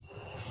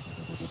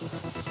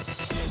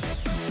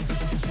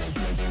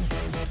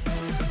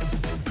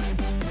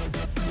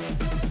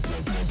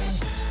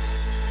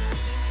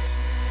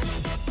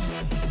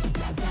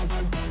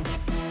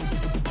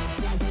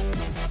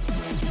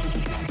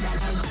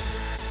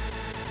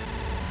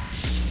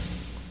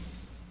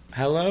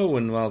Hello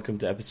and welcome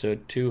to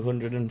episode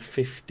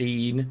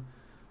 215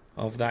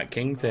 of That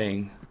King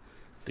Thing,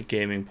 the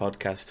gaming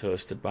podcast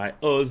hosted by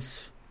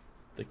us,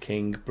 the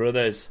King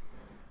Brothers.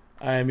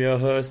 I am your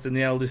host and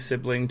the eldest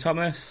sibling,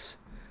 Thomas,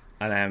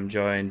 and I am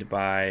joined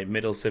by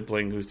middle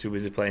sibling who's too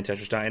busy playing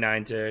Tetris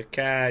 99 to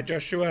care,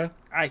 Joshua.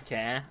 I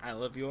care. I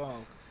love you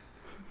all.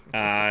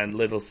 And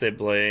little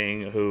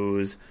sibling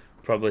who's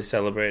probably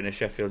celebrating a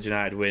Sheffield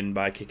United win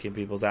by kicking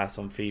people's ass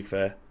on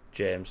FIFA,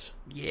 James.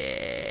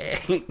 Yeah.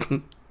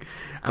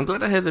 I'm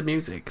glad I heard the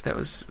music. That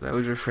was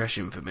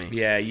refreshing for me.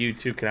 Yeah, you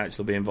two can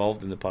actually be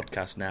involved in the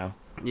podcast now.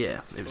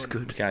 Yeah, it was You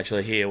good. can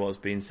actually hear what's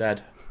being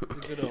said. The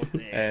good old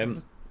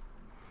days.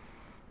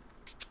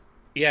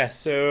 Yeah,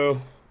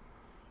 so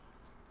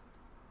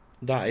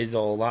that is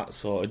all that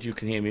sorted. You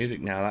can hear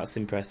music now. That's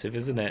impressive,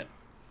 isn't it?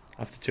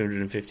 After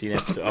 215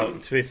 episodes. Oh,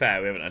 to be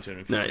fair, we haven't had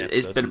 215 No,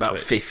 episodes. it's been on about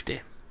Twitch.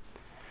 50.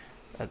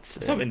 That's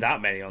It's not been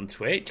that many on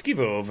Twitch. Give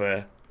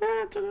over.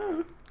 I don't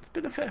know. It's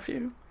been a fair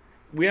few.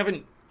 We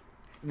haven't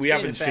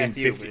streamed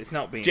 50. It's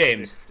not been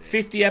James, 50.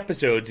 50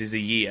 episodes is a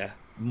year,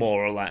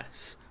 more or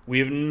less. We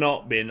have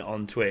not been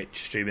on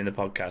Twitch streaming the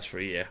podcast for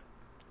a year.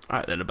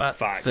 Alright then, about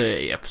Fact.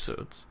 30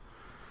 episodes.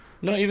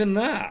 Not even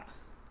that.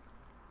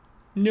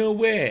 No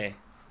way.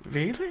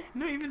 Really?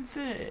 Not even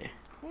 30?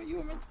 What, you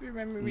were meant to be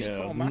memory No,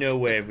 recall master? no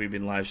way have we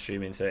been live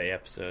streaming 30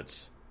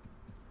 episodes.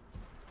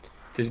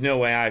 There's no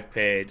way I've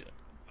paid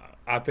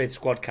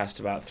Squadcast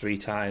about 3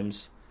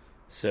 times.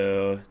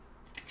 So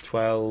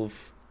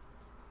 12,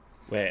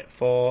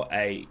 4,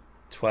 8,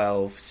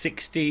 12,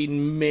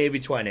 16, maybe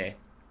 20.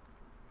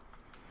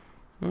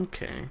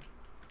 Okay.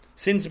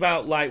 Since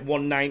about like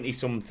 190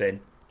 something,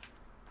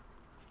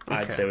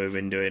 I'd Okay. say we've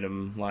been doing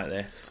them like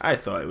this. I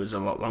thought it was a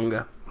lot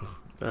longer.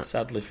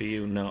 Sadly for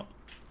you, not.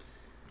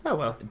 Oh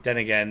well. Then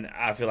again,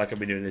 I feel like I've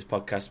been doing this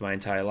podcast my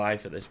entire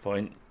life at this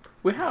point.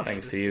 We have.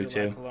 Thanks This to you feels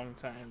two. like a long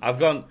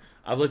time.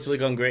 I've literally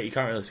gone grey. You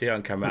can't really see it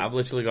on camera. I've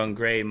literally gone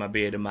grey in my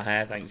beard and my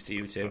hair thanks to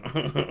you two.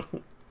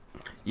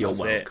 You're That's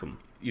it. welcome.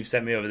 You've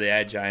sent me over the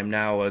edge. I am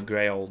now a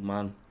grey old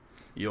man.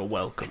 You're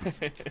welcome.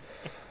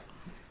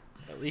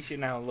 At least you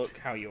now look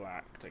how you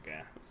act, I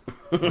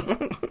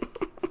guess.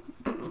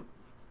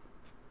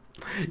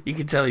 You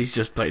can tell he's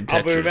just played Tetris.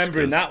 I'll be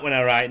remembering 'cause that when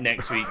I write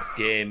next week's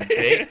game,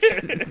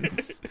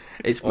 bitch.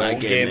 It's Or my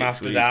game next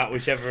after week. that,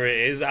 whichever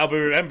it is. I'll be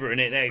remembering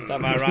it next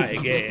time I write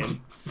a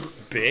game,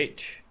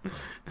 bitch.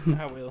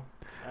 I will.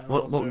 I'll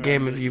also What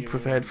game remember have you that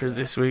prepared for us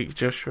this week,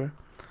 Joshua?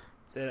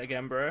 Say that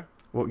again, bro.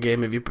 What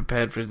game have you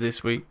prepared for us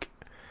this week?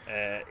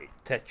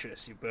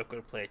 Tetris. You both got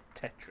to play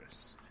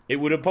Tetris. It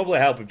would have probably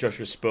helped if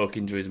Joshua spoke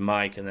into his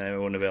mic and then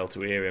everyone would be able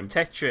to hear him.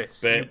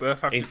 Tetris. You But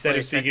both have instead to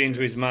of speaking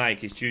into his Tetris. mic,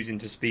 he's choosing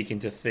to speak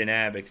into thin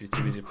air because he's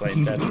too busy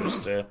playing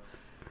Tetris to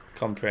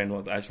comprehend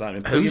what's actually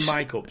happening. Put Who's- your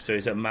mic up so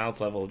it's at mouth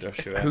level,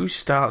 Joshua. Who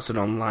starts an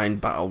online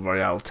battle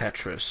royale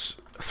Tetris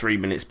 3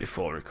 minutes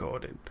before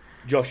recording?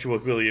 Joshua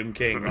William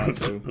King,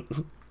 that's who.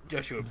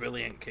 Joshua,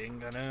 brilliant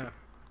king, I know.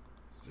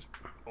 It's just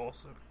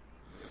awesome.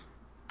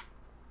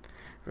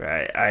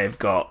 Right, I've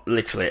got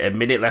literally a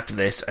minute left of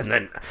this, and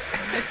then...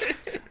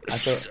 I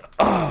thought-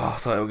 I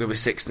thought it was going to be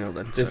 6-0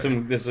 then.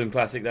 There's some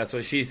classic that's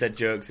what she said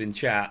jokes in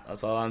chat,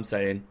 that's all I'm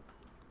saying.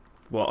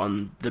 What,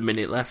 on the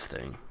minute left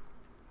thing?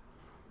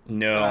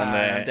 No, on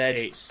there.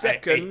 dead.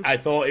 Second. I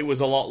thought it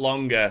was a lot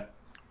longer.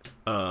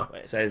 Oh.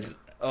 Wait, Says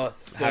third.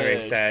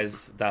 Harry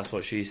says that's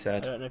what she I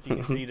said. don't know if you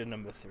can see the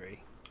number 3.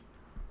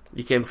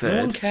 You came No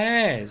one third.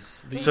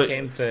 cares that So- you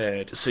came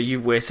third. So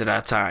you've wasted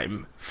our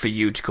time for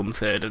you to come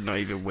third and not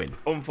even win.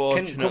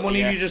 Unfortunately, Can one of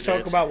you yes, just it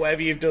talk is. about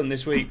whatever you've done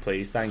this week,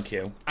 please? Thank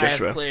you. I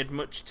Joshua. have played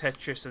much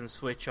Tetris and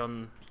Switch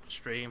on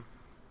stream.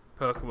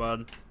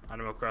 Pokemon,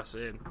 Animal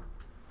Crossing,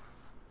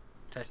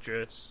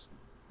 Tetris.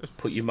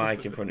 Put your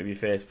mic in front of your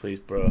face, please,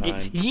 bro.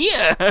 It's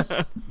here!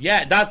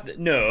 Yeah,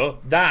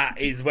 that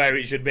is where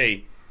it should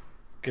be.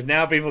 Because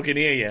now people can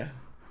hear you.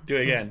 Do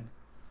it again.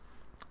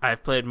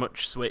 I've played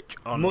much Switch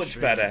on Much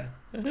stream. better.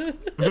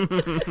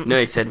 No,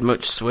 he said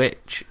much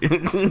Switch.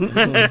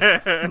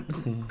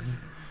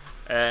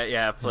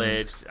 Yeah, I've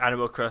played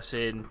Animal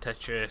Crossing,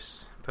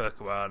 Tetris,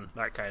 Pokemon,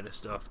 that kind of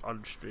stuff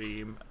on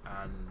stream,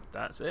 and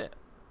that's it.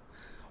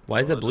 Why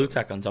is there blue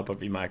tack on top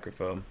of your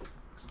microphone?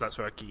 So that's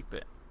where I keep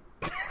it.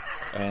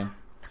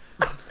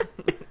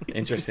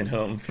 Interesting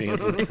home for your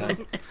blue tack.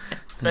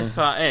 Best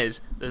part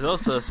is, there's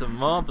also some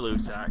more blue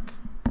tack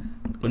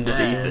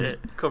underneath Yeah. it,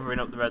 covering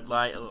up the red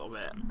light a little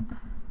bit.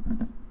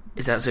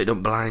 Is that so it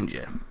don't blind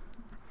you?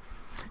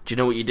 Do you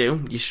know what you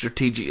do? You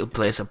strategically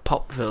place a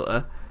pop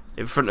filter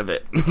in front of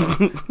it.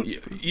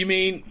 You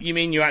mean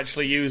you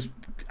actually use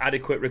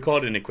adequate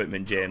recording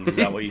equipment, James? Is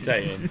that what you're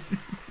saying?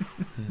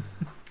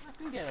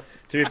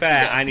 To be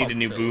fair, get a I need pop a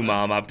new filter. boom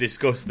arm. I've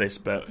discussed this,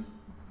 but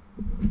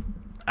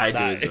I do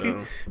that- as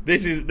well.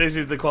 this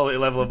is the quality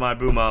level of my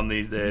boom arm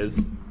these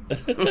days.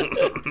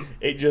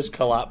 It just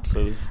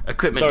collapses.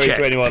 Equipment Sorry check.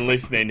 to anyone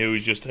listening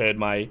who's just heard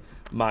my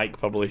mic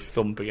probably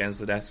thump against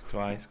the desk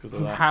twice because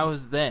of that.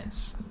 How's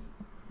this?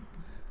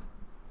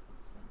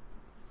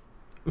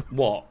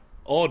 What?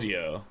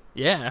 Audio?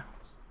 Yeah.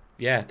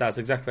 Yeah, that's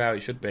exactly how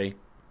it should be.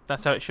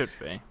 That's how it should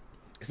be.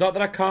 It's not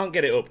that I can't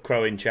get it up,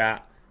 crowing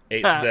chat.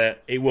 It's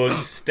that it won't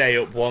stay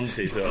up once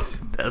it's up.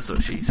 That's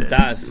what she said.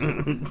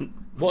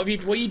 What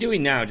are you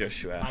doing now,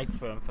 Joshua?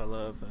 Microphone fell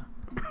over.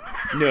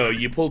 No,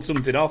 you pulled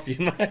something off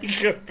your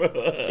microphone.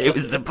 It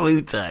was the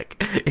Plutarch.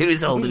 It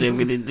was holding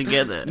everything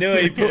together. No,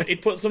 he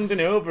put something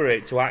over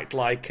it to act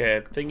like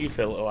a thingy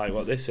filter, like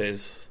what this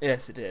is.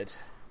 Yes, it did.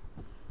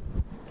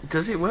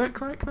 Does it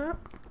work like that?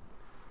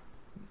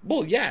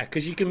 Well, yeah,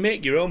 because you can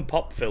make your own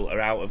pop filter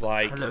out of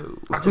like Hello.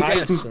 I could get a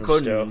types and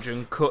sponge stuff.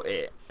 and cut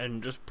it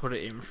and just put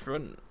it in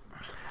front.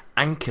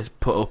 Anchor's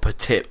put up a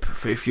tip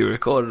for if you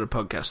recorded a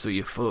podcast through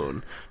your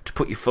phone to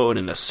put your phone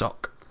in a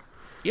sock.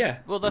 Yeah.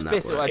 Well, that's That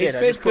basically what I works. did.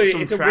 It's I just put basically-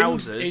 some it's a wind-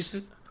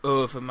 trousers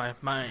over my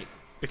mic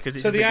because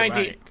it's So a the bigger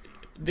idea, mic.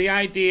 the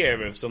idea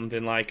of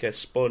something like a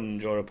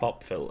sponge or a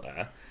pop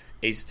filter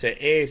is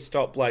to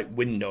stop like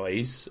wind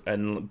noise,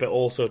 but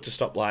also to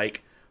stop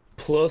like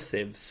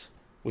plosives,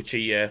 which are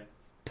your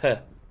t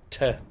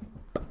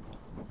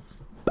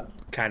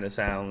kind of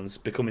sounds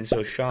becoming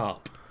so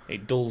sharp.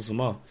 It dulls them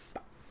off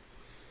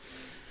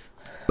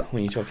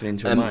when you're talking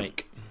into a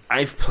mic.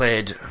 I've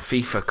played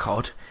FIFA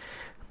COD.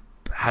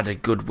 Had a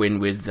good win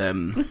with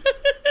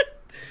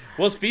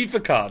What's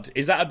FIFA COD?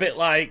 Is that a bit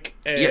like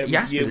you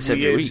ask me this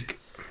every week.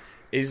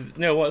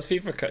 What's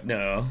FIFA COD?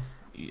 No,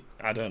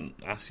 I don't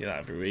ask you that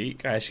every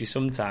week. I ask you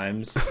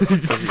sometimes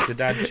because it's a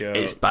dad joke.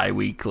 It's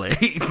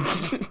bi-weekly.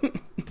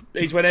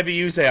 It's whenever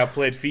you say I've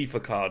played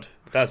FIFA COD.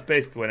 That's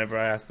basically whenever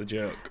I ask the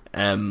joke.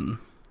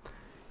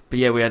 But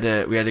yeah, we had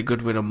a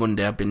good win on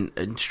Monday. I've been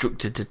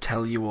instructed to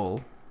tell you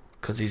all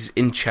because he's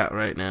in chat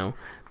right now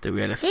that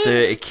we had a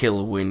 30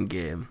 kill win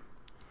game.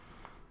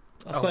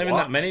 That's not even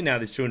that many now.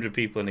 There's 200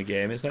 people in a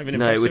game. It's not even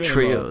No, it impressive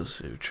were anymore.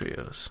 trios. It were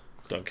trios.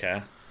 Don't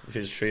care. If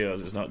it's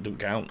trios, it's not. Don't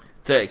count.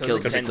 30 So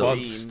kills there's is 10 still,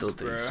 teams, still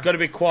bro. It's decent. got to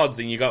be quads,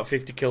 and you got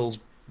 50 kills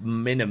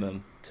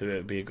minimum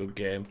to be a good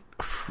game.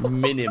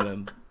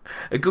 Minimum.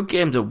 A good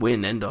game's a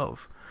win, end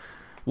of.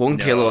 1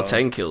 kill or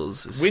 10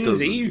 kills. Is still a Win's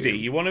good easy.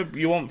 game.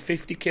 You want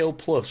 50 kill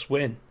plus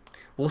win.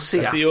 We'll see.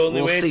 That's the only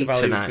we'll way see to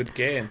value tonight. a good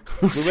game.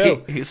 We'll We see-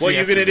 will. we'll see What are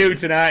you going to do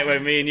afterwards. tonight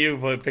when me and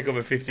you pick up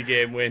a 50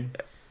 game win?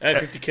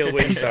 50 kill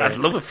win, sorry. I'd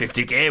love a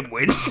 50 game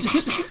win.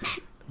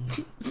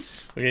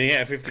 We're going to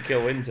get a 50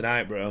 kill win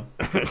tonight, bro.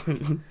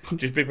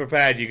 Just be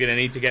prepared, you're going to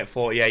need to get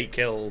 48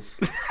 kills.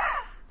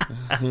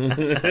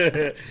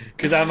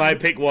 Because I might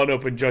pick one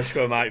up and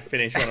Joshua might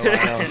finish one of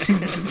mine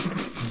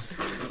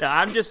off. No,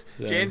 I'm just...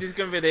 James is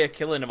going to be there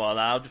killing them all, and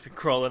I'll just be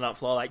crawling on the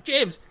floor like,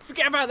 James,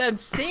 forget about them,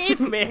 save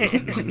me!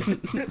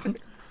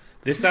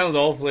 This sounds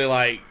awfully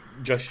like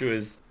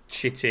Joshua's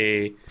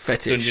shitty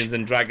Fetish. Dungeons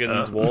and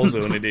Dragons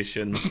Warzone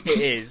edition.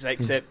 It is,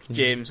 except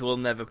James will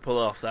never pull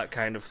off that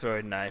kind of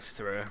throwing knife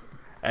through.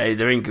 Hey,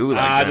 they're in Gulag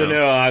I now. don't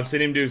know, I've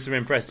seen him do some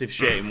impressive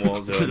shit in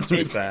Warzone, to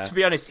be fair. To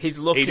be honest, his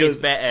look He is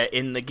does- better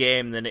in the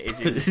game than it is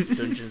in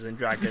Dungeons and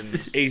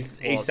Dragons. He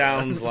Warzone.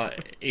 sounds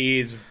like he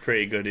is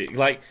pretty good.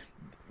 Like,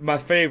 my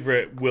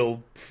favourite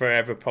will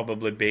forever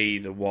probably be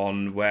the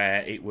one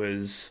where it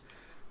was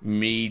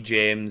me,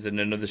 James, and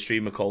another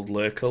streamer called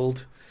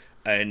Lurkled.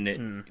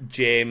 And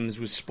James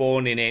was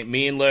spawning it.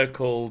 Me and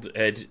Lurkled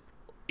had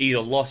either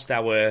lost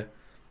our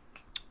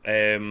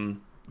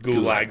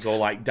gulags or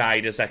like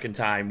died a second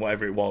time,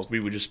 whatever it was. We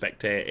were just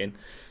spectating.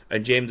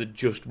 And James had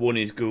just won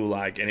his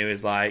gulag, and he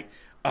was like,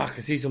 oh, I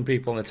can see some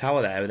people on the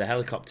tower there with a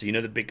helicopter. You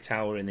know the big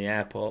tower in the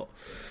airport?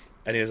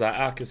 And he was like,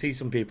 oh, I can see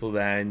some people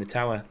there in the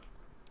tower.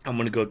 I'm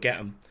going to go get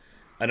them.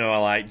 And I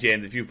was like,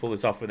 James, if you pull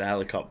this off with a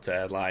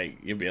helicopter, like,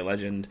 you'll be a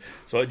legend.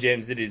 So what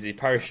James did is he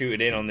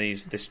parachuted in on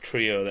this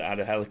trio that had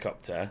a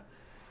helicopter,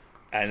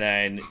 and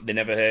then they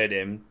never heard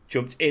him,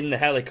 jumped in the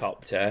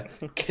helicopter,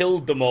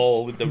 killed them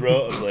all with the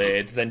rotor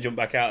blades, then jumped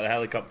back out of the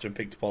helicopter and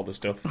picked up all the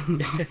stuff,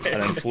 and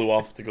then flew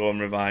off to go and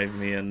revive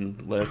me and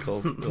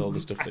Lurkle with all the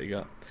stuff that he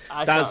got.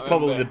 That's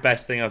probably the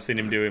best thing I've seen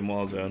him do in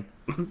Warzone.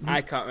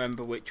 I can't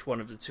remember which one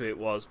of the two it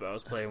was, but I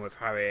was playing with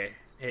Harry,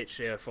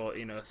 HJO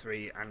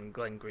 1403, and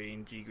Glenn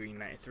Green, G Green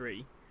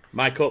 93.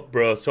 Mic up,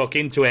 bro. Talk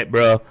into it,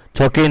 bro.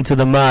 Talk into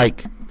the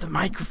mic. The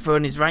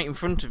microphone is right in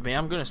front of me.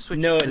 I'm going to switch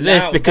No, it to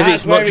this now, because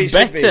that's it's where much it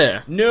should be.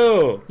 better.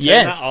 No, turn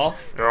Yes. that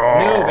off.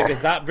 No, because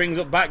that brings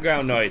up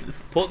background noise.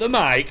 Put the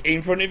mic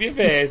in front of your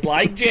face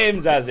like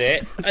James has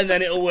it, and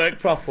then it'll work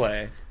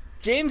properly.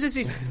 James's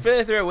is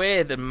further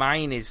away than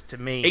mine is to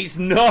me. It's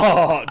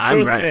not.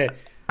 I'm Trust right. me.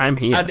 I'm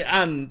here.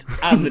 And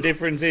the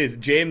difference is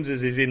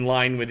James's is in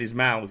line with his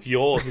mouth.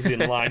 Yours is in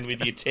line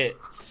with your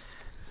tits.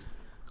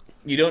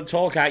 You don't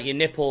talk out your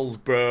nipples,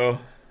 bro.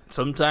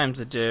 Sometimes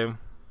I do.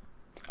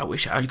 I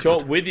wish I You could.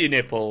 talk with your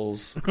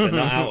nipples, but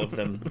not out of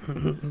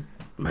them.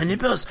 My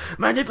nipples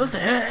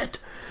hurt.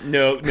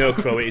 No,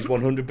 Crow, it is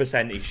 100%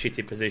 a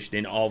shitty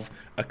positioning of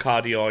a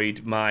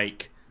cardioid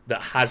mic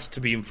that has to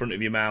be in front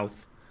of your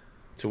mouth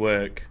to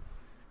work.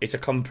 It's a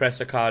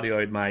compressor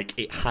cardioid mic.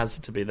 It has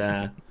to be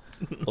there.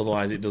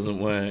 Otherwise it doesn't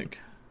work.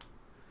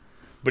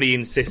 But he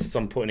insists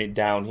on putting it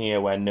down here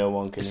where no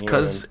one can It's hear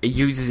because him. it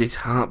uses its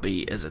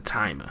heartbeat as a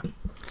timer.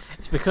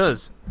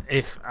 because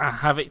if I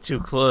have it too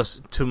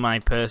close to my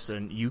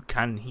person, you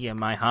can hear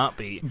my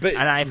heartbeat. But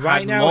and I've right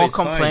had now more it's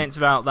fine. complaints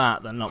about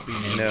that than not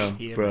being able No, to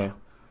hear bro. me.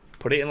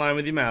 Put it in line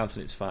with your mouth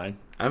and it's fine.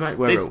 I might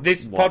wear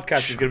This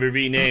podcast is going to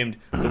be renamed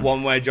the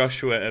one where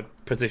Joshua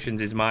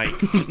positions his mic.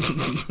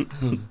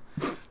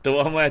 The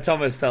one where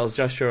Thomas tells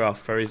Joshua off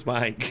for his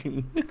mic.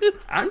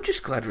 I'm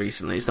just glad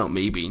recently it's not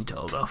me being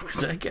told off,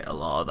 because I get a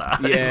lot of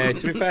that. Yeah,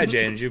 to be fair,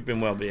 James, you've been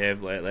well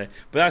behaved lately.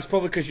 But that's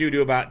probably because you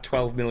do about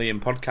 12 million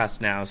podcasts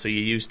now, so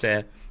you're used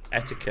to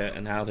etiquette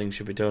and how things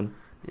should be done.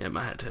 Yeah,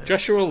 my head hurts.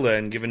 Joshua will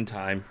learn given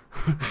time.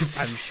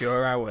 I'm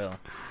sure I will.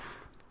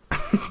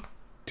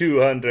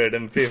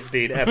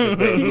 215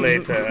 episodes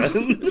later.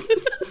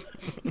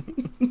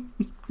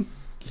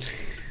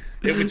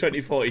 It'll be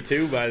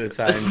 2042 by the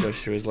time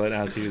Joshua's learned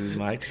how to use his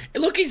mic.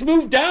 Look, he's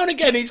moved down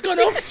again. He's gone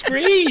off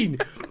screen.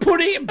 Put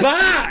it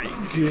back.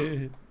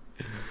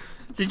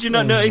 Did you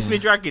not notice me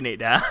dragging it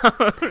down?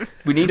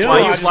 We need No, to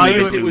I make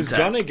noticed it it was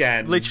gone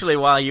again. Literally,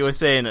 while you were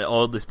saying that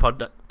all this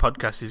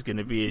podcast is going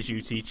to be is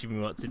you teaching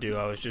me what to do,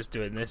 I was just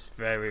doing this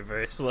very,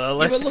 very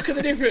slowly. Yeah, but look at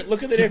the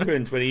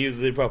difference when he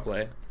uses it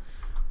properly.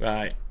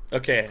 Right.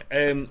 Okay.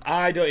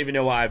 I don't even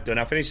know what I've done.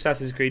 I finished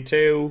Assassin's Creed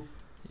 2.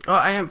 Oh,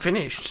 I am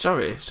finished.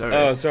 Sorry.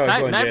 Oh, sorry.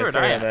 Go on, Never James, had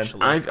carry I on then.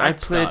 actually. I I'd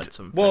started played-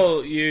 something.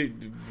 Well,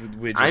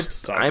 we I just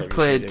started talking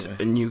played shit,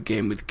 didn't a we? new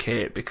game with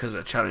Kate because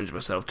I challenged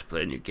myself to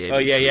play a new game. Oh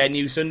yeah.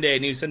 New Sunday.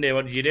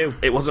 What did you do?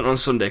 It wasn't on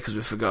Sunday because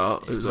we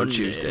forgot. It's it was on Monday,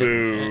 Tuesday.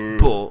 Boo.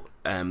 But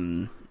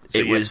So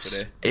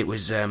it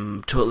was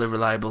totally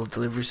reliable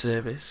delivery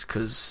service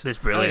because It's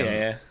Oh brilliant.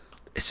 yeah.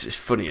 it's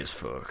funny as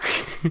fuck.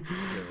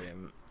 Brilliant.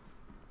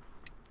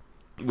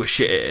 We're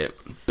shit at it,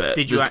 but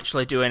Did you there's-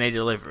 actually do any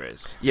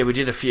deliveries? Yeah, we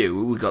did a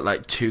few. We got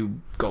like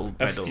 2 gold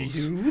A medals.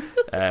 few.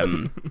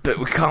 But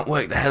we can't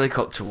work the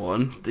helicopter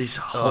one. It's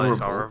horrible. Oh, it's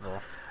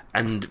horrible.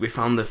 And we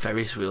found the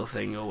Ferris wheel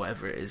thing or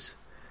whatever it is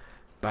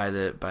by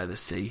the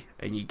sea,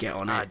 and you get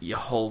on it, you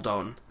hold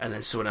on, and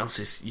then someone else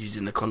is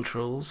using the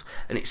controls,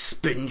 and it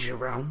spins you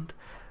around,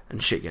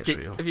 and shit gets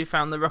real. Have you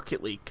found the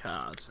Rocket League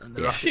cars and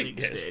the Yeah. Rocket Shit League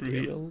gets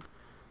Stadium? real.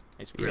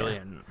 It's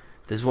brilliant.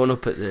 There's one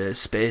up at the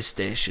space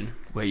station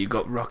where you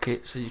got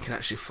rockets, so you can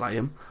actually fly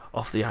them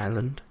off the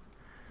island.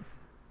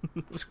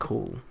 It's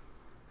cool.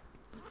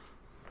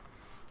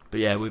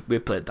 But yeah, we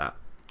played that,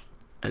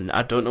 and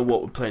I don't know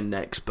what we're playing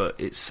next, but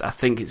I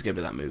think it's gonna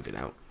be that moving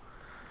out.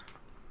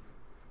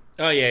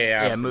 Oh yeah.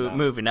 Yeah, I've seen that.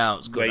 moving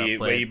out's good.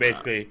 Where you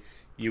basically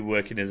you're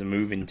working as a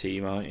moving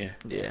team, aren't you?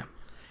 Yeah.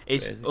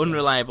 It's basically.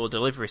 unreliable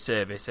delivery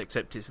service,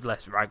 except it's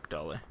less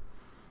ragdolly.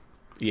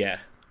 Yeah.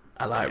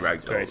 I like It's a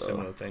very Ragdoll, though.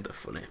 similar thing. They're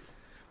funny.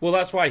 Well,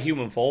 that's why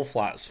Human Fall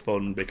Flat's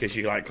fun because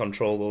you like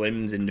control the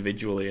limbs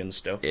individually and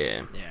stuff.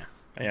 Yeah. Yeah.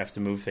 And you have to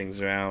move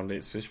things around.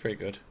 It's pretty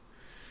good.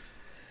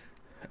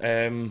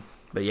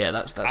 But yeah,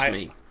 that's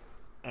me.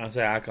 I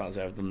can't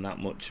say I've done that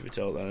much, to be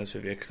totally honest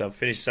with you, because I've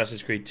finished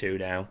Assassin's Creed 2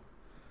 now.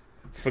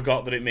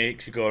 Forgot that it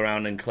makes you go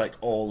around and collect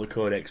all the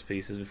codex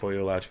pieces before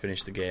you're allowed to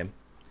finish the game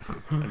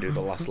and do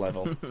the last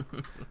level.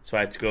 So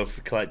I had to go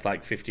collect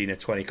like 15 or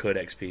 20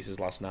 codex pieces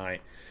last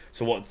night.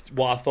 So what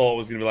I thought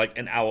was going to be like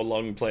an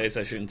hour-long play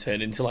session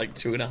turned into like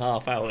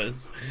 2.5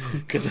 hours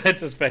because I had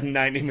to spend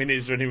 90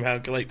 minutes running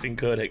around collecting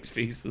codex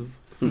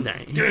pieces.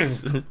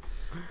 Nice.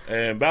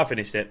 But I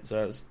finished it,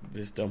 so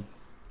it's done.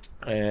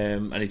 I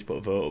need to put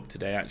a vote up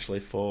today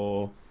actually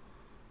for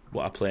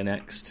what I play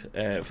next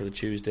for the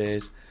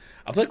Tuesdays.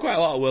 I played quite a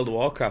lot of World of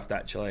Warcraft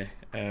actually.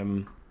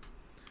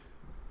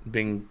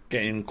 Been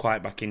getting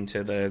quite back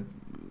into the,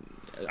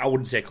 I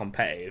wouldn't say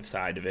competitive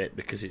side of it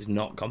because it's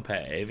not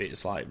competitive,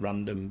 it's like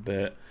random,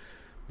 but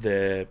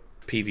the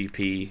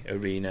PvP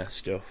arena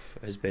stuff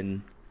has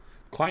been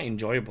quite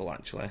enjoyable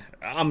actually.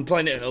 I'm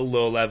playing it at a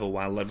low level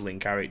while leveling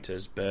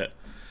characters, but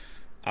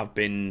I've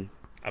been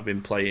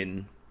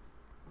playing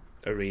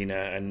arena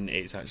and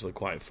it's actually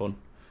quite fun.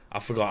 I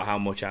forgot how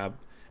much I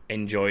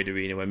enjoyed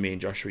arena when me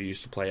and Joshua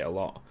used to play it a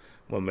lot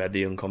when we had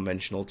the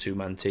unconventional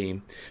 2-man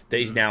team that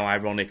is now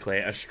ironically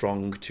a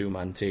strong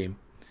 2-man team.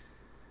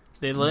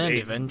 They learned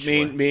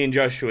eventually. Me and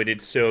Joshua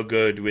did so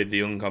good with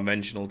the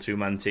unconventional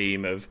 2-man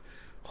team of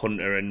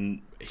Hunter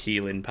and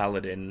Healing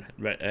Paladin,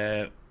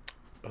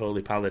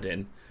 Holy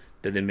Paladin,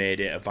 that they made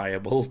it a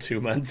viable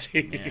 2-man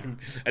team. Yeah.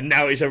 And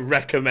now it's a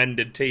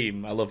recommended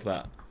team. I love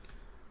that.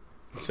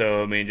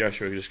 So me and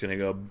Joshua are just going to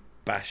go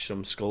bash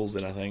some skulls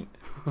in, I think.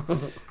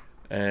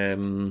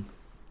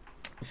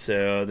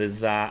 So there's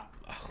that.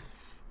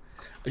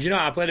 Do you know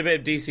what? I played a bit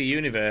of DC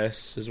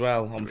Universe as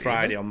well on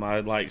Friday on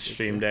my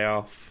stream day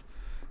off.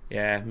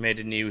 Yeah, made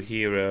a new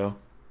hero.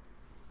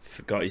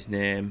 Forgot his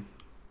name.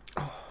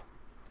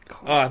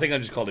 I think I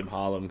just called him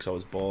Harlem because I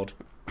was bored.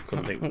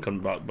 Couldn't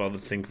bother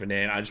to think of a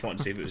name. I just wanted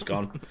to see if it was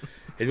gone.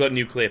 He's got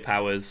nuclear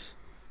powers,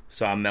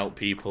 so I melt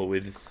people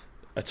with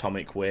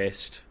atomic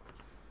waste.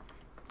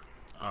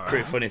 All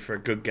Pretty right. funny for a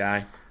good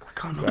guy. I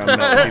can't Where I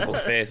melt people's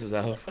faces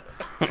off.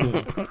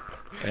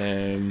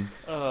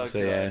 Oh, So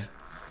yeah.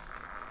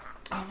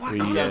 Oh, We,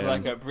 Sounds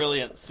like a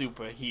brilliant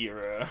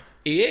superhero.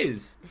 He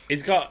is.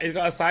 He's got a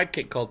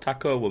sidekick called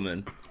Taco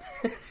Woman.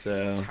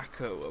 So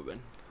Taco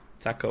woman.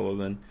 Taco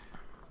Woman.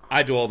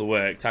 I do all the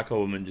work. Taco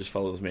Woman just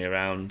follows me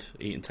around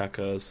eating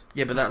tacos.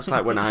 Yeah, but that's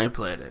like when I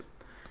played it.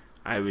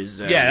 I was...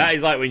 Yeah, that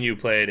is like when you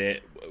played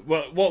it.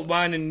 What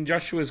mine and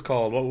Joshua's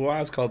called? What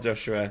was called,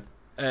 Joshua?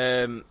 I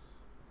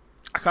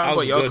can't remember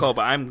what you're called,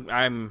 but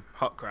I'm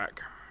Hot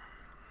Crack.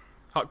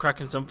 Hot Crack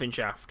and something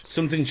Shaft.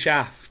 Something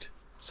Shaft.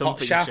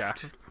 Something Hot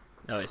Shaft.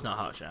 No, it's not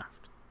Hot Shaft.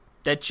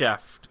 Dead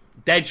Shaft.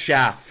 Dead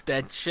Shaft.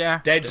 Dead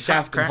Shaft. Dead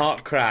Shaft and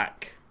Hot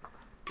Crack.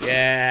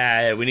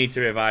 Yeah, we need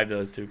to revive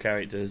those two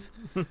characters.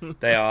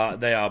 They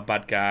are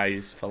bad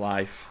guys for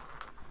life.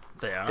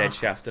 They are. Dead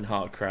Shaft and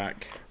Hot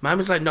Crack. Mine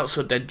was like Not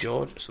So Dead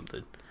George or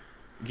something.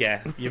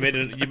 Yeah, you made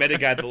a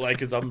guy that looked like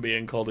a zombie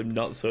and called him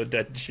Not So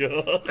Dead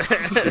George.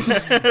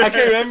 I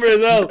can remember as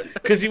well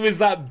because he was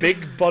that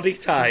big body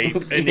type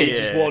and he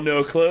just wore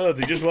no clothes.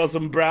 He just wore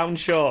some brown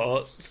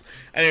shorts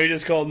and he was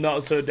just called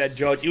Not So Dead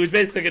George. He was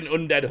basically like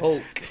an undead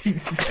Hulk,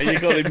 and you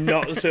called him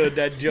Not So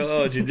Dead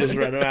George and just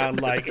ran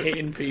around like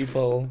hitting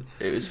people.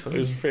 It was funny. It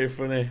was pretty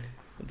funny.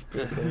 It's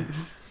pretty funny.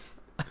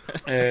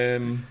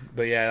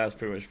 But yeah, that's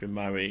pretty much been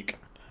my week.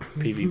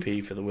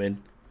 PvP for the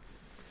win.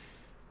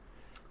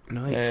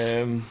 Nice.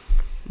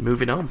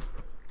 Moving on.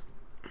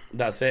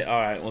 That's it. All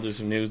right, we'll do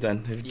some news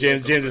then. If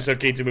James is so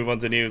keen to move on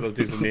to news, let's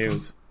do some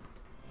news.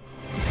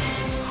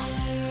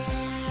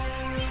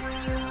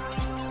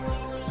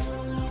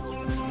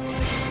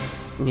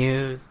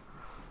 News.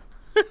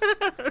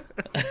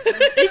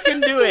 He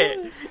can do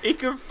it. He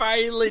can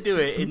finally do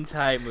it in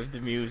time with the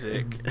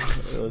music.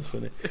 That's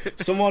funny.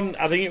 Someone,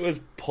 I think it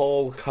was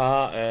Paul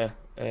Carter,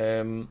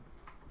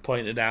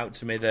 pointed out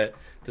to me that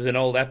there's an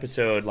old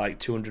episode, like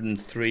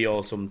 203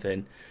 or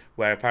something,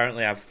 where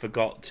apparently I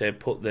forgot to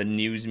put the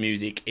news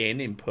music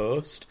in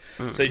post.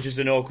 So it's just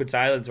an awkward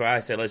silence where I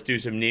say, let's do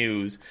some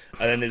news,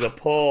 and then there's a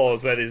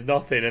pause where there's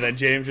nothing, and then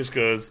James just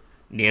goes,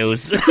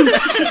 news.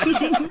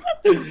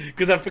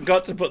 Because I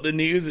forgot to put the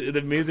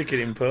music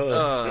in post.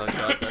 Oh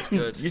god, that's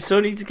good. You so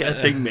need to get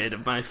a thing made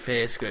of my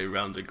face going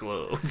around the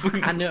globe.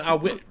 I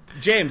know.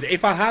 James,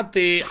 if I had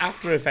the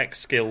After Effects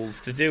skills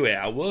to do it,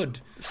 I would.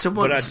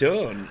 But I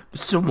don't.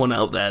 Someone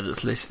out there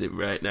that's listening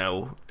right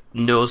now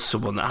knows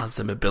someone that has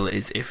them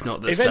abilities, if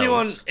not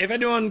themselves. If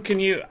anyone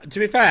can use, to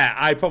be fair,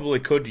 I probably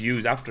could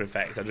use After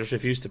Effects. I just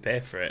refuse to pay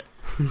for it.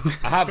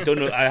 I have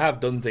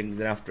done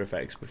things in After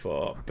Effects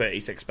before, but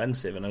it's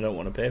expensive, and I don't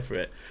want to pay for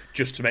it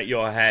just to make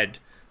your head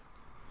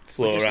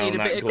float around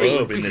that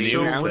globe in the news.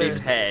 Around his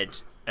head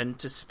and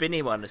to spin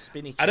him on a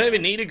spinny chair. I don't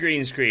even need a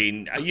green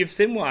screen. You've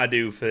seen what I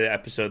do for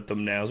episode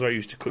thumbnails, where I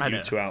used to cut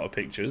you two out of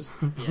pictures.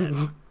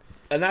 Yeah.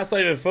 And that's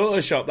not even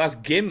Photoshop. That's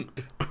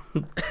GIMP.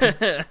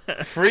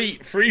 free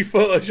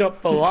Photoshop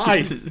for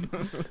life.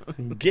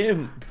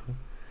 GIMP.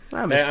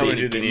 I'm going to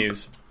do the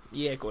news.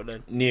 Yeah, go on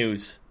then.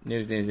 News.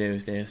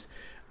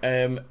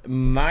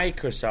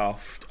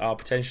 Microsoft are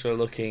potentially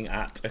looking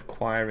at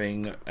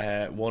acquiring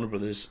Warner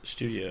Brothers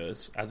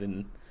Studios, as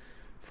in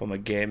from a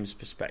games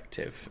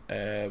perspective.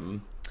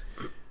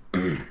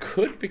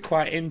 Could be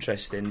quite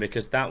interesting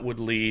because that would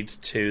lead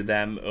to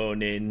them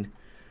owning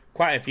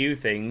quite a few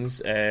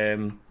things.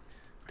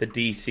 The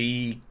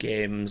DC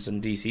games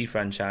and DC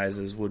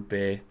franchises would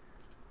be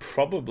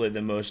probably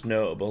the most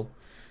notable.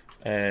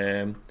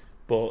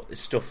 But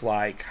stuff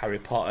like Harry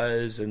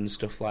Potter's and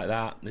stuff like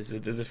that,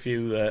 there's a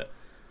few that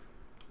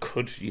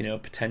could,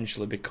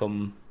 potentially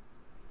become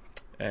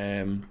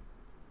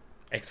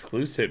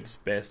exclusives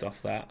based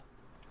off that.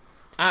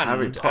 And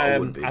Harry Potter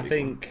would be I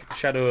think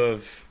Shadow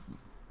of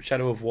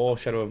War,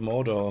 Shadow of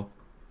Mordor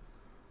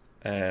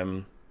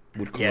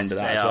would come under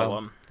that as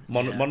well.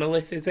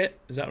 Monolith, is it?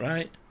 Is that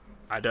right?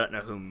 I don't know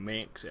who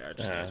makes it. I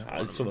just know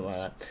it's something like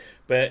that.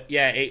 But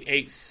yeah,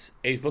 it's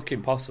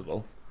looking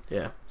possible.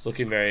 Yeah, it's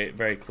looking very,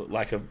 very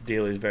like a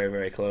deal is very,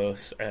 very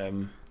close.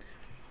 Whether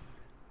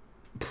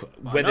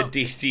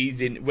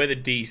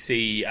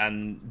DC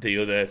and the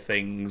other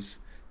things,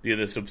 the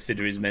other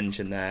subsidiaries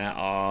mentioned there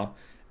are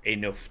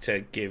enough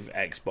to give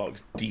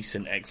Xbox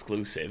decent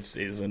exclusives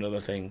is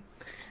another thing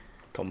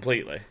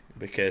completely,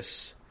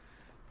 because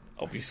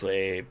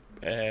obviously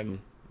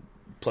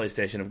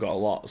PlayStation have got a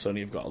lot, Sony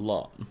have got a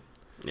lot.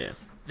 Yeah.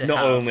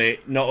 Not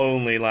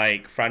only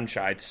like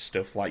franchise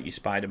stuff like your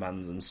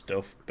Spider-Mans and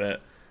stuff,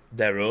 but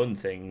their own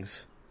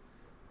things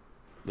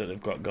that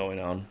they've got going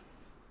on.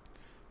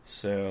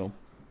 So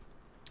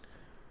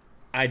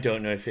I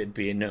don't know if it'd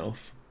be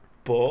enough,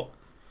 but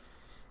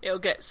it'll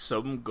get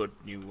some good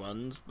new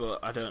ones, but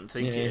I don't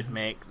think it'd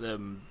make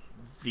them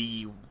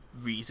the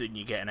reason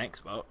you get an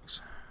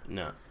Xbox.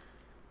 No.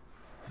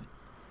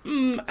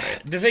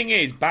 The thing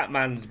is,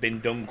 Batman's been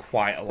done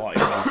quite a lot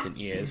in recent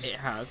years. It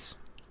has.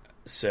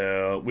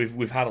 So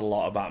we've had a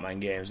lot of Batman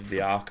games with the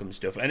Arkham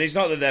stuff, and it's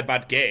not that they're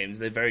bad games;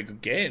 they're very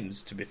good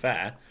games, to be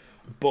fair.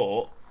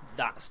 But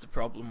that's the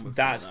problem.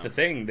 That's the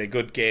thing; they're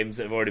good games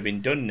that have already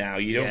been done now.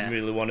 You don't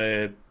really want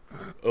to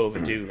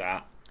overdo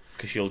that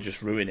because you'll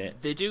just ruin it.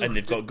 They do, and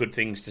they've got good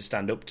things to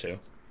stand up to.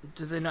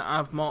 Do they not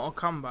have Mortal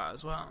Kombat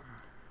as well?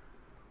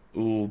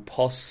 Ooh,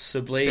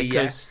 possibly.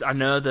 Because yes. I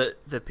know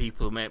that the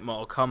people who make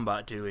Mortal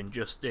Kombat do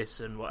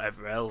Injustice and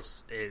whatever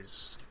else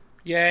is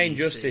Yeah, DC.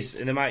 Injustice,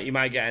 and you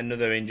might get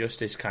another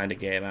Injustice kind of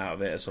game out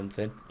of it or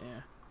something. Yeah.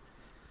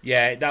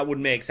 Yeah, that would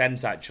make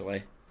sense,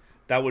 actually.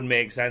 That would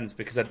make sense,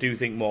 because I do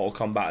think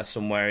Mortal Kombat is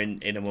somewhere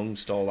in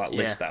amongst all that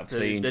list that I've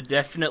seen. They're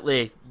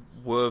definitely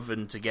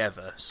woven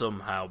together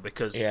somehow,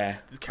 because the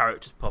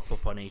characters pop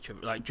up on each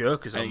of like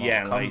Joker's on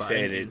Mortal Kombat like you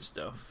say, and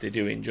stuff. They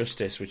do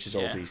Injustice, which is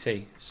all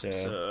DC.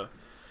 So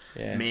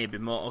maybe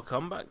Mortal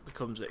Kombat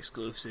becomes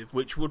exclusive,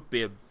 which would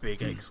be a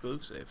big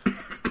exclusive,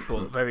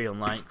 but very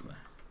unlikely.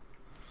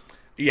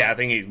 Yeah, I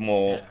think it's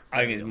more. Yeah,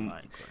 I think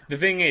it's the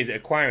thing is,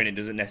 acquiring it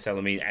doesn't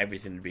necessarily mean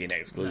everything would be an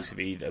exclusive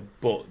either,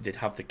 but they'd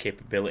have the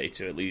capability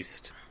to at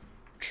least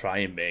try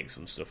and make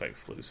some stuff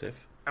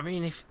exclusive. I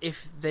mean,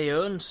 if they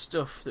own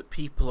stuff that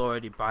people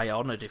already buy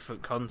on a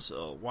different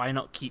console, why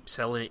not keep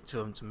selling it to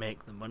them to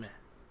make the money?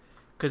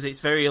 Because it's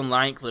very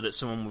unlikely that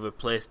someone with a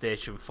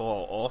PlayStation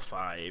 4 or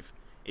 5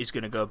 is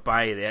going to go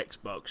buy the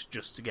Xbox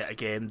just to get a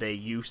game they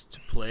used to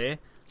play.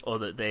 Or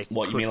that they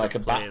What, you mean like a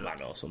played.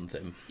 Batman or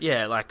something?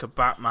 Yeah, like a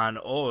Batman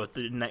or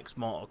the next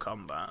Mortal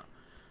Kombat.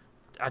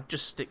 I'd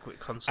just stick with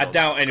console. I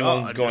doubt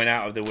anyone's going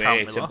out of the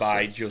way to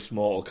buy just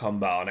Mortal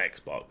Kombat on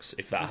Xbox,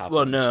 if that happens.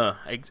 Well, no,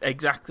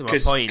 exactly my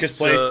point. Because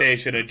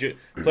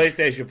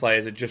PlayStation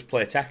players would just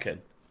play Tekken.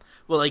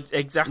 Well,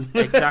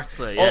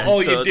 exactly. Yeah.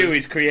 all you do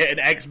is create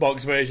an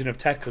Xbox version of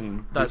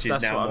Tekken, which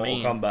is now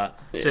Mortal Kombat.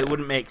 So it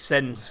wouldn't make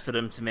sense for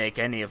them to make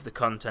any of the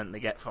content they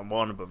get from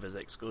Warner Brothers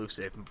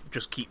exclusive.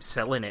 Just keep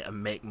selling it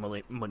and make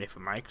money for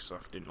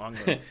Microsoft in long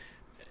run.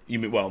 You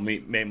mean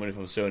make money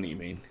from Sony? You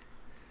mean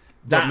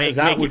that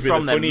would be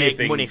the funnier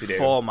thing money to do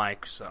for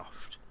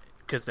Microsoft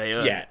because they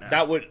own it now.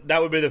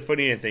 that would be the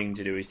funnier thing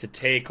to do, is to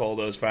take all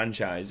those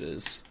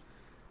franchises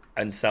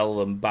and sell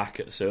them back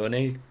at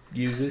Sony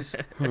users.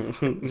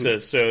 So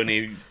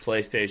Sony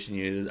PlayStation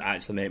users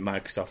actually make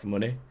Microsoft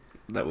money.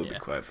 That would be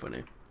quite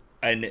funny.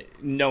 And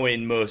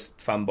knowing most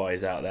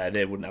fanboys out there,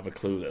 they wouldn't have a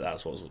clue that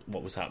that's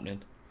what was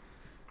happening.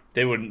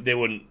 They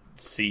wouldn't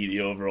see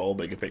the overall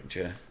bigger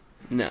picture.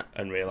 No.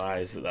 And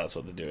realise that that's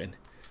what they're doing.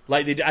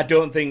 I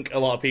don't think a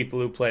lot of people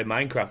who play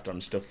Minecraft on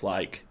stuff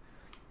like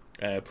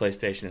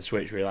PlayStation and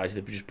Switch realise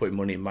they're just putting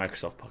money in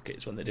Microsoft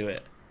pockets when they do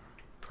it.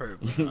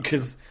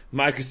 Because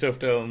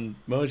Microsoft own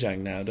Mojang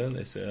now, don't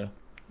they? So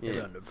they've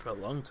owned it for a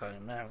long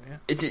time now. Yeah.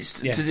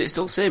 Does it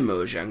still say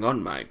Mojang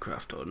on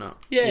Minecraft or not?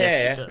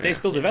 Yeah. They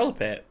still develop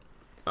it.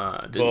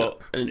 I didn't know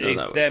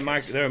that they're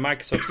a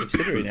Microsoft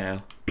subsidiary now.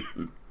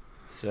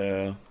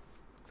 So,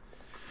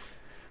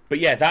 but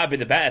yeah, that'd be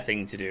the better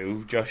thing to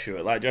do,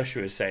 Joshua. Like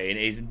Joshua was saying,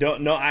 is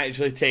not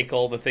actually take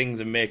all the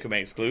things and make them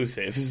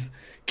exclusives.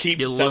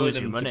 Keep selling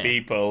them to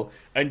people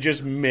and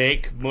just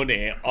make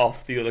money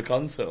off the other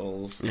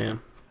consoles. Yeah.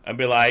 And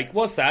be like,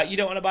 what's that? You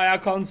don't want to buy our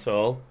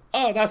console?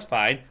 Oh, that's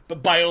fine.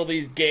 But buy all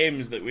these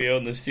games that we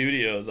own the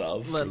studios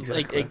of.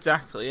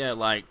 Exactly, yeah.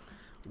 Like,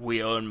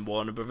 we own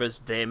Warner Brothers,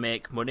 they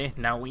make money,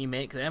 now we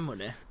make their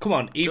money. Come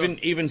on, even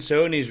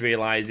Sony's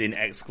realising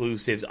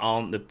exclusives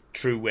aren't the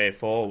true way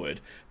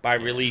forward by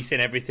releasing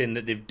everything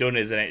that they've done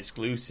as an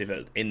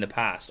exclusive in the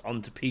past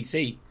onto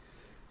PC.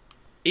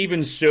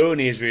 Even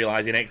Sony is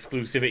realising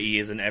exclusivity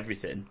isn't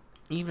everything.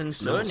 Even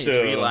Sony's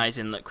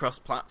realising that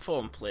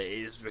cross-platform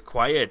play is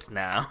required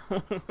now.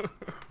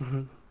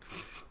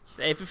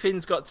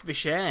 Everything's got to be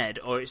shared,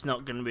 or it's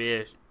not going to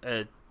be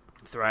a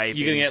thriving...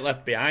 You're going to get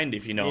left behind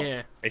if you're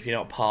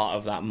not part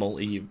of that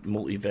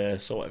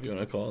multiverse, or whatever you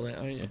want to call it,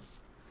 aren't you?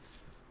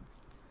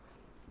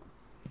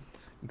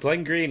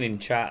 Glenn Green in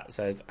chat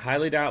says,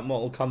 highly doubt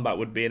Mortal Kombat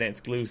would be an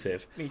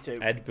exclusive. Me too.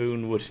 Ed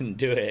Boon wouldn't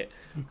do it.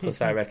 Plus,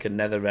 I reckon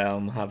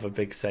NetherRealm have a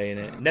big say in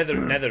it.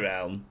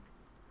 NetherRealm...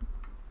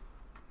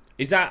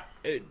 Is that...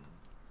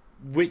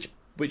 which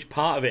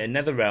part of it? A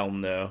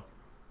NetherRealm, though?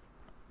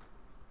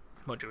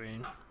 What do you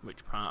mean?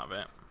 Which part of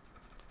it?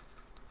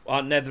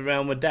 Aren't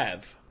NetherRealm a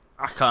dev?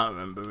 I can't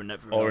remember a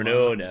NetherRealm. Or an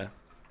owner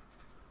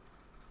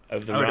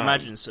of the I would rights.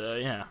 imagine so,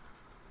 yeah.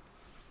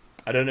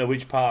 I don't know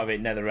which part of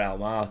it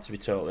NetherRealm are, to be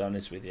totally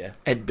honest with you.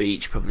 Ed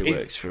Beach probably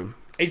works for him.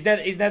 Is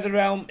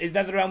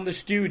NetherRealm the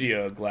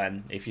studio,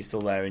 Glenn? If you're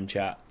still there in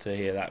chat to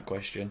hear that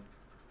question,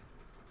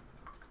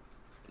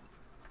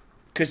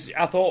 because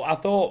I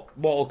thought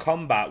Mortal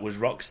Kombat was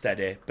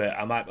Rocksteady, but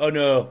I might. Oh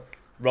no,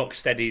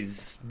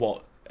 Rocksteady's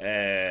what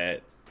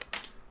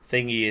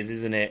thingy is,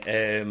 isn't it?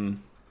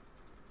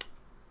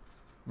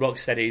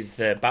 Rocksteady's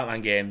the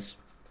Batman games.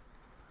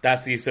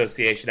 That's the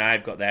association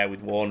I've got there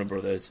with Warner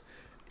Brothers.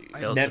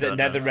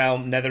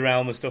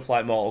 NetherRealm are stuff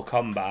like Mortal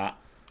Kombat.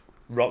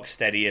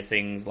 Rocksteady are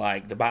things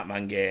like the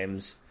Batman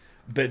games,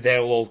 but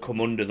they'll all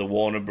come under the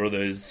Warner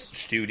Brothers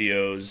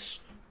Studios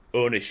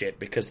ownership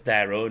because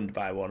they're owned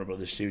by Warner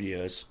Brothers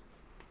Studios.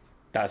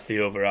 That's the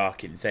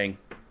overarching thing.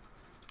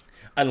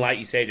 And like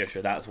you say,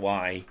 Joshua, that's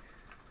why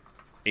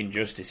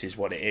Injustice is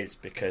what it is,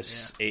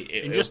 because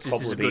it'll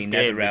probably be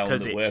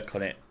NetherRealm that work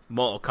on it.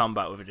 Mortal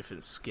Kombat with a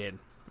different skin.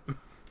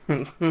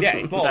 Yeah,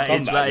 it's Mortal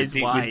Kombat with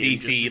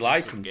DC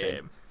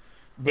licensing.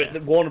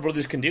 But Warner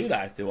Brothers can do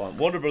that if they want.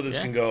 Warner Brothers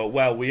can go,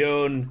 well, we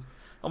own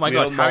Oh my We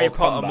god, own Harry Mortal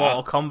Potter Kombat.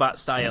 Mortal Kombat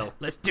style.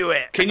 Let's do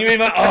it. Can you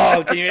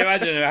imagine? Can you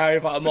imagine a Harry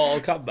Potter Mortal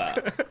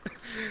Kombat?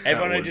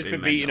 Everyone would would just be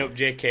be beating mental. up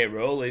J.K.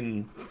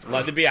 Rowling.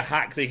 Like there'd be a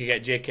hack so you could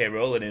get J.K.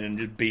 Rowling in and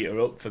just beat her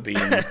up for being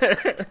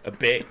a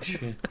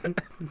bitch.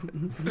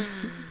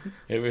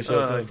 It was so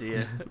Oh fun.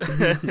 dear.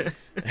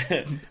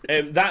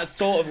 That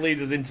sort of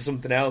leads us into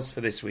something else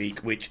for this week,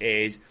 which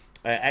is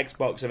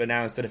Xbox have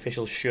announced an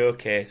official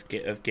showcase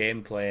of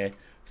gameplay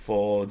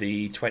for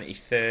the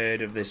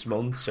 23rd of this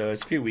month, so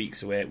it's a few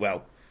weeks away.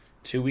 Well,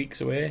 2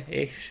 weeks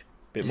away-ish.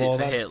 Bit Is more it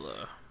for than.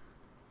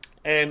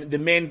 Halo? The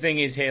main thing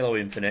is Halo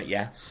Infinite,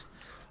 yes.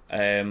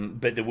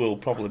 But there will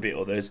probably be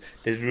others.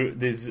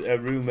 There's a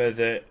rumour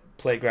that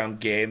Playground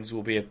Games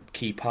will be a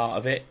key part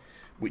of it,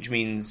 which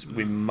means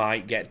we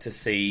might get to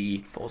see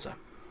Forza.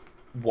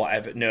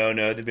 whatever.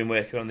 No, they've been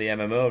working on the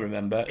MMO,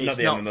 remember? It's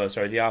the not- MMO,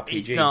 sorry, the RPG.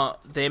 It's not.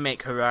 They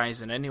make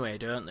Horizon anyway,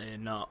 don't they?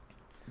 Not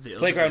the other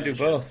Playground do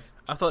version. both.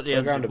 I thought they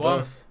Playground only do did one.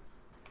 both.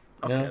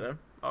 Okay No. then.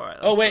 All right.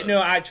 Oh, wait, so-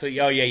 no, actually,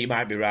 oh yeah, you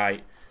might be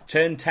right.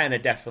 Turn 10 are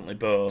definitely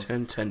both.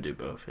 Turn 10 do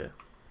both, yeah.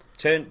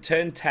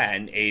 Turn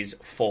 10 is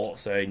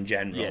Forza in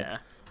general. Yeah.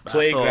 but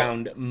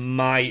Playground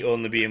might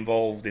only be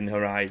involved in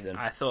Horizon.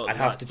 I thought I'd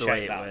have to that's the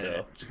way check it that, though.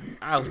 worked.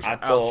 I'll I I'll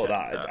thought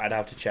check that. I'd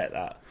have to check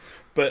that.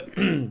 But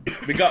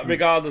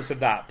regardless of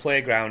that,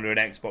 Playground are an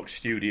Xbox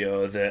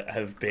studio that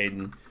have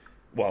been,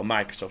 well,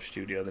 Microsoft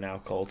Studio they're now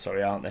called,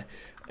 sorry, aren't they?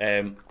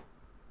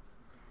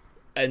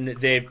 And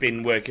they've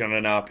been working on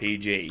an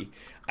RPG,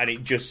 and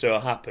it just so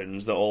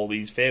happens that all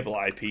these Fable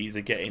IPs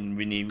are getting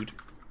renewed.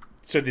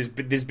 So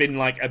there's been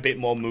like a bit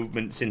more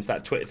movement since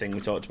that Twitter thing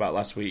we talked about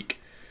last week.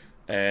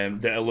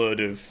 That a load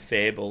of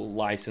Fable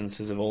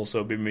licenses have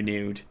also been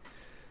renewed.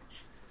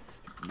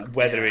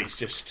 Whether Yeah. it's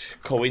just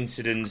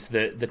coincidence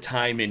that the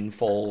timing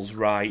falls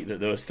right, that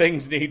those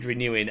things need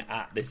renewing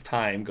at this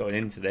time going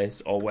into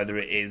this, or whether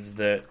it is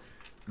that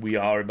we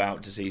are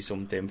about to see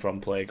something from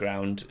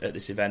Playground at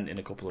this event in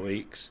a couple of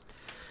weeks.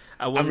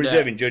 I I'm wonder,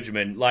 reserving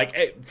judgment.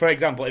 Like, for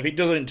example, if it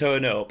doesn't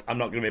turn up, I'm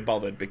not going to be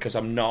bothered because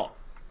I'm not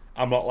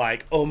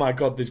like, oh my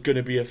god, there's going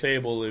to be a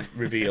Fable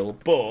reveal.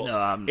 But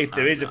No, if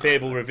there I'm is a not.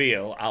 Fable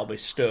reveal, I'll be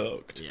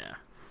stoked. Yeah.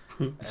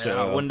 So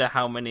I wonder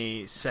how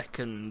many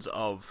seconds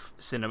of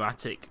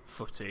cinematic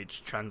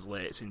footage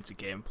translates into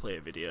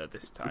gameplay video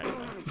this time.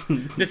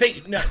 the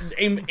thing, no,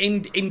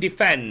 in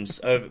defense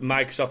of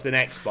Microsoft and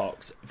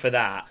Xbox for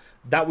that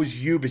was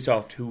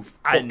Ubisoft who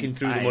fucking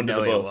threw them under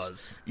the know it bus.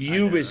 was.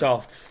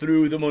 Ubisoft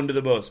threw them under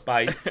the bus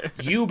by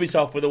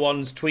Ubisoft were the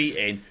ones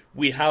tweeting,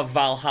 "We have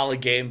Valhalla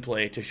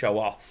gameplay to show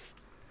off."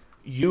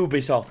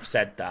 Ubisoft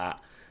said that.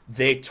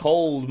 They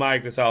told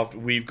Microsoft,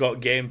 "We've got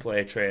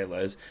gameplay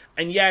trailers."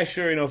 And yeah,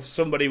 sure enough,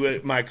 somebody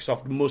at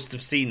Microsoft must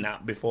have seen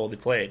that before they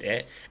played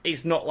it.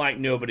 It's not like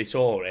nobody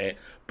saw it,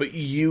 but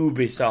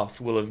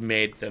Ubisoft will have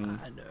made them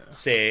I know.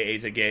 say it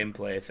is a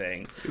gameplay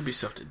thing.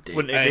 Ubisoft a dick.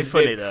 Wouldn't it be And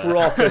funny though?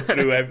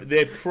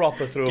 they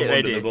proper threw Get them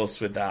under ready. the bus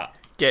with that.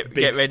 Get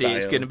big ready,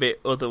 it's style. going to be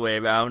other way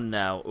around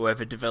now.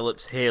 Whoever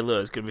develops Halo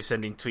is going to be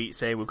sending tweets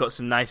saying we've got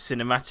some nice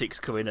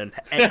cinematics coming, and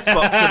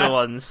Xbox are the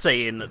ones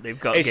saying that they've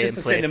got It's gameplay just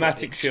a cinematic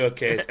footage.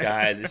 showcase,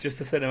 guys. It's just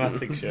a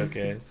cinematic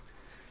showcase.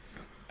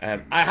 I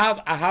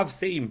have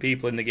seen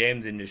people in the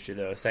games industry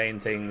though saying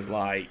things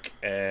like,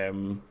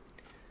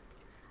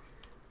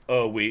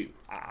 "Oh, we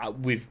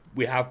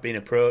have been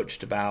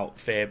approached about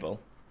Fable,"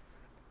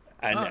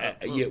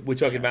 and we're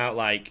talking about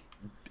like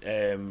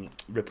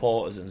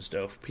reporters and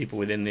stuff, people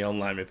within the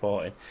online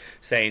reporting,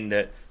 saying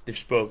that they've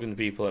spoken to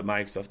people at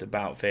Microsoft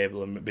about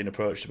Fable and been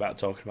approached about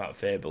talking about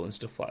Fable and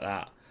stuff like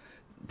that.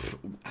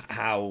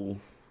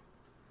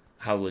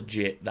 How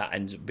legit that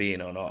ends up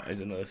being or not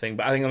is another thing.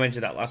 But I think I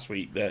mentioned that last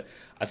week, that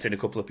I'd seen a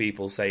couple of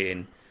people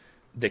saying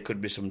there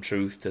could be some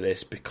truth to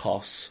this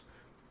because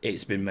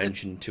it's been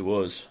mentioned to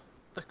us.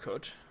 They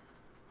could,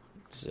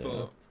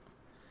 So,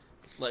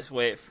 but let's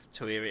wait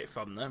to hear it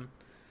from them.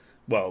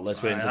 well,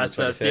 let's wait until the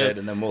That's 23rd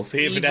and then we'll see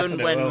if it Even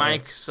definitely when will.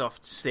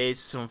 Microsoft says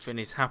something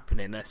is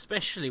happening,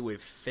 especially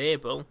with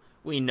Fable,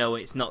 we know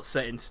it's not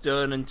set in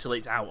stone until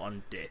it's out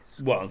on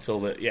disc. Well,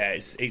 until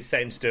it's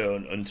set in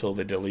stone until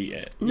they delete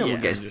it. No Yeah.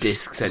 one gets Just-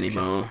 discs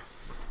anymore.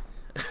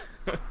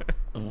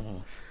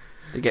 Oh.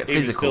 They get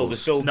They still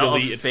physicals. Not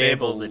deleted of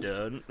Fable, Fable. they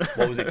don't.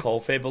 What was it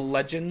called? Fable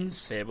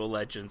Legends? Fable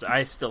Legends.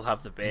 I still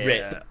have the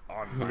beta Rip.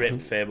 on my Rip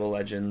Fable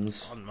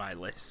Legends. on my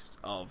list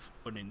of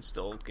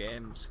uninstalled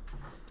games.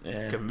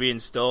 Yeah. You can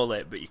reinstall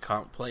it, but you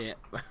can't play it.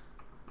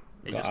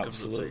 It Got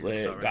just comes up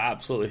saying, sorry.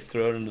 absolutely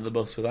thrown under the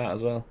bus with that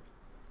as well.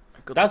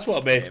 Good That's looking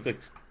what game. basically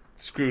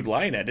screwed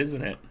Lionhead,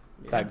 isn't it?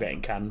 That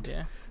getting canned.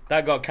 Yeah,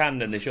 That got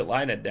canned and they shut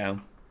Lionhead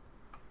down.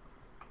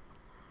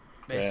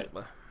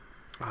 basically.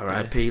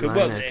 R.I.P. Good,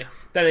 but Lionhead.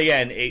 then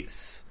again,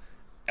 it's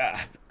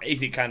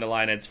is it kind of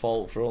Lionhead's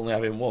fault for only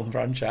having one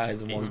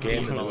franchise and one It's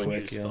game Peter that they're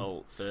Molyneux's working on?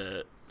 fault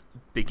for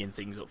bigging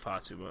things up far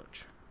too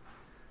much.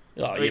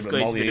 Oh, yeah, It's but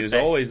going to be the Molyneux's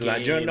best always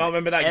that. Do you game not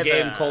remember that ever.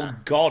 game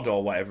called God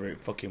or whatever it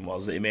fucking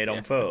was that he made on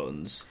Yeah.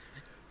 phones?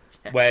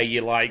 Where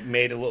you like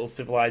made a little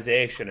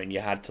civilization and you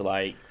had to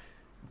like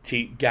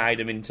guide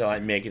them into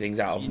like making things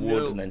out of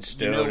wood and then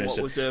stone and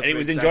stuff. And it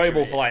was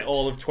enjoyable for like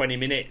all of 20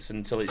 minutes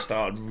until it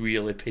started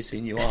really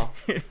pissing you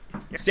off.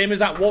 Same as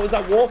that. What was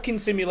that walking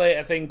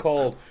simulator thing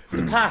called?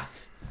 The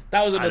Path.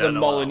 That was another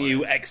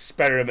Molyneux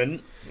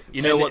experiment.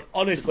 You know what?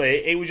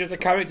 Honestly, it was just a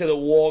character that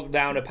walked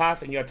down a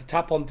path, and you had to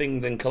tap on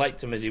things and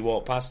collect them as he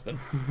walked past them.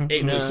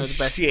 It was the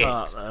best shit.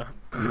 part, though.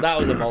 That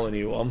was a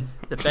Molyneux one.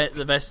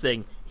 The best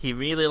thing, he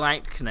really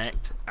liked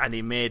Connect, and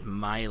he made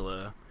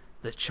Milo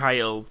the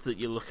child that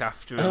you look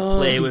after and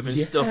play with and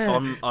stuff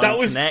on that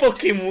was Connect.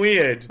 fucking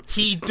weird.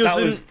 He doesn't.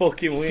 That was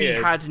fucking weird.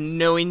 He had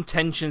no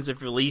intentions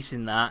of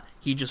releasing that.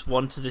 He just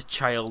wanted a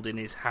child in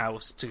his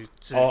house to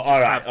all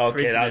right, have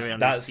okay, that's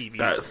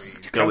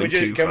going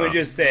too far. Can we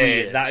just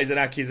say Weird. that is an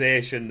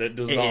accusation that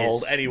does It not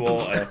hold is. any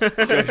water?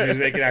 Josh is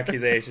making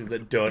accusations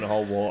that don't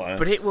hold water.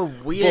 But it was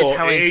weird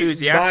how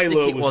enthusiastic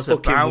Milo it was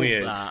fucking about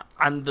weird. that,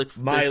 and the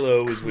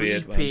Milo was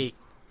weird, creepy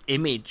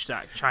image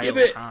that child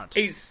had.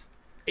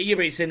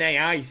 It's an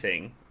AI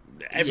thing.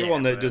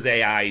 Everyone that does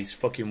AI is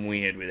fucking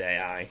weird with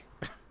AI.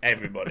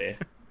 Everybody.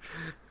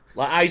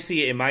 Like, I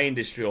see it in my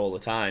industry all the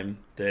time.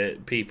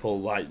 That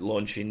people like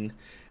launching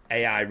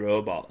AI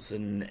robots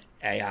and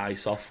AI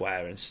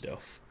software and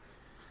stuff.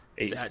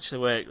 Does it actually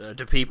work though?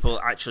 Do people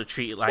actually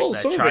treat it like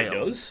their some child? of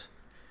it does.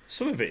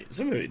 Some of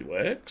it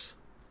works.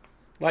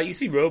 Like, you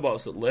see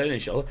robots that learn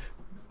and shit.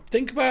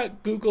 Think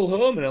about Google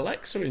Home and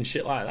Alexa and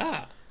shit like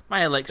that.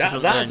 My Alexa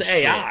doesn't That's learn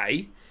AI.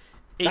 shit.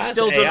 It That's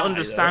still doesn't AI,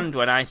 understand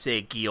when I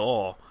say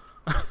Gior.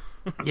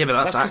 Yeah,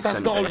 but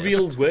that's not a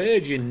real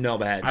word, you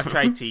knobhead. I've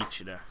tried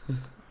teaching her.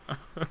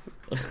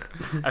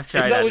 I've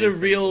tried. If that was a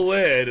real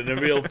word and a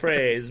real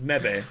phrase,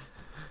 maybe.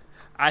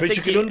 But she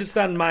could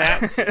understand my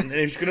accent, and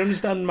if she could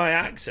understand my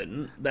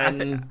accent,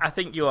 then I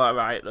think you are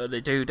right, though.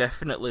 They do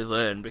definitely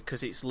learn,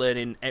 because it's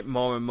learning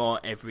more and more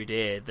every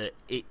day that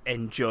it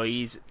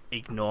enjoys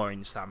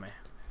ignoring Sammy.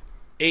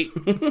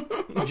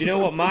 do you know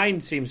what mine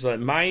seems like?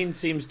 Mine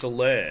seems to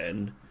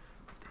learn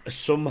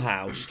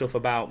somehow stuff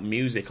about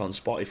music on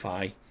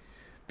Spotify,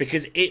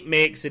 because it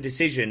makes a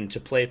decision to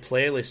play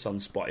playlists on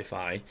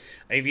Spotify.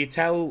 And if you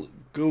tell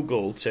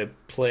Google to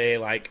play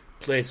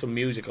some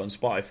music on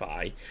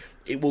Spotify,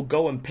 it will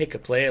go and pick a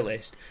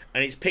playlist,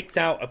 and it's picked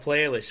out a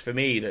playlist for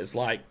me that's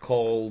like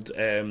called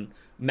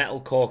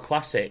Metalcore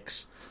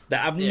Classics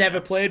that I've never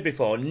played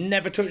before,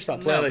 never touched that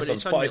playlist on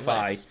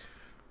Spotify.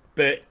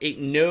 But it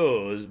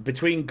knows,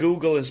 between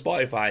Google and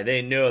Spotify,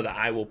 they know that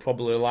I will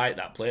probably like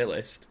that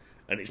playlist,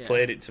 and it's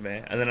played it to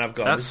me, and then I've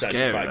gone, this is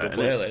actually quite a good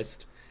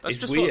playlist. That's it's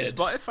just weird.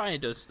 what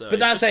Spotify does, though. But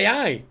that's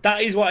AI.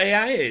 That is what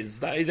AI is.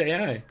 That is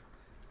AI.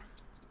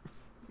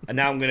 And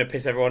now I'm going to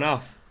piss everyone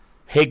off.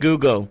 Hey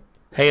Google.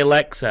 Hey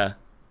Alexa.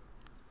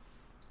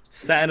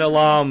 Set an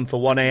alarm for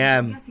 1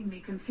 a.m. Getting me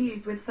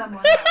confused with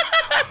someone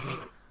else.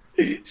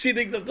 She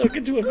thinks I'm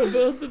talking to her for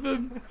both of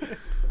them.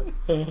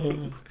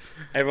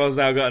 Everyone's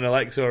now got an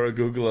Alexa or a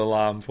Google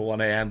alarm for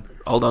 1 a.m.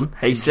 Hold on.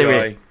 Hey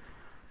Siri,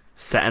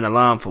 set an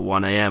alarm for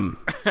 1 a.m.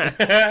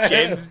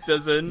 James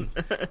doesn't.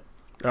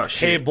 Oh,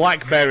 shit. Hey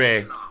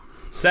BlackBerry,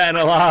 set an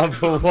alarm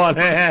for 1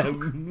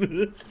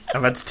 a.m.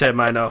 I've had to turn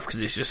mine off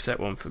because it's just set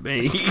one for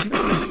me.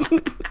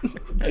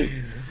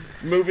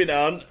 Moving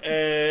on.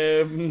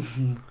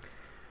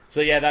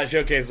 So yeah, that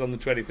showcase is on the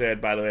 23rd,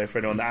 by the way, for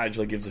anyone that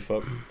actually gives a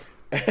fuck.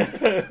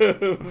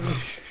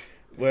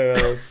 Where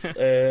else? So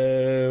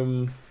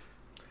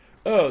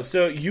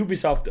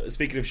Ubisoft,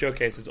 speaking of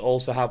showcases,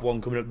 also have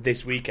one coming up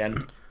this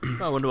weekend.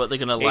 I wonder what they're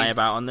going to lie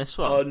about on this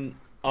one.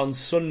 On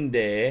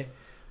Sunday,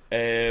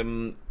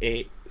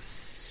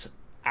 it's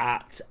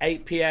at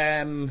 8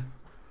 p.m.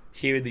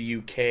 here in the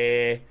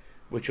UK,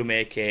 which will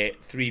make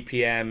it 3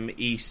 p.m.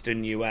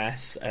 Eastern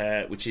US,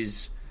 which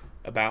is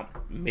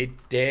about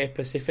midday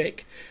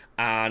Pacific,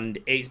 and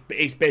it's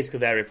basically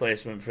their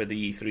replacement for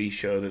the E3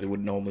 show that they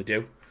would normally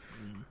do.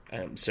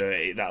 That's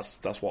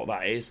what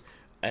that is.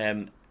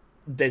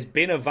 There's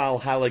been a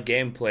Valhalla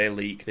gameplay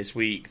leak this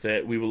week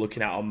that we were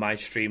looking at on my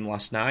stream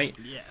last night.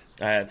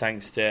 Yes.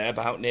 Thanks to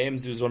About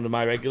Names, who was one of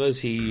my regulars.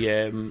 He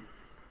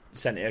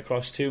sent it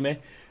across to me,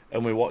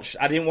 and we watched.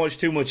 I didn't watch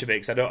too much of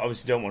it because I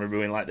obviously don't want to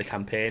ruin like the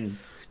campaign.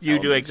 You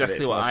do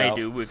exactly what I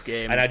do with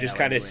games, and I just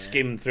kind of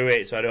skim through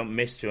it so I don't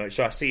miss too much.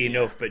 So I see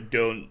enough, but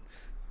don't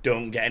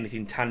get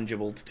anything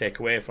tangible to take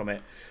away from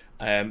it.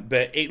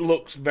 But it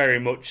looks very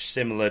much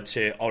similar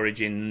to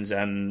Origins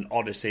and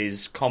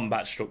Odyssey's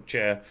combat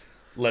structure,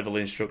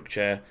 leveling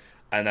structure,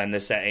 and then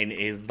the setting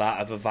is that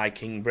of a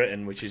Viking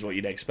Britain, which is what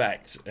you'd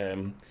expect.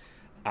 And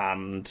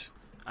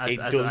it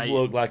does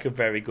look like a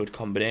very good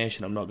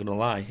combination, I'm not going to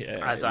lie.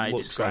 As I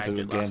described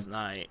it last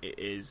night, it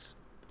is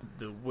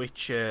The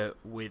Witcher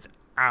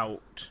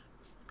without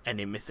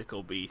any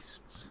mythical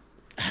beasts.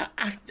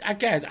 I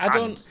guess I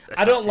don't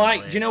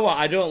like. Do you know what?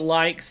 I don't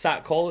like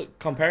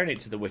comparing it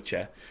to The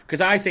Witcher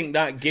because I think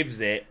that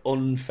gives it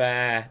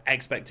unfair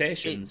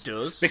expectations. It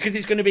does, because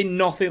it's going to be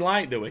nothing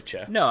like The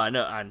Witcher. No, I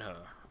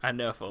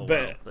know full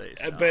well that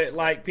it's not. But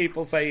like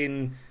people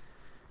saying,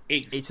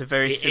 it's a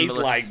very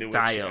similar like style.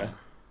 The Witcher.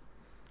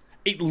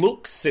 It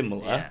looks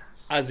similar. Yes.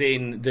 as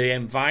in the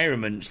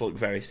environments look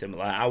very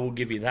similar. I will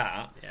give you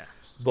that. Yeah.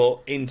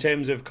 But in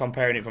terms of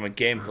comparing it from a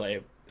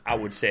gameplay, I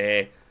would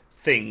say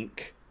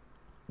think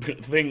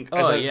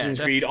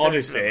Assassin's Creed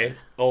Odyssey definitely.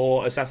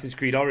 or Assassin's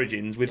Creed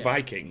Origins with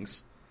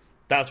Vikings.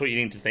 That's what you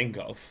need to think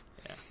of.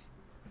 Yeah.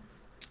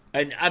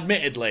 And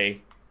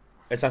admittedly,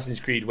 Assassin's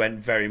Creed went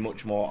very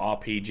much more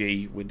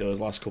RPG with those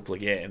last couple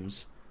of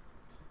games.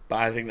 But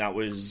I think that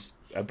was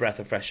a breath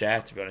of fresh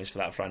air, to be honest, for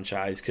that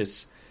franchise,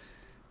 because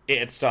it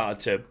had started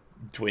to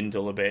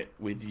dwindle a bit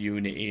with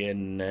Unity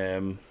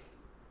and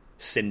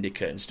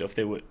Syndicate and stuff.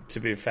 They were, to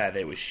be fair,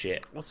 they were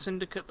shit. Was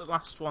Syndicate the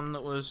last one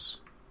that was...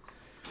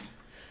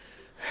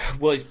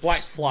 Well, it's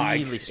Black Flag.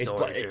 Really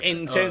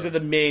In terms of the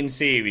main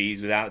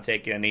series, without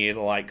taking any of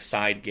the like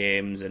side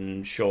games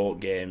and short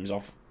games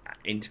off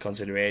into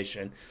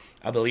consideration,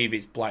 I believe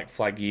it's Black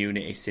Flag,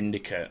 Unity,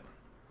 Syndicate,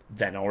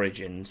 then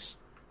Origins.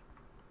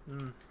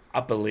 I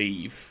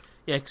believe.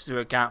 Yeah, because there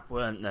were a gap,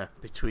 weren't there,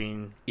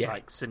 between Yeah.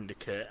 like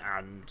Syndicate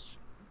and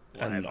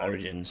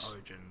Origins.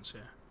 Origins,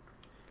 yeah.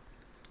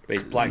 But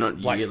it's Black Not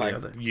yearly, are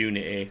Flag, they?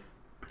 Unity,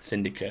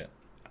 Syndicate.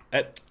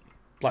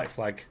 Black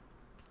Flag.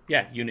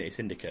 Yeah, Unity,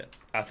 Syndicate.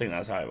 I think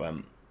that's how it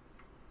went.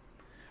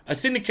 And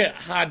Syndicate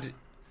had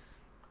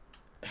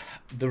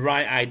the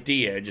right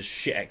idea, just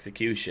shit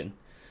execution.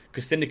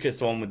 Because Syndicate's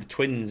the one with the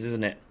twins,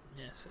 isn't it?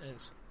 Yes, it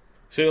is.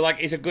 So, like,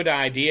 it's a good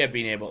idea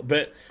being able...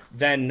 But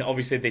then,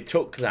 obviously, they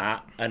took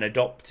that and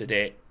adopted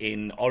it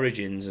in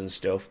Origins and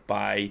stuff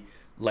by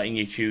letting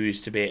you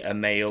choose to be a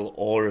male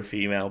or a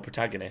female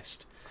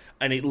protagonist.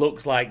 And it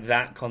looks like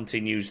that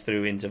continues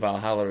through into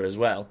Valhalla as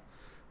well.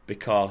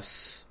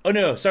 Because... Oh,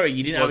 no, sorry,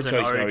 you didn't have a Wasn't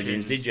choice in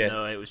Origins, did you?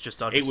 No, it was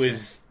just Odyssey. It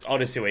was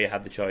Odyssey where you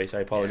had the choice, I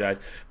apologise.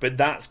 But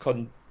that's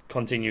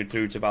continued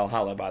through to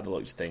Valhalla by the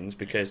looks of things,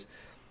 because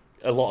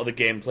a lot of the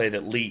gameplay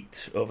that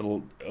leaked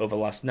over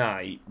last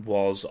night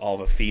was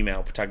of a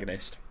female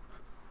protagonist.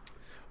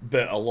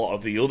 But a lot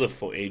of the other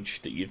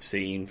footage that you've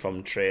seen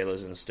from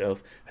trailers and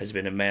stuff has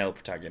been a male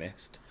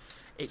protagonist.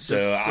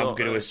 So I'm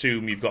going to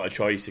assume you've got a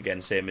choice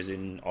again, same as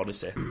in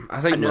Odyssey.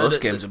 I think I know most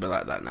that games will be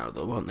like that now,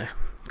 though, won't they?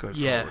 Going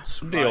forwards.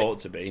 They ought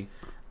to be.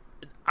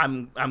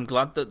 I'm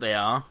glad that they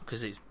are,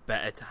 because it's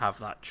better to have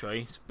that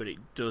choice, but it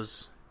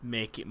does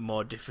make it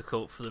more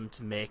difficult for them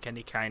to make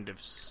any kind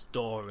of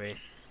story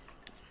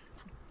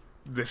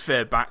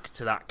refer back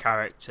to that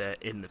character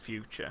in the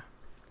future,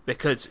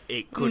 because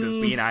it could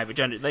have been either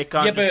gender. They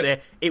can't just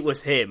say it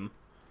was him.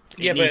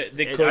 Yeah, but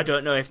they could. I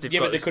don't know if they've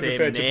got they the could same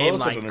refer to name, both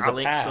like of them as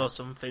Alex a pair or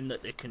something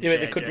that they can. Yeah, share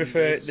but they could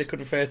genders.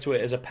 refer to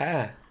it as a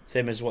pair,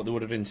 same as what they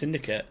would have in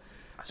Syndicate.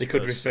 They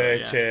could suppose refer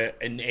so, yeah. to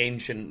an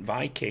ancient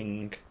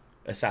Viking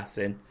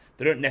assassin.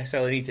 They don't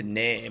necessarily need to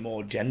name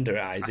or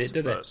genderize I it,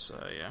 do they? suppose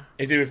so, yeah.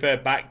 If they refer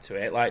back to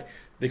it, like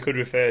they could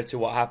refer to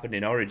what happened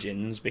in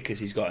Origins because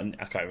he's got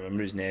I can't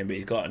remember his name, but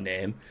he's got a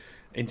name.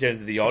 In terms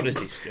of the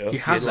Odyssey stuff, He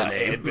has a like,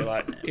 name. it'd be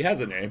like, he has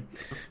a name.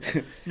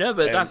 No,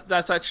 but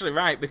that's actually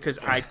right, because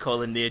I'd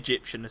call him the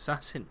Egyptian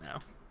assassin now.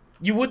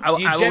 You would, I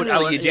you would-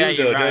 generally yeah, do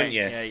you're though, right. don't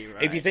you? Yeah, you're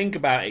right. If you think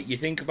about it, you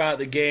think about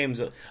the games,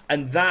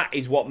 and that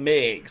is what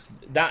makes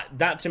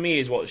that to me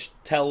is what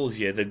tells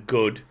you the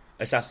good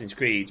Assassin's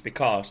Creeds,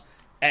 because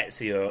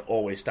Ezio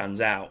always stands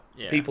out.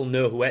 Yeah. People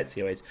know who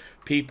Ezio is.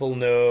 People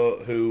know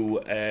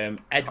who Edward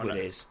Connor.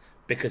 is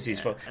because he's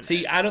from. and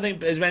See, I don't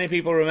think as many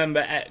people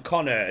remember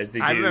Connor as they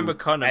do. I remember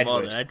Connor Edward.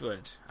 more than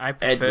Edward. I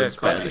prefer Edward's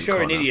Connor. That's better. because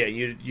you're an Connor.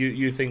 idiot.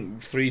 You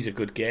think 3's a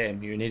good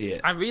game. You're an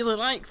idiot. I really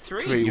like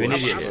 3. Three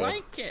was I shit.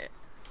 like it.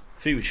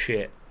 3 was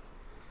shit.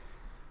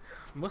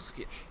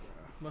 Musket.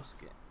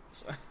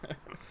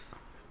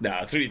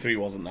 Nah, 3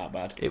 wasn't that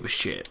bad. It was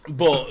shit.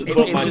 But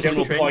It my was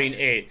general entrenched.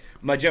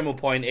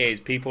 point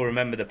is people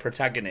remember the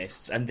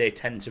protagonists and they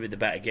tend to be the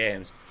better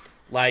games.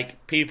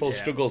 Like people Yeah.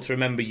 struggle to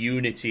remember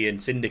Unity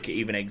and Syndicate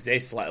even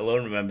exist, let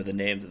alone remember the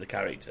names of the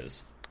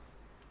characters.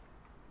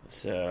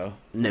 So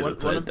Never One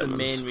played of the them.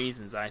 main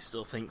reasons I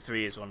still think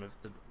 3 is one of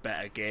the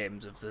better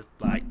games of the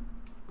like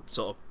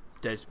sort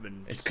of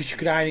Desmond. it's because you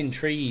could hide in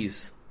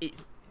trees.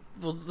 It's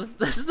well,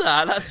 that's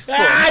that. That's fun.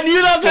 I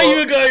knew that's where you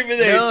were going with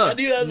this. No, I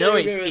knew that's no, where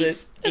you were going with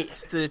this.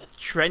 it's the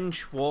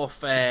trench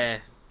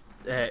warfare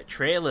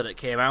trailer that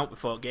came out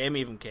before the game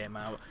even came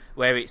out,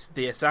 where it's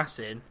the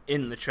assassin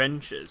in the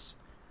trenches.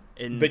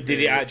 But did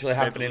it actually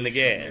happen in the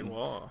Revolutionary game?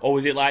 War. Or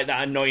was it like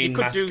that annoying You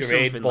could do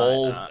masquerade something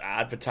ball like that.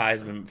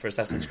 advertisement for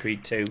Assassin's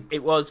Creed 2?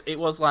 It was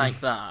like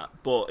that,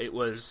 but it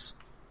was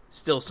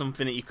still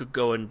something that you could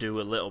go and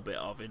do a little bit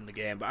of in the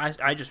game. But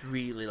I just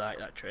really like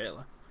that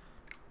trailer.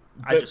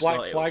 I But just Black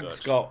thought it Flag's was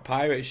good. got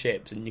pirate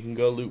ships and you can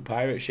go loot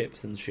pirate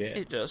ships and shit.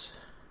 It does.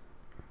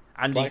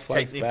 And Black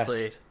Flag's he's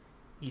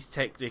best.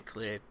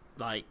 technically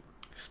like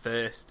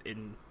first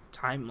in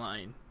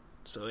timeline,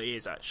 so he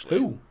is actually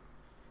Who?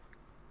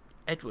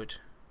 Edward.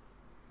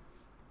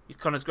 He's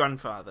Connor's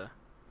grandfather.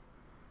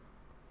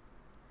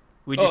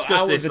 We Oh, discussed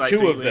out of this the like 2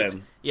 3 of weeks.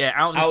 them? Yeah,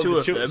 out Out of the two the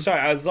of two, them, sorry,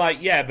 I was like,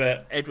 yeah,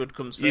 but Edward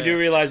comes first. you do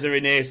realise the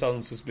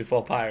Renaissance was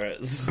before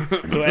pirates, so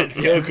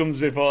Ezio comes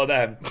before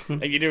them,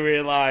 and you do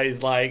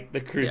realise like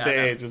the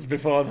Crusades was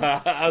before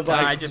that. I was No,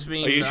 like, I just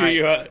mean, are you sure like-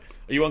 you are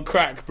Are you on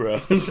crack, bro?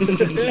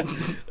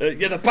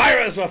 Yeah, the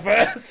pirates were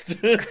first.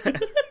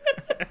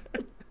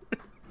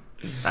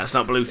 That's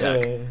not blue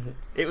tag.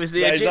 It was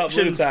the That is not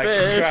blue Egyptians tag,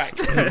 first.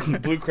 it's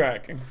crack. Blue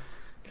crack.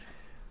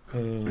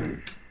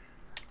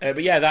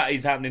 But yeah, that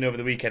is happening over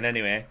the weekend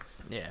anyway.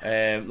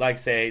 Yeah. Like I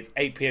say, it's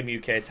 8 PM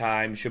UK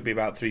time, should be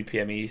about 3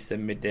 PM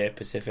Eastern, midday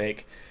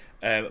Pacific.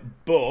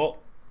 But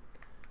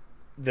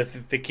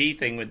the key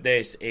thing with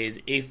this is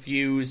if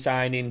you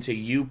sign into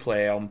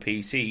Uplay on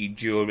PC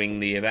during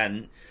the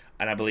event,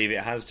 and I believe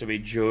it has to be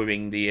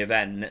during the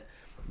event,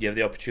 you have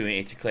the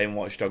opportunity to claim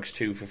Watch Dogs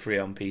 2 for free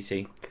on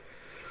PC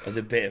as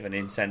a bit of an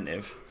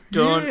incentive.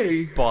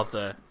 Don't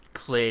bother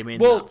claiming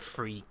Well, that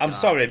free. I'm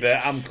sorry,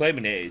 garbage. but I'm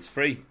claiming it. It's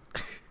free.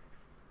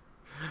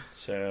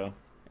 So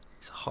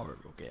It's a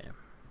horrible game.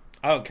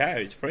 I don't care.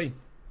 It's free.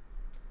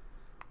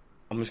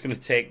 I'm just going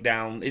to take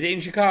down... Is it in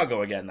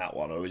Chicago again, that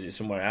one, or is it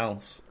somewhere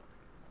else?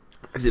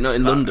 Is it not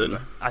in London?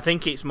 I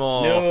think it's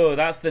more. No,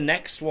 that's the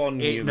next one.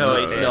 No,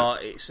 it's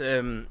not.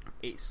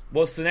 It's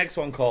What's the next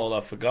one called?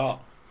 I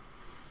forgot.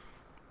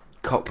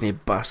 Cockney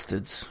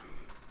bastards.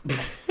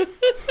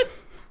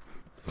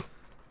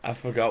 I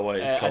forgot what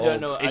it's I called.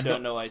 don't know. It's I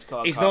don't not, know what it's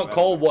called. It's I can't not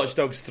called remember. Watch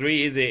Dogs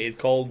 3, is it? It's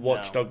called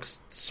Watch No. Dogs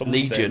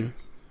something.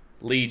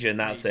 Legion.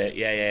 That's it.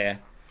 Yeah.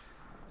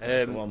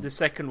 That's the one. The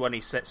second one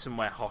is set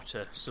somewhere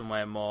hotter,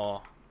 somewhere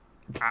more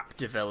app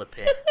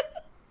developing.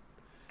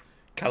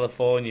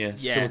 California,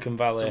 Yeah, Silicon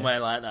Valley. somewhere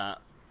like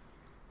that.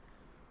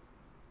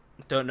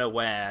 Don't know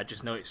where. I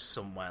just know it's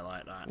somewhere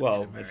like that.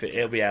 Well, in if America.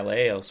 it'll be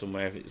LA or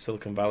somewhere. If it's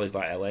Silicon Valley's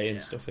like LA and Yeah.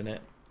 stuff in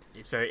it.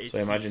 It's very. It's So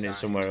I imagine it's seaside.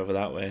 somewhere over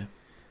that way.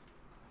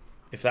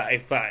 If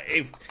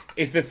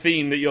the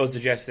theme that you're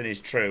suggesting is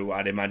true,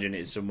 I'd imagine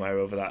it's somewhere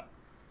over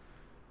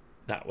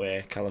that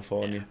way,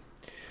 California.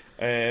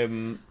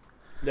 And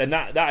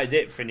that is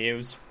it for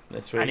news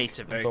this week. I need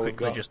to very That's all we've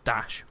quickly got. just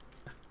dash.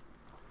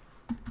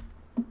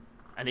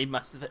 I need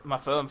my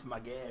phone for my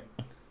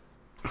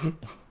game.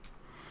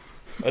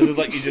 This is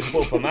like you just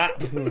put up a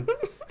map.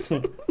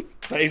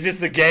 Is this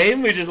the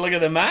game? We just look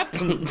at the map.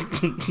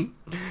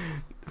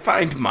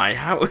 Find my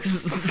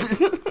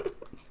house.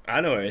 I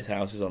know where his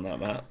house is on that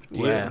map. Do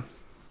you? Where?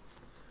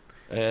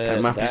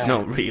 That map is there.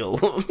 not real.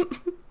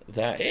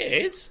 There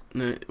it is.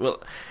 No,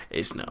 well,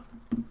 it's not.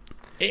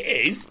 It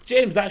is,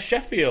 James. That's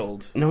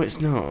Sheffield. No,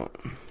 it's not.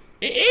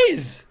 It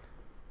is.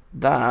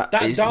 That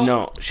is don't-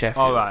 not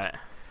Sheffield. All right.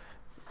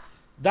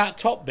 That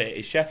top bit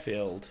is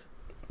Sheffield.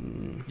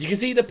 You can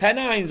see the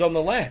Pennines on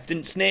the left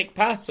and Snake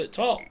Pass at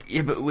top.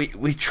 Yeah, but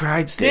we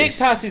tried Snake this.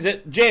 Pass is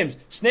at James.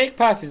 Snake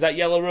Pass is that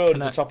yellow road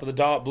Can at I- the top of the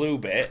dark blue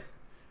bit,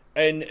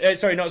 and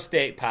sorry, not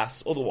Snake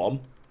Pass, other one,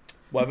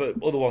 whatever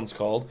other one's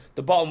called.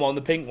 The bottom one,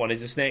 the pink one,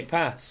 is a Snake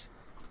Pass.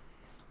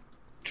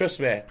 Trust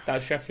me,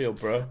 that's Sheffield,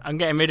 bro. I'm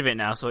getting rid of it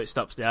now, so it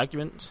stops the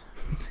arguments.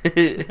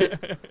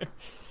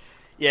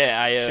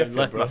 Yeah, I Sheffield,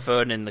 left bro. my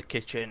phone in the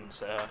kitchen,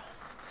 so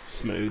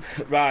Smooth.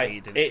 Right,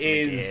 needed it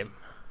for the is game.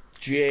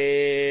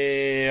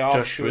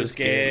 Joshua's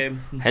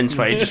game. Hence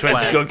why he just went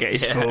to go get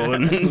his Yeah.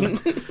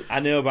 phone. I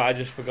know, but I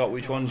just forgot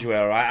which ones you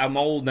were. Right? I'm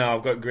old now.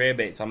 I've got grey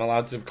bits. I'm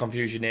allowed to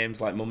confuse your names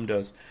like Mum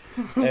does.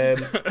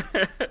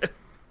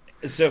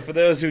 So for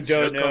those who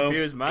don't Don't know,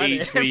 confuse my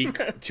each name. week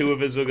 2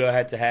 of us will go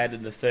head to head,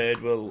 and the third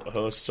will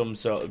host some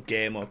sort of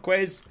game or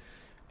quiz.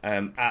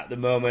 At the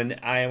moment,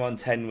 I am on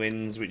 10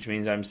 wins, which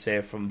means I'm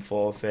safe from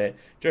forfeit.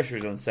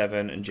 Joshua's on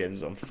 7, and James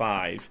is on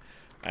 5.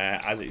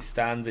 As it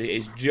stands, it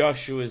is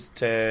Joshua's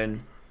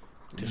turn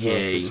to host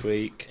Yay. this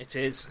week. It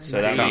is.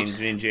 So that indeed. means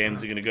me and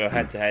James are going to go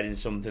head to head in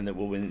something that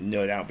will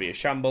no doubt be a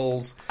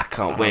shambles. I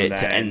can't And wait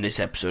to then- end this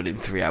episode in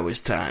 3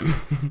 hours' time.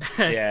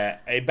 Yeah,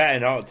 it better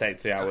not take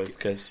 3 hours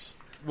because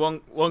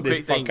One this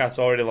quick thing, podcast's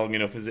already long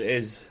enough as it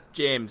is.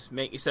 James,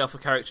 make yourself a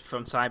character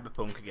from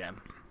Cyberpunk again.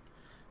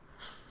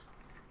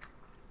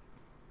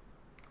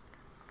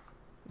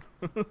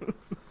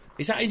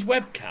 Is that his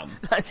webcam?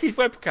 That's his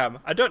webcam.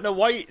 I don't know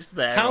why it's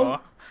there How- or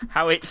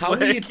how it's how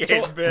are you working.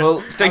 talk- but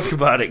Well, think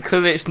about it.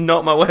 Clearly, it's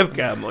not my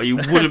webcam, or you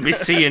wouldn't be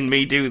seeing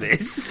me do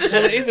this.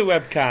 Well, it is a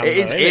webcam. It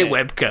is though, a isn't it?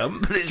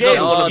 webcam, but it's James,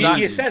 not Oh, one of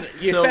you these. said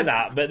So-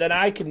 that, but then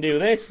I can do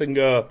this and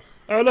go,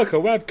 oh look, a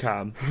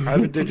webcam. I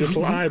have a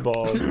digital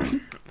eyeball.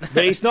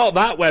 But it's not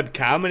that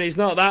webcam, and it's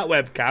not that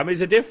webcam.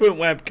 It's a different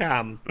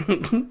webcam.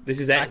 This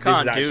is I this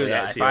can't is do actually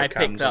that. If SEO I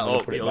cam, pick so I'm that gonna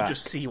up, put it you'll back.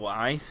 just see what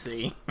I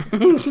see.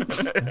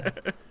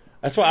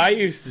 That's what I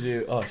used to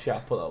do. Oh shit! I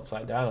put that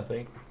upside down. I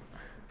think.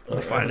 We'll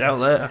find out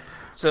later.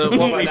 So what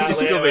Find we've out later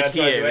discovered when I try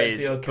to here is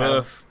SEO cam.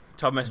 both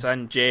Thomas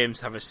and James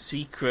have a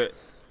secret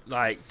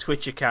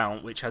Twitch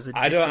account which has a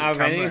I don't different have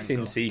camera anything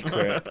angle.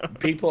 secret.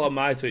 People on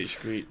my Twitch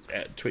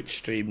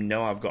stream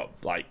know I've got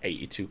like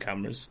 82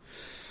 cameras.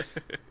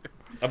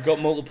 I've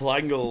got multiple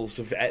angles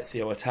of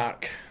Ezio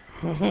attack.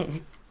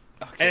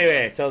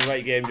 Anyway, tell us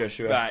about your game,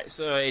 Joshua. Right,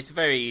 so it's a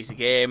very easy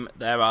game.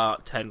 There are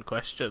 10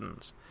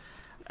 questions.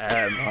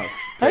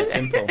 That's pretty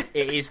simple.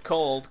 It is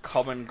called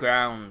Common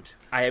Ground.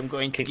 I am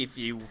going to give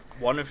you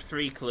one of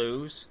 3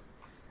 clues.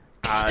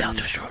 And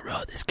Joshua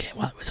wrote this game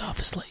while I was half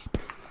asleep?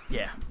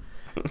 yeah.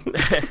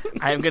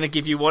 I am going to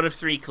give you one of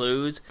 3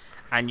 clues,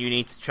 and you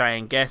need to try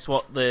and guess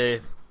what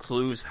the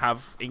clues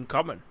have in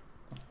common.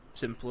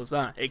 Simple as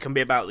that. It can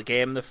be about the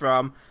game they're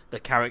from, the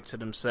character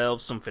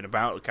themselves, something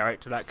about the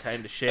character, that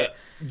kind of shit.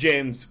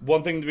 James,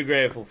 one thing to be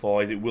grateful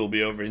for is it will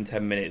be over in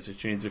 10 minutes,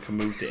 which means we can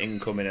move to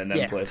incoming and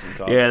then play some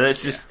cards. Yeah,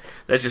 let's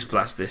just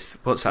blast this.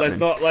 What's happening?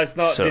 Let's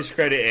not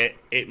discredit it.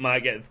 It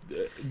might get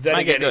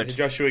it's a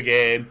Joshua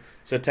game,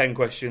 so 10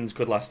 questions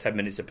could last 10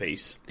 minutes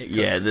apiece.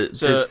 Yeah,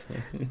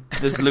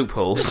 there's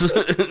loopholes.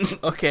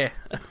 Okay,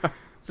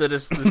 so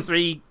there's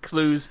 3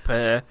 clues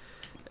per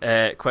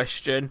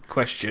question.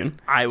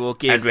 I will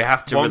give, and we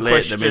have to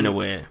relate them in a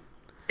way.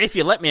 If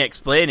you let me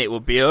explain, it will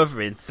be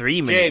over in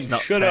 3 minutes. James,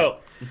 not shut 10.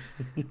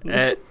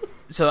 up.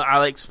 So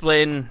I'll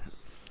explain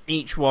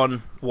each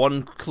one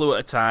clue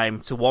at a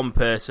time to one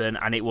person,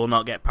 and it will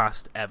not get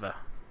passed ever.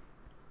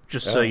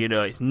 Just so you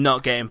know, it's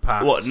not getting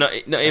passed. What? Not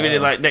even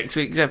in like next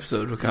week's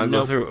episode. We can't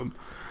go through them.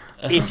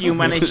 If you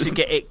manage to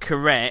get it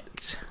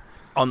correct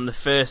on the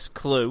first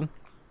clue,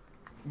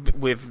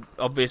 with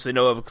obviously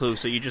no other clue,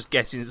 so you're just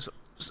guessing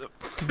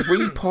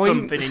 3 points.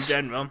 Something in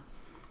general.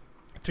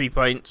 3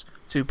 points,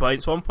 2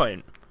 points, 1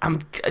 point.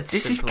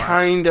 This is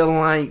kind of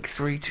like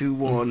 3, 2,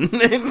 1.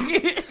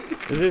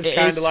 This is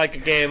kind of like a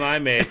game I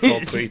made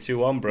called 3, 2,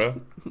 1,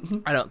 bro.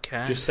 I don't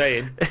care. Just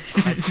saying.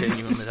 I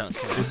genuinely don't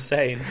care. Just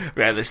saying.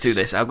 Right, let's do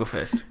this. I'll go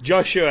first.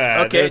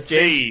 Joshua, okay, the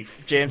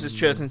thief. James has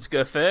chosen to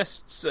go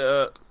first.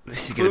 So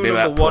This is going to clue be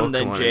about number 1 Pokemon,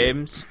 then,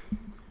 James.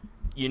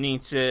 You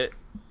need to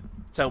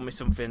tell me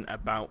something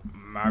about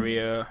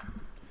Mario.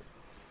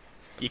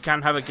 You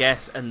can have a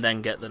guess and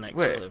then get the next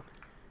clue.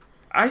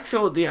 I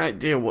thought the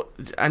idea was...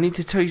 I need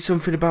to tell you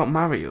something about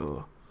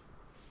Mario.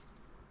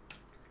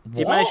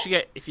 You manage to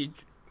get... If you...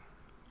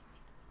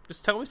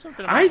 Just tell me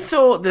something about I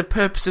thought the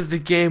purpose of the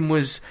game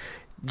was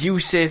you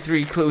say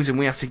 3 clues and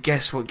we have to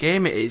guess what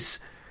game it is.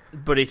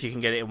 But if you can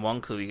get it in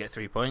 1 clue, you get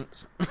 3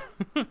 points.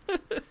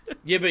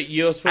 Yeah, but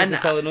you're supposed to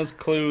telling us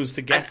clues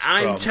to guess and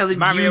I'm from. telling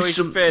Mario you is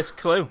your first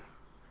clue.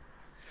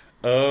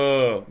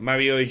 Oh,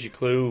 Mario is your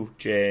clue,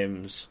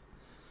 James.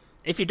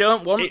 If you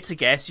don't want to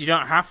guess, you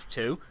don't have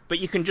to, but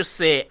you can just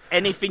say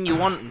anything you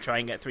want and try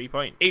and get 3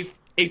 points.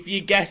 If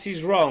your guess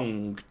is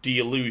wrong, do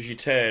you lose your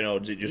turn, or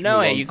does it just no?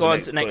 move on You to go the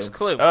on to the next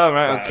clue. Oh,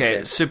 right,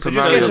 okay. Super So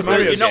just Mario guess a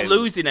Mario Bros. You're not game.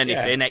 losing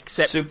anything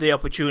except the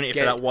opportunity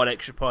for that 1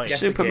 extra point.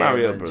 Guess Super the game,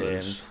 Mario then, Bros.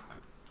 James.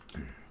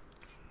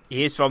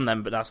 He is from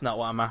them, but that's not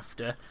what I'm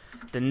after.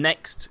 The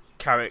next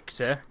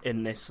character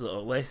in this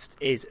little list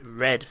is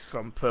Red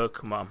from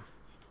Pokemon.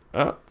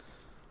 Oh.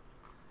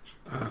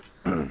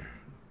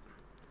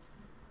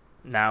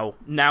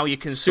 Now you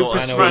can Super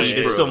sort of Smash see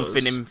there's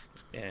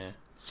Bros.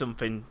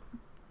 something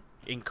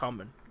in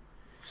common.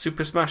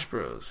 Super Smash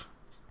Bros.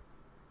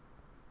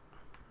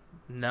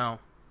 No.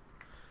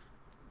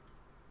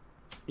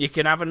 You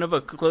can have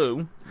another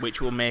clue,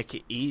 which will make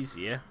it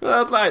easier.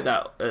 Well, I'd like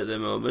that at the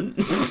moment.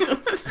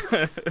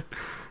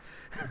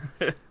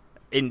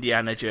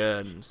 Indiana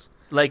Jones.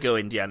 Lego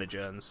Indiana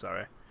Jones,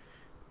 sorry.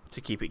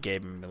 To keep it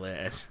gaming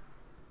related.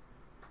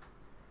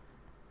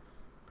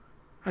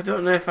 I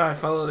don't know if I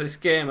follow this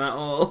game at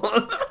all.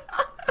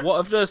 What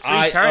have those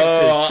 3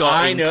 characters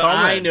got in common?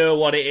 I know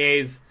what it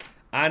is.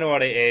 I know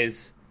what it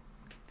is.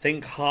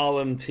 Think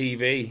Harlem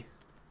TV.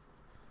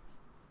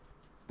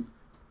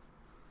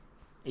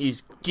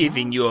 He's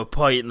giving you a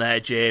point there,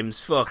 James.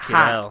 Fucking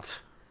Hat. hell.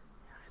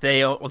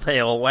 They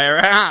all wear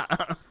a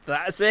hat.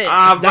 That's it.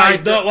 That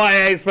is not what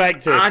I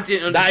expected. I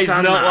didn't understand That is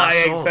not that what I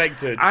at all.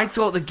 expected. I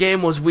thought the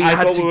game was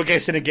I thought we were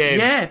guessing a game.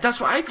 Yeah, that's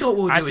what I thought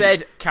we were I doing.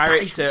 said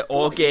character That is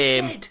or what you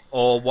game said.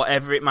 or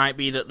whatever it might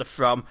be that they're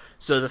from.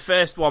 So the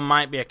first one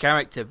might be a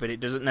character, but it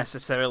doesn't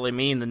necessarily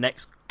mean the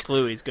next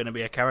clue is going to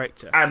be a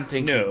character. I'm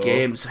thinking No.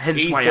 games,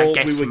 hence He why I thought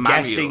guessed we were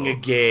Mario. guessing a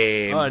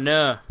game. Oh,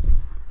 no.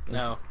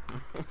 No.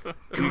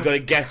 We've got to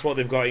guess what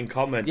they've got in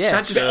common.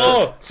 Yeah.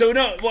 So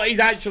no. What he's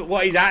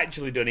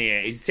actually done here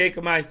is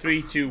taken my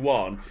 3, 2,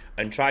 1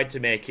 and tried to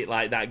make it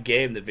like that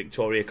game that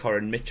Victoria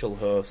Coren Mitchell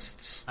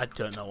hosts. I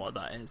don't know what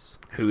that is.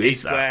 Who is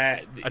It's that?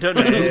 where I don't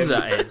know who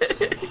that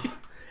is.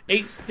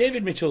 it's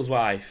David Mitchell's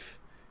wife.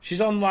 She's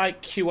on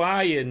like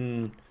QI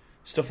and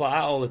stuff like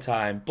that all the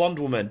time. Blonde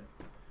woman.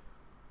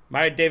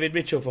 Married David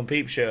Mitchell from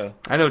Peep Show.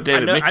 I know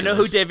David Mitchell. I know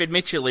who David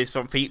Mitchell is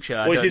from Peep Show.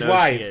 I Well, it's don't his know who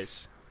wife. she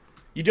is.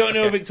 You don't know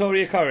Okay. who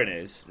Victoria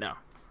Coren is? No.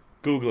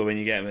 Google her when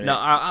you get a minute. No,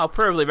 I'll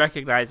probably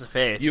recognise the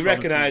face. You from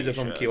recognise her TV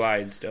from shows.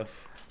 QI and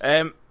stuff.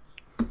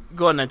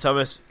 Go on then,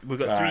 Thomas. We've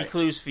got 3 Right.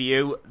 clues for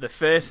you. The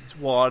first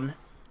one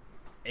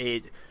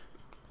is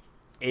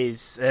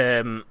it's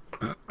a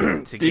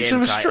Did you game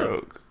have a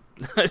title. stroke?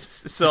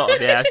 Sort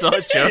of, yeah. I sort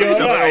of choked You're a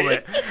little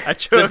right. bit. I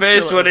choked The a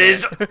first little one bit.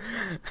 is...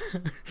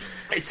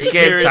 It's a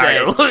game Mirror's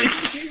title.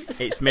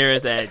 It's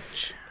Mirror's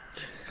Edge.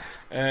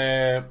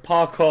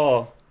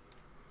 Parkour.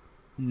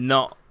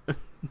 Not the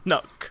Is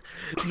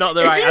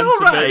right he answer.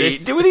 for alright?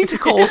 this. Do we need to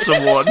call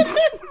someone?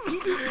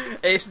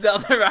 It's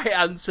not the right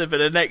answer, but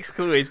the next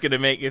clue is going to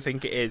make you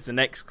think it is. The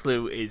next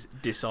clue is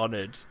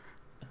Dishonored.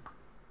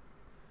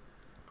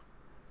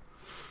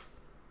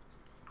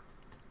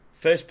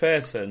 First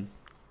person.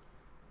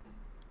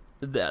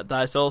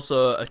 That's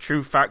also a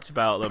true fact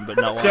about them, but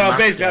not one. So I'm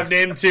basically, after. I've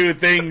named two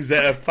things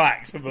that are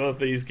facts for both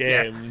these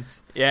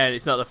games. Yeah, and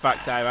it's not the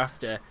fact I'm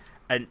after.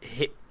 And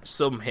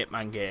some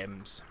Hitman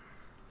games.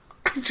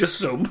 Just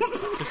some.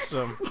 Just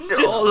some.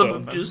 All of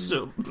them, just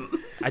some.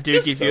 I do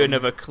Just give some. you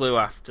another clue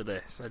after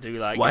this. I do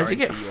like. Why does he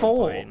get guarantee you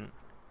 4? 1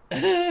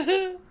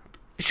 point.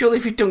 Surely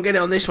if you don't get it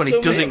on this one, he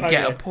So doesn't many-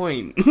 get a okay.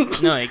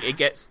 point. No, it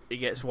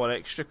gets one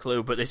extra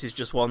clue, but this is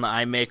just one that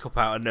I make up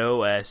out of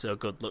nowhere. So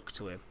good luck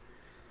to him.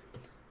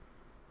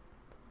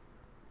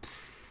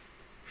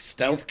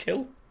 Stealth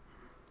kill?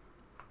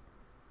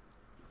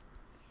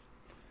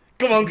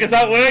 Come on, because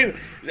that works.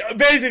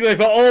 Basically,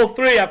 for all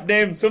three, I've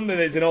named something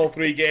that's in all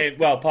three games.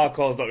 Well,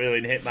 parkour's not really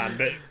in Hitman,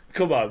 but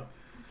come on.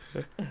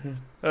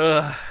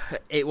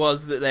 It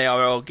was that they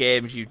are all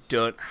games you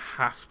don't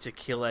have to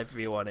kill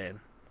everyone in.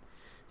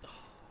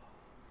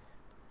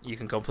 You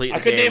can complete the I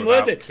could game name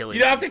loads without of. killing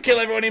You don't have to kill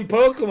everyone in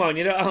Pokemon.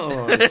 You don't.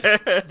 Oh,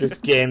 this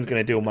game's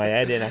gonna do my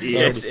head in. I can Yes,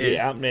 already it see it is.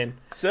 happening.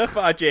 So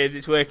far, James,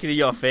 it's working in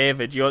your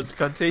favour. Do you want to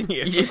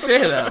continue? You say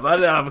that, but I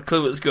don't have a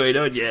clue what's going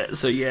on yet,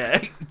 so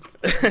yeah.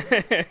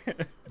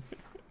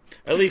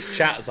 At least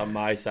chat's on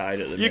my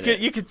side at the minute.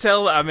 You can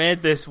tell that I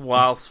made this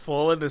whilst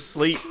falling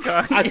asleep.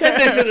 Can't I you? said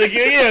this at the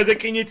beginning. I said,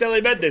 can you tell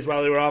him this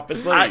while they were half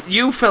asleep?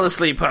 You fell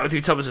asleep partway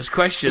through Thomas's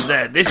question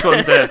there. This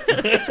one's a...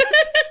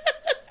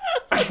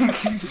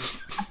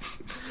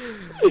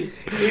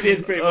 He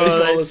did pretty much fall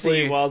let's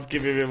asleep see. whilst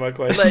giving me my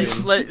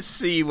question. Let's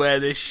see where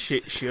this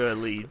shit show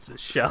leads us,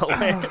 shall we?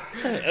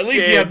 At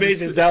least he admits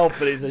himself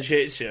that it's a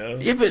shit show.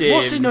 Yeah, but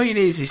what's James. annoying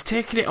is he's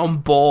taking it on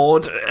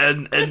board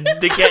and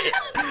they get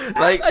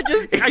like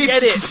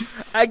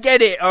I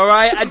get it. All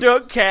right, I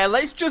don't care.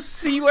 Let's just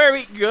see where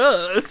it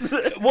goes.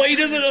 What he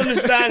doesn't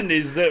understand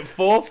is that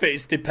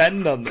forfeits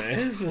depend on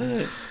this.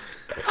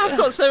 I've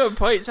got 7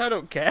 points. I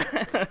don't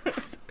care.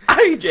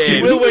 I You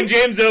James. will when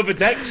James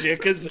overtakes you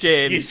because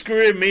James. you're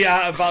screwing me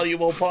out of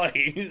valuable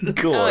points.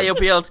 Go on. You'll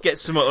be able to get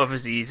some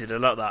others easy. They're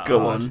not that Go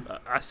hard, on.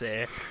 I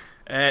say.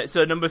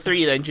 So number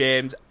 3 then,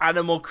 James.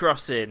 Animal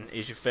Crossing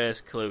is your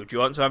first clue. Do you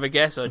want to have a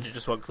guess, or do you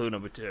just want clue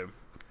number 2?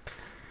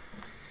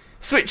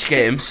 Switch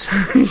games.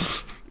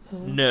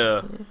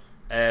 No.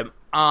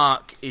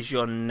 Ark is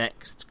your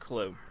next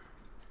clue.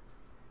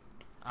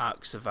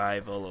 Ark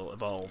Survival or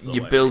Evolve. or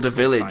You whatever build its a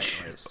full village.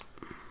 title is.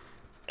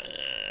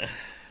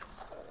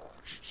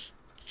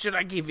 Should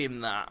I give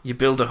him that? You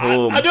build a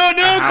home. I don't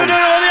know because I don't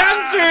know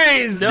what the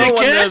answer is. No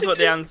one dickhead. knows what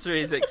the answer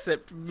is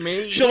except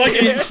me. Shall I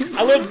give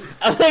I love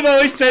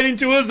how he's turning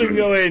to us and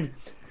going,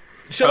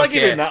 shall I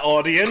give Okay. him that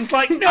audience?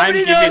 Like, nobody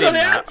giving knows him what the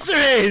that. answer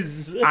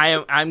is.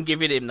 I'm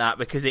giving him that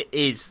because it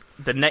is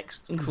the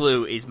next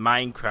clue is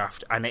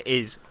Minecraft and it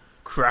is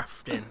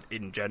crafting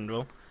in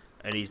general,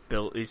 and he's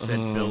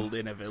said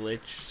building a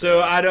village.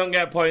 So I don't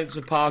get points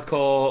for parkour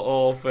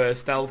or for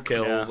stealth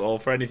kills Yeah. or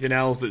for anything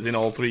else that's in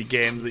all three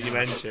games that you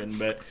mentioned,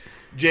 but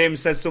James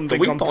says something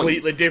 3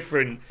 completely points.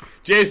 different.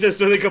 James says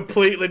something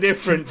completely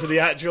different to the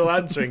actual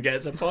answer and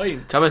gets a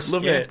point. Thomas,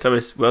 Love it.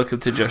 Thomas, welcome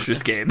to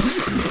Joshua's Games.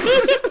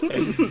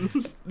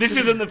 This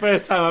isn't the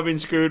first time I've been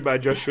screwed by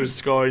Joshua's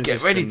scoring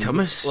Get ready, systems.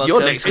 Thomas. Welcome.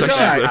 Your next It's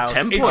question is alright. worth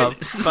 10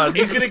 It's-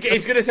 points.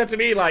 He's gonna say to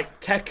me like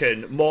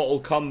Tekken, Mortal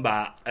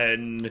Kombat,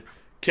 and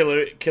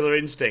Killer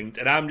Instinct,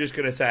 and I'm just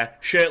gonna say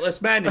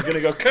shirtless men. He's gonna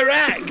go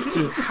correct.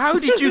 How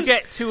did you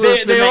get two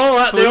They, of the they next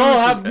all clues? they all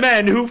have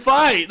men who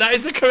fight. That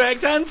is the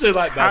correct answer.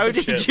 Like How massive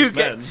did shirtless you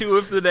get men. 2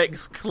 of the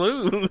next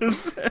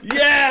clues?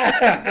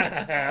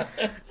 Yeah.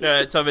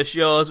 No, Thomas,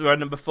 yours. We're on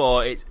number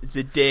 4. It's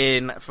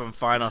Zidane from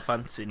Final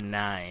Fantasy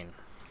 9.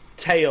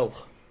 Tail,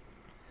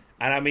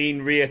 and I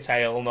mean rear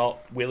tail, not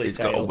willy He's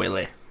tail. got a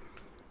willy.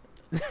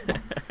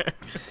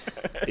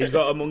 He's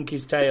got a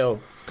monkey's tail,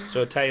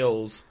 so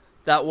tails.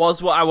 That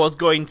was what I was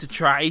going to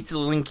try to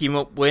link him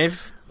up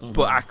with,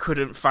 but I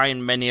couldn't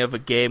find many other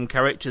game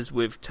characters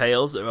with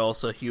tails that are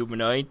also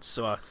humanoids,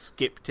 so I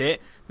skipped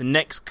it. The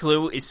next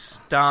clue is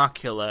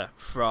Starkiller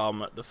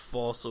from the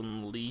Force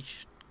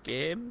Unleashed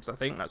games. I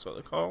think that's what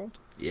they're called.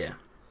 Yeah.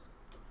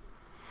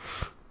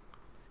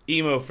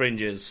 Emo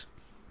fringes.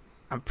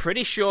 I'm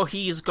pretty sure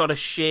he's got a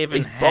shaven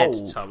He's head,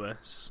 bald.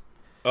 Thomas.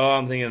 Oh,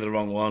 I'm thinking of the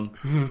wrong one.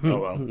 Oh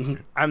well.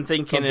 I'm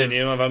thinking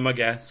Continue. I've had my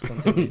guess.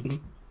 Continue.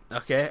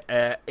 of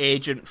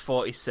Agent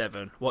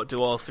 47. What do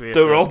all three of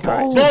They're those all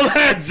characters- bald. Bald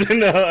heads.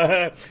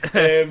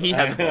 No, He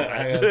has a bald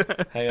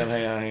head.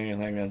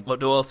 Hang on. What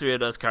do all 3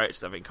 of those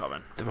characters have in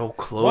common? They're all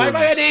clones. Why have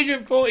I had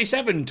Agent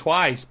 47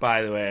 twice,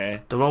 by the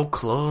way? They're all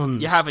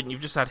clones. You haven't.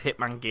 You've just had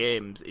Hitman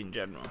games in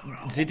general.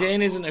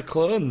 Zidane isn't a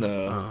clone,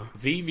 though. Oh.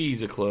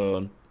 Vivi's a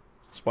clone.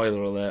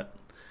 Spoiler alert.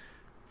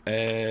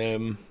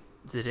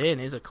 Zidane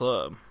is a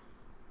clone.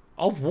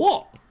 Of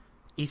what?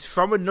 He's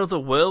from another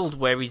world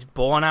where he's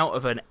born out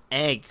of an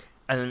egg,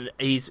 and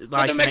he's That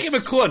like don't make him a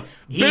ex- clone.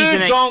 he's an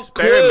Birds aren't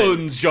experiment.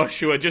 clones,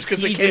 Joshua, just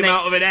because they He's came an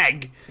out of an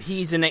egg.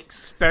 He's an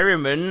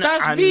experiment.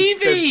 That's and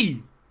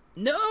Vivi!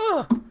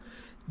 No,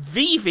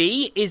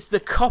 Vivi is the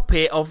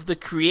copy of the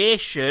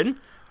creation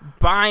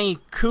by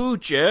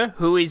Kuja,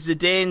 who is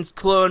Zidane's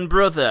clone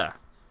brother.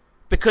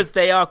 Because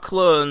they are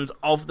clones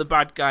of the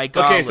bad guy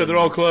Garland. Okay, so they're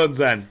all clones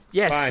then.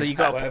 Yes, Fine, so you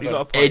got a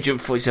point. Agent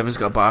 47's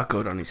got a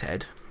barcode on his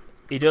head.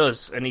 He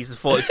does, and he's the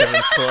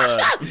 47th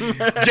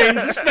clone.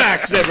 James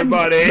Snacks,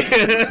 everybody.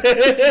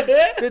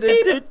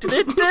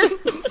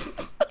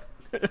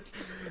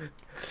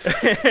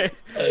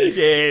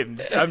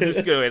 James, I'm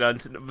just going on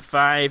to number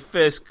 5.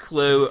 First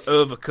clue,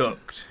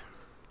 Overcooked.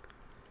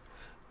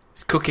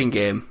 It's a cooking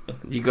game.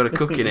 You got to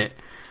cook in it.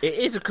 It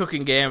is a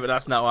cooking game, but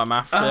that's not what I'm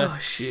after. Oh,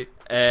 shit.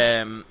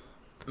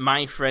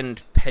 My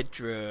Friend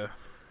Pedro.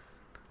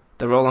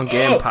 They're all on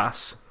Game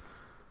Pass.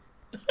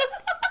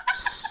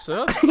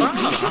 So far.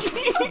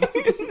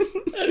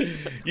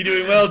 You're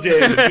doing well,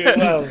 James. You're doing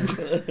well.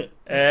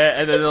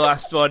 And then the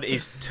last one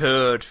is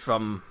Toad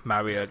from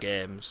Mario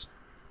games.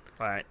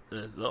 Like,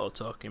 the little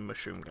talking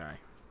mushroom guy.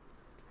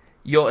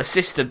 You're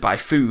assisted by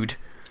food.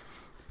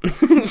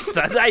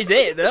 That is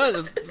it. No,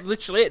 that's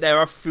literally it. There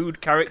are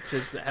food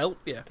characters that help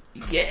you.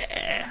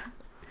 Yeah.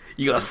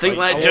 You gotta think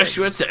like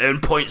Joshua to earn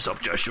points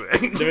off Joshua.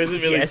 There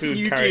isn't really Yes, food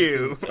you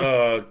characters. do.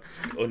 Oh,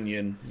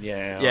 Onion.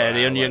 Yeah. Yeah, the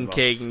I'll Onion let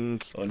him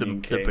King, off. the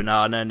King.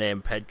 banana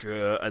named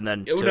Pedro, and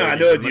then... Oh, no, Toad I is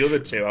know a the mushroom. other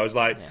two. I was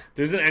like, Yeah.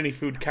 there isn't any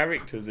food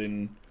characters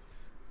in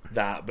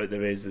that, but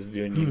there is. There's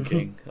the Onion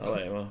King. I'll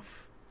let him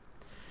off.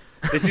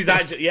 This is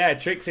actually... Yeah,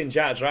 Tricks in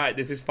chat's right.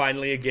 This is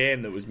finally a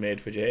game that was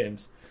made for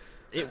James.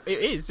 It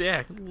is,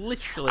 yeah.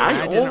 Literally. I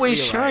didn't always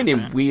realise shine in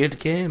that. weird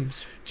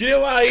games. Do you know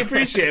what I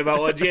appreciate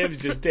about what James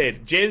just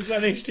did? James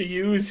managed to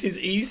use his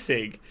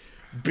e-cig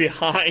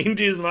behind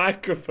his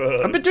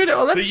microphone. I've been doing it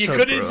all So episode, you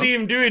couldn't bro. see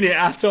him doing it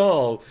at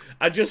all.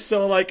 I just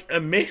saw like a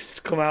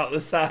mist come out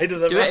the side of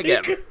the Do it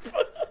again.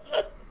 microphone.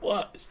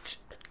 Watch.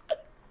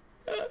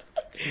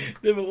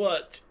 Never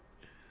watch.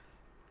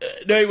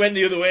 No, it went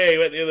the other way. It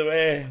went the other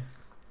way.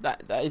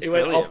 That is It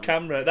went brilliant. off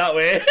camera that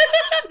way.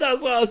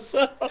 That's what I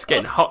saw. It's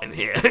getting hot in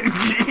here.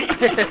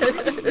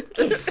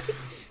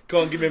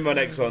 Go on, give me my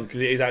next one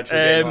because it is actually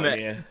getting hot in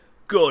here.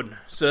 Gun.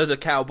 So the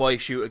cowboy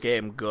shooter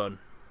game Gun.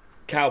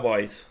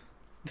 Cowboys.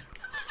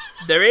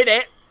 They're in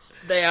it.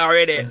 They are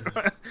in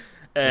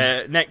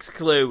it. Next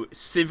clue.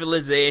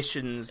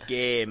 Civilizations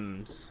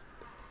games.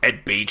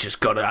 Ed Beach has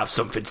got to have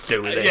something to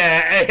do with it.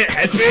 Yeah,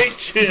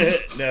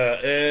 bitch.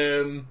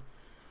 No,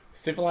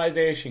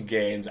 Civilization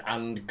games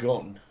and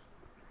Gun.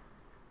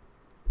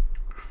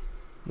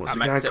 What's I'm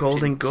the guy accepting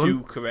called in Gun? 2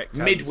 correct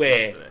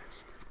Midway. answers for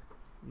this.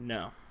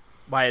 No.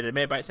 Why are they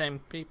made by the same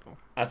people?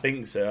 I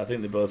think so. I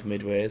think they're both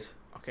midways.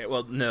 Okay,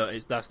 well, no,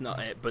 that's not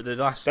it. But the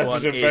last That's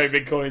one just a very is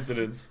big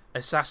coincidence.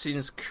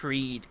 Assassin's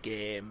Creed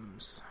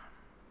games.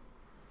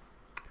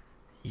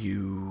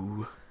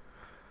 You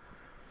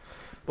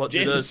What do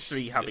James- those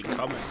 3 have in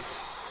common?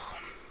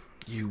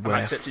 wear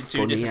accepting 2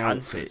 funny different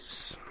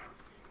outfits.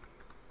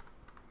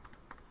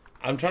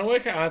 I'm trying to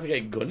work out how to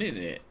get Gun in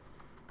it.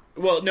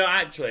 Well, no,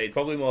 actually, it's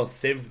probably more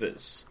Civ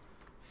that's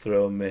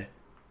thrown me.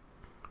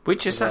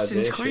 Which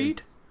Assassin's Civilization.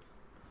 Creed?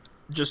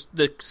 Just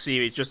the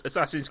series, just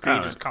Assassin's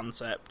Creed Oh. as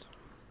concept.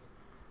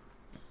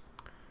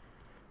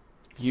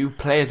 You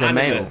play as a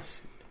male.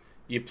 Animus.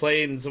 You're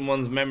playing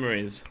someone's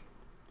memories.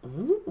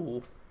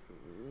 Ooh.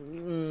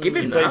 Give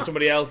You're him playing that.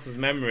 somebody else's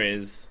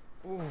memories.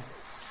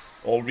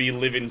 Or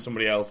reliving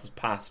somebody else's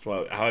past,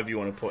 well, however you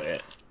want to put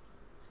it.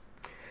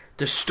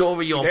 The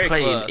story you're Very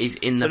playing close. is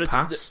in So the the-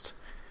 past.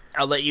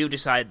 I'll let you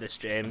decide this,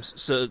 James.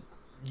 So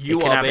you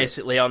can are have it.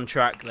 basically on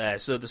track there.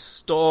 So the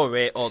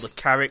story or the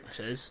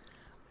characters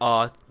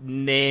are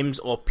names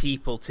or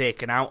people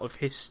taken out of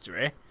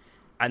history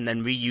and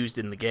then reused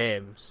in the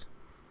games.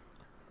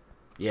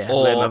 Yeah,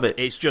 let him Or have it.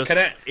 it's just. Can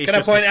I it's can I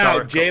just point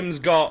out historical. James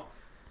got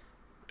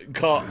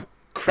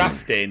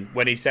crafting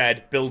when he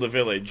said build a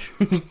village.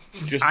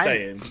 Just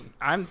saying.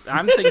 I'm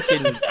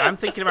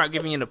thinking about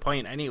giving you a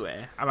point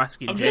anyway. I'm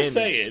asking I'm James. just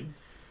saying.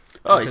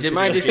 Oh, is it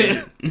my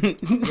consider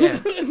decision?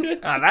 Yeah.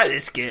 Ah, that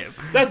is game.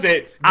 That's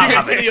it. I'll Give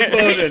it have to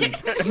it.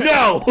 the opponent.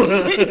 No. I'm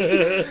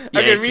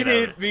you gonna can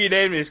have it.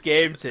 rename this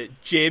game to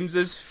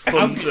James's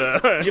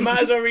Thunder. You might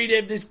as well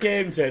rename this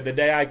game to The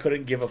Day I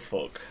Couldn't Give a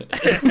Fuck.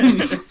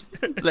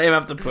 Let him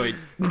have the point.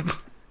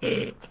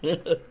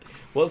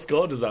 What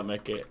score does that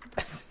make it?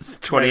 It's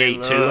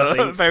 28-2, I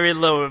think. Very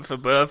low for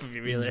both of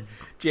you, really.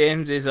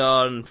 James is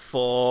on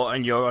 4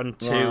 and you're on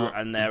 2, Right.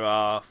 and there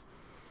are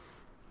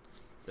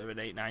 7,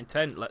 8, 9,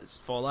 10. Let's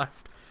 4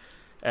 left.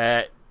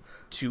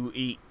 2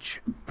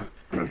 each.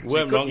 We weren't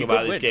could- wrong you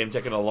about could this win. game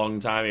taking a long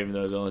time, even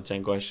though there's only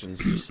 10 questions.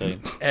 Just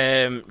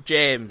saying.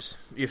 James,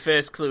 your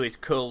first clue is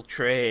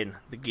Coltrane,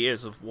 the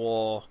Gears of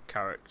War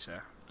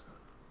character.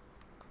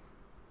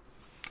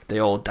 They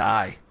all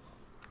die.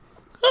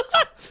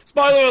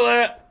 Spoiler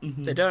alert!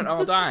 They don't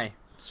all die,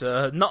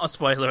 so not a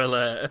spoiler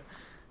alert.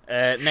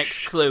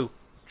 Next clue,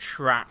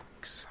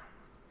 tracks.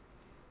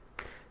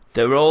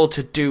 They're all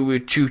to do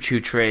with choo-choo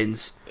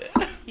trains.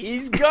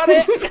 He's got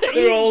it.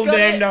 They're all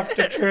named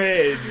after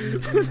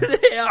trains.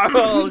 They are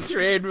all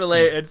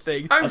train-related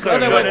things. I'm sorry,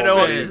 Do you want to know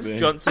what? Do Amazing.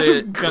 you want to,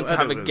 do you want to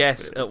have a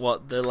guess at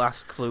what the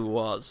last clue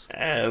was?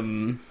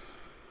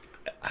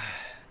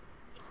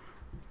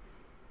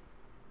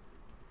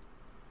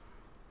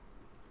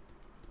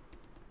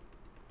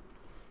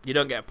 You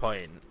don't get a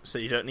point, so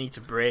you don't need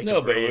to break. No,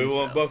 a but we brain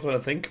won't cell. both want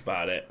to think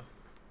about it.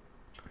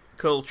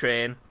 Coal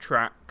train,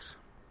 tracks.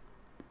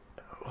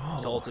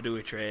 It's all to do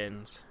with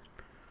trains.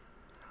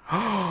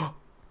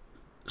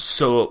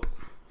 Soap.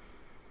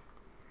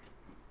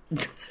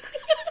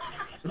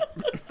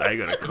 I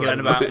got a You clue. learn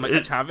about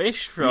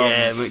McTavish from...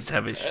 Yeah,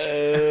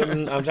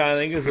 McTavish. I'm trying to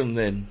think of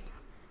something.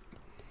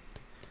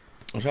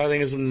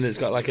 That's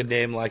got like a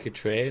name like a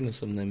train or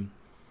something.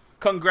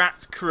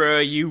 Congrats, Crow,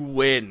 you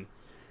win.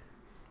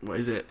 What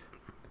is it?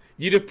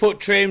 You'd have put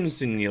Train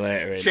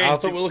Simulator in. Train I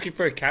thought Sim- we were looking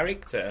for a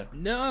character.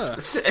 No.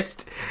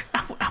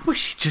 I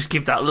wish you'd just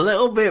give that a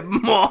little bit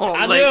more.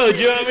 I know, do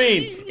you know what I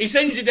mean? He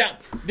sends you down.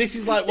 This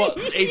is like what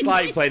it's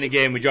like playing a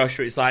game with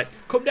Joshua. It's like,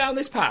 come down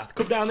this path,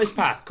 come down this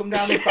path, come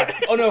down this path.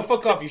 Oh no,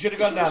 fuck off! You should have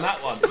gone down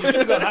that one. You should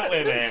have gone that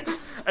way, mate.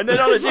 And then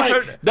on a It's like,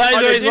 different... that is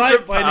on what a it's like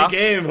different playing path, a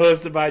game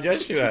hosted by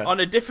Joshua. On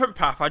a different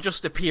path, I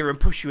just appear and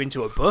push you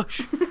into a bush.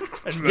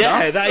 And run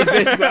Yeah, off. that is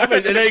basically what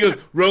happens. And then he goes,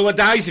 roll a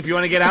dice if you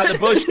want to get out of the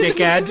bush,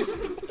 dickhead.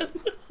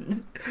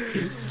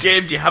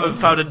 James, you haven't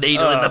found a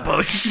needle in the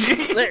bush.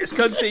 Let's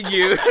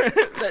continue.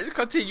 Let's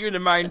continue the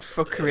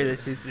mindfuckery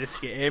that is this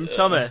game.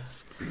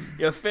 Thomas,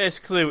 your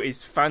first clue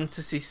is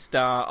Phantasy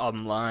Star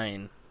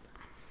Online.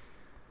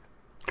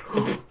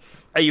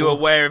 Are you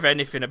aware of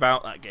anything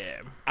about that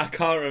game? I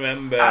can't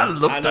remember. I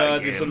love know that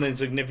there's game. something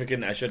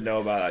significant I should know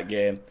about that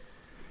game.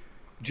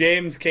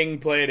 James King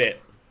played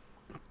it.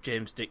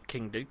 James Dick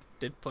King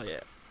did play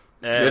it.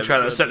 You're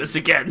trying to set us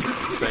again.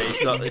 But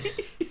it's not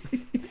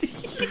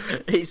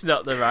it's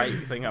not the right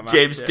thing I'm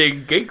James after.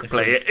 Gig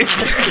play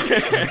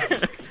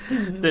it.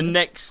 The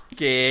next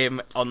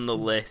game on the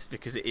list,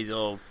 because it is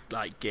all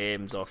like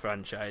games or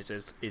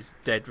franchises, is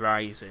Dead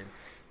Rising.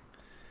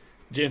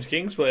 James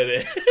King's played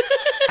it.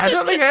 I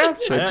don't think I have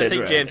I played don't Dead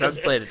think Rising. James has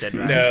played a Dead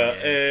Rising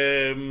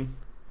game.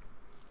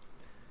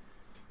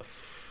 No,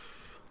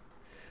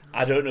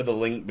 I don't know the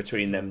link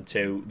between them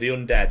two. The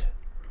Undead.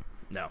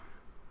 No.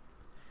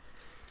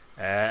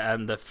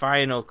 And the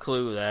final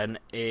clue then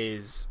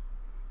is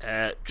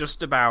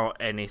just about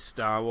any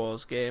Star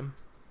Wars game.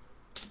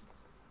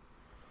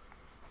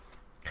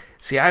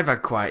 See, I've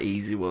had quite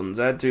easy ones.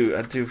 I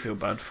do feel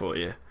bad for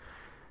you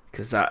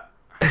because I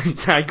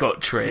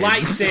got trains.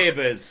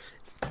 Lightsabers.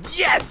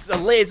 Yes, a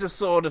laser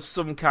sword of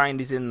some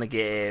kind is in the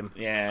game.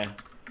 Yeah.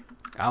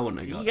 I wouldn't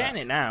have You're got getting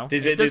that. it now.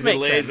 There's It a does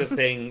make laser sense.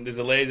 thing. There's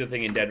a laser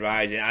thing in Dead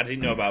Rising. I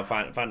didn't know about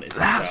fantasy.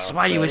 That's stuff,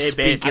 why you but were It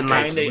basically- speaking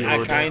like you I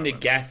would. kind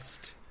of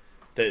guessed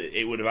that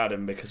it would have had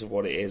him because of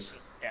what it is.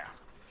 Yeah.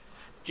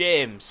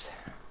 James,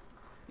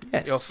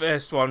 Yes. your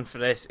first one for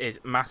this is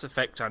Mass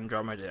Effect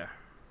Andromeda.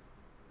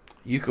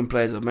 You can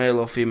play as a male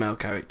or female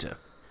character.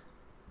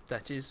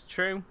 That is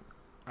true.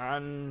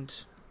 And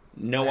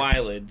No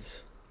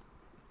eyelids.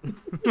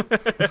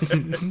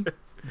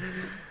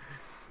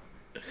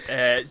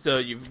 so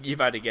you've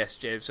had a guess,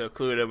 James. So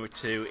clue number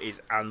 2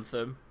 is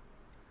Anthem.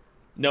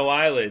 No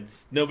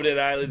eyelids. Nobody had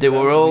eyelids. They in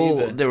were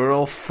Anthem either.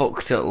 all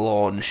fucked at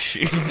launch.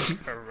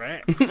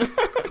 Correct.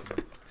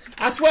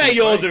 I swear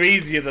yours are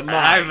easier than mine.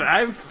 I'm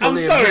I'm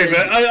fully sorry,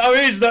 admitted. but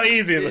it's not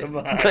easier than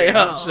mine. They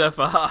are. So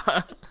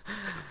far.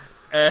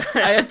 I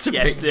had to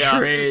yes, pick they are.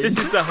 trains.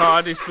 This is the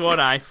hardest one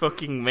I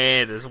fucking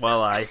made as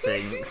well, I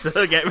think.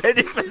 So get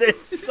ready for this.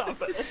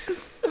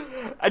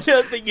 I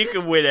don't think you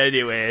can win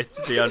anyway,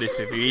 to be honest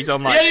with you. He's on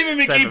You like ain't even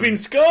been 7. keeping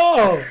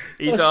score.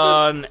 He's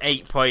on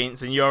 8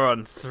 points and you're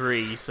on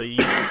 3, so you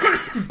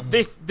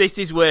this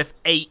is worth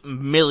 8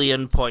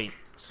 million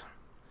points.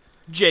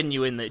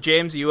 Genuinely.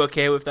 James, are you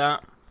okay with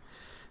that?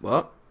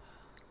 What?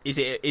 Is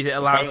it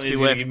allowed Apparently to be he's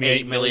gonna worth give me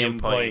 8 million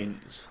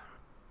points?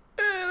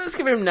 Let's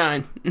give him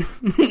 9.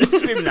 Let's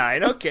give him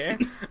 9, okay.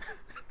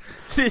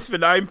 This for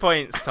 9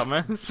 points,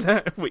 Thomas,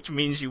 which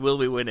means you will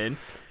be winning.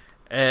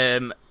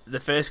 The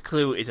first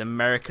clue is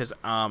America's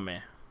Army.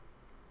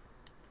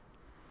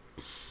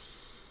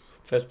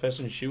 First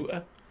person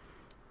shooter.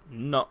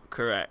 Not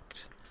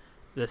correct.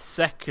 The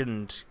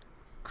second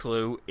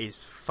clue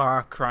is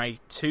Far Cry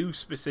 2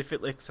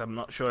 specifically, because I'm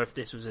not sure if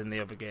this was in the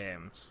other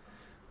games.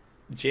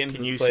 James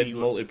Can you has played see-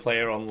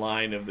 multiplayer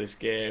online of this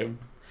game.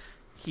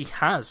 He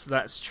has,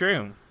 that's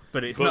true.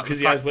 But it's But not because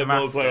the he has fact played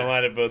I'm multiplayer after.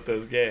 online of both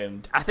those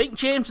games. I think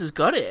James has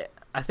got it.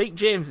 I think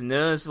James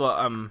knows what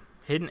I'm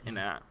hinting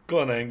at. Go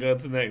on then, go on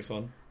to the next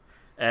one.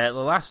 The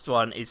last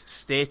one is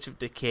State of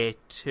Decay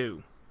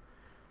 2.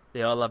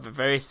 They all have a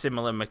very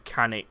similar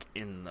mechanic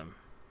in them.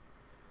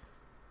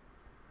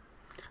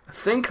 I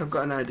think I've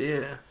got an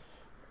idea.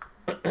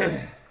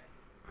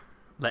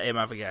 Let him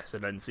have a guess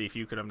and then see if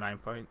you can have 9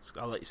 points.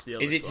 I'll let you steal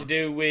Is this it to one.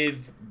 do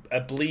with a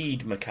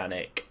bleed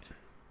mechanic?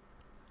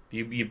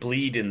 You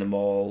bleed in them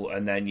all,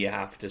 and then you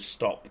have to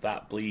stop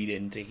that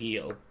bleeding to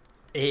heal.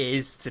 It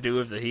is to do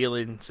with the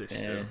healing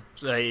system. Yeah.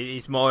 So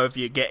it's more of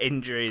you get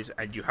injuries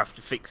and you have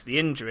to fix the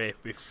injury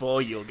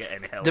before you'll get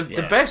any help.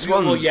 The best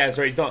Well, ones. yeah,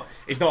 sorry, it's not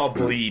a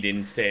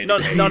bleeding state.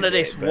 None of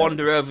this but-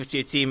 wander over to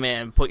your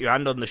teammate and put your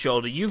hand on the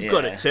shoulder. You've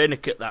got to Yeah.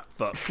 tourniquet that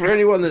fuck. For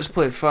anyone that's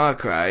played Far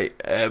Cry,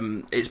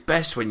 it's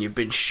best when you've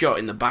been shot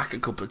in the back a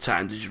couple of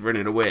times as you're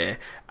running away,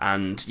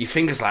 and your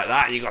fingers like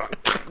that, and you got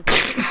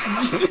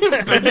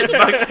Bend it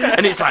back,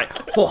 and it's like,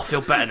 oh, I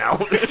feel better now.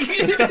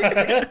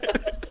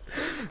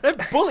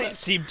 The bullets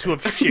seem to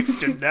have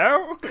shifted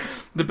now.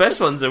 The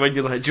best ones are when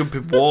you like jump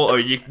in water,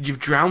 you've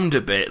drowned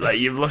a bit, like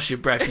you've lost your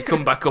breath, you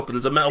come back up and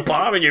there's a metal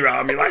bar in your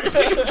arm, you're like...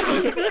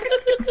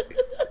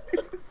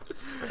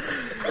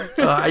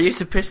 I used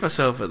to piss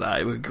myself at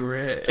that, it was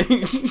great.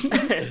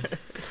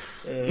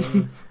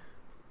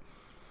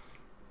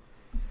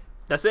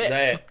 That's it. Is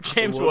that it?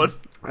 James Won. won.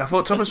 I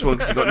thought Thomas won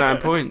because he got 9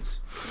 points.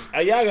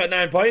 Yeah, I got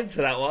 9 points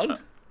for that one.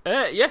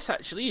 Yes,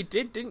 actually, you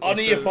did, didn't you?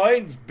 Honour your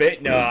points,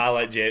 bit. No, I'll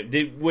let James.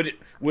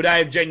 Would I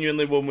have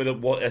genuinely won with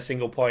a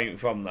single point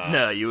from that?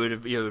 No, you would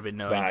have been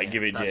knowing. Right,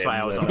 give it That's James. why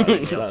I was then. on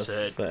That's the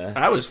absurd. fair.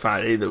 I was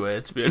fine either way,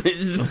 to be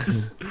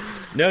honest.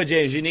 No,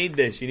 James, you need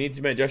this. You need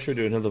to make Joshua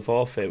do another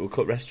forfeit. We'll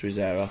cut rest of his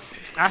hair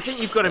off. I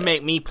think you've got to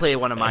make me play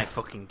one of my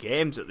fucking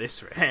games at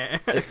this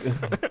rate.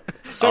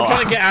 Stop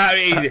trying to get out of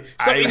it easy.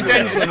 Stop I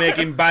intentionally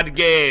making bad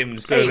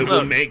games so Hey, that we'll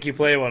look. make you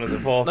play one as a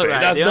forfeit. Look,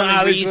 right, That's the not only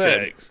how this reason-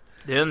 works.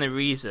 The only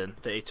reason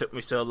that it took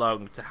me so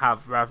long to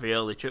have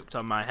ravioli chucked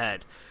on my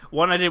head,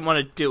 one, I didn't want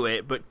to do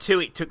it, but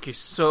two, it took you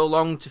so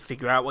long to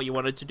figure out what you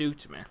wanted to do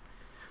to me.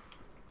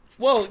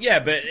 Well, yeah,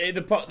 but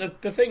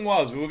the thing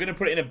was, we were going to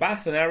put it in a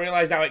bath, and I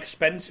realised how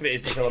expensive it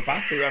is to fill a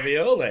bath with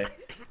ravioli.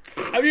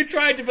 Have you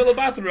tried to fill a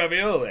bath with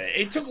ravioli?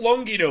 It took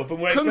long enough and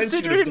more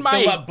expensive enough to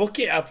fill that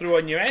bucket I threw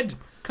on your head.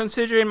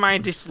 Considering my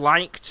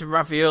dislike to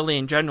ravioli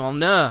in general,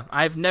 no,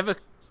 I've never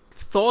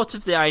thought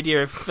of the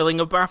idea of filling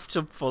a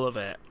bathtub full of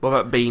it. What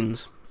about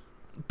beans?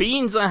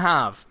 Beans I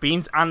have.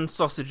 Beans and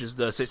sausages,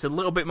 though, so it's a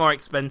little bit more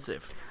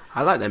expensive.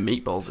 I like their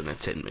meatballs in a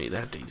tin, mate.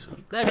 They're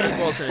decent. They're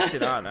meatballs in a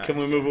tin, aren't they? Can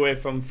we move away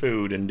from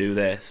food and do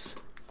this?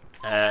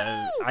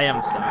 I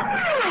am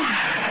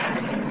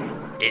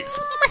starving. It's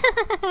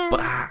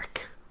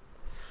back.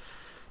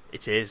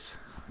 It is.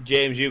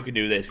 James, you can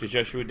do this, because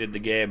Joshua did the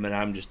game, and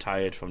I'm just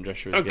tired from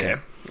Joshua's Okay,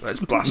 game. let's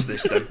blast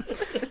this then.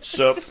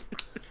 So,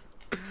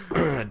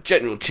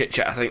 general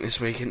chit-chat, I think, this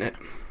week, isn't it?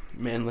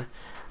 Mainly.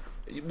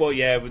 Well,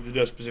 yeah, with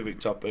no specific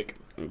topic.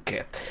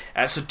 Okay.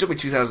 So,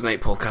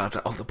 W2008 Paul Carter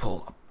of the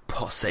Paul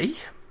Posse.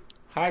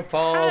 Hi,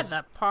 Paul. Hi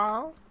there,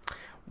 Paul.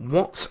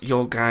 What's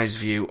your guys'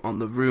 view on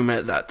the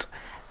rumour that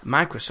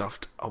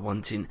Microsoft are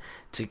wanting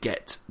to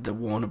get the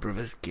Warner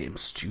Brothers game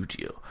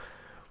studio?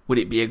 Would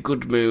it be a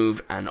good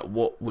move, and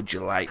what would you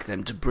like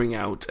them to bring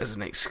out as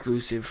an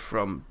exclusive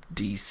from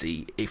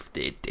DC if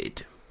they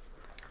did?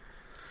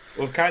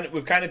 We've kind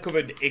of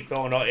covered if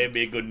or not it'd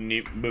be a good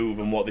move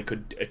and what they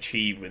could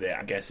achieve with it,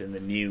 I guess, in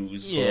the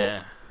news.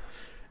 Yeah.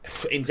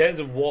 But in terms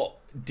of what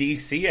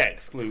DC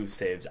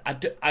exclusives,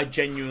 I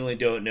genuinely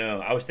don't know.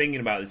 I was thinking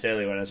about this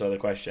earlier when I saw the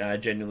question. I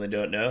genuinely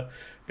don't know,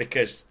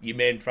 because your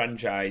main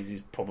franchise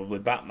is probably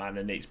Batman,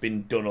 and it's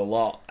been done a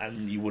lot,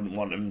 and you wouldn't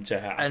want them to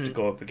have to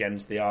go up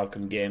against the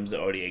Arkham games that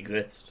already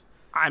exist.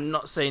 I'm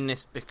not saying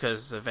this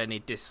because of any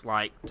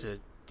dislike to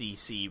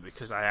DC,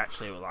 because I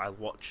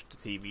watch the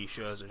TV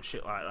shows and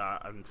shit like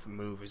that, and for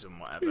movies and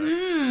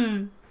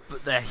whatever.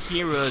 But their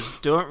heroes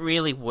don't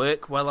really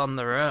work well on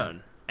their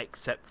own,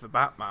 except for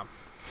Batman.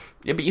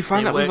 Yeah, but you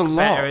find They that with a work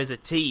lot. better as a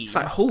team, It's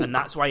like Hulk. and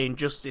that's why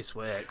Injustice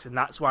works, and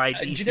that's why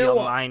DC do you know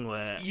what? Online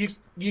works.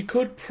 You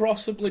could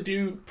possibly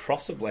do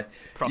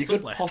You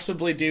could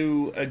possibly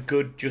do a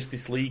good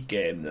Justice League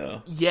game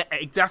though. Yeah,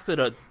 exactly.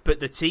 Though.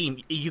 But the team,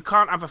 you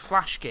can't have a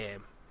Flash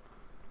game.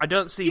 I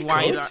don't see You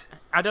why could. that.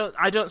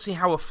 I don't see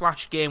how a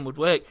Flash game would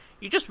work.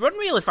 You just run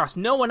really fast.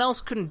 No one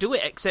else can do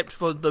it except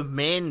for the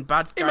main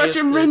bad guy.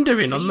 Imagine of the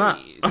rendering on that.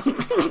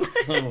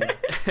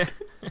 series.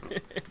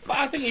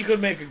 I think you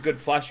could make a good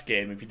Flash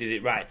game if you did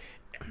it right.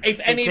 If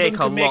any It'd of take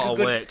them a could make lot a of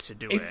good, work to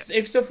do it.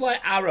 if stuff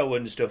like Arrow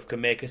and stuff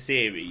can make a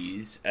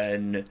series,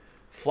 and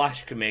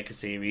Flash can make a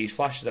series,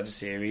 Flash has had a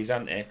series,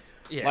 hasn't it?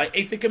 Yeah. Like,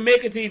 if they can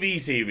make a TV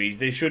series,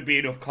 there should be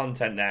enough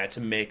content there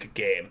to make a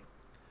game.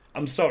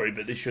 I'm sorry,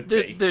 but there should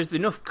be. There's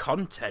enough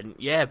content,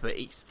 yeah, but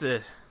it's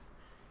the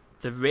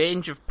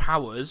range of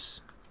powers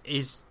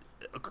is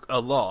a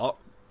lot,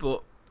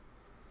 but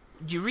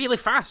you're really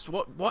fast.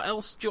 What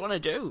else do you want to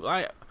do?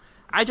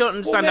 I don't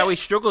understand how he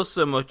struggles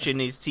so much in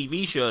his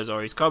TV shows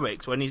or his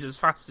comics when he's as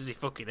fast as he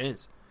fucking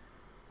is.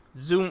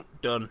 Zoom,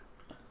 done.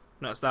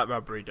 That's that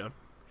robbery done.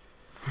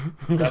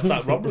 That's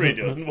that robbery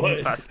done.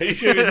 What? Are you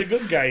sure he's a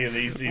good guy in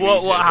these series?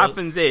 What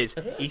happens is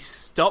he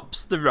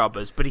stops the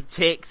robbers, but he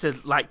takes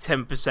like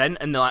 10%,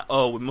 and they're like,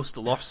 "Oh, we must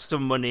have lost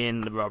some money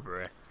in the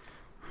robbery."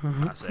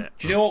 That's it.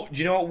 Do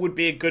you know what would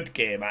be a good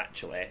game,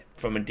 actually,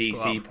 from a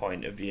DC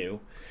point of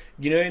view?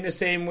 You know, in the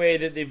same way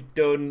that they've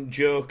done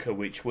Joker,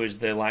 which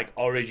was the like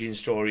origin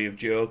story of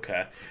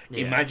Joker.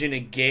 Yeah. Imagine a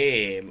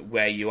game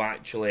where you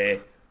actually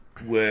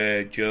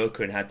were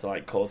Joker and had to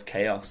like cause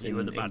chaos You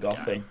were the in bad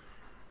Gotham. guy.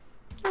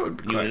 That would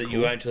be You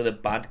were actually the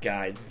bad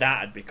guy.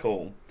 That'd be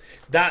cool.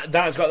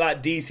 That's got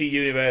that DC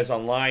Universe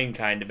Online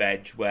kind of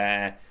edge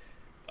where,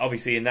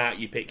 obviously, in that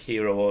you pick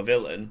hero or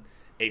villain.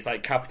 It's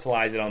like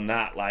capitalising on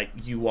that. Like,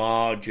 you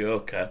are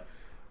Joker,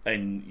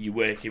 and you're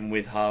working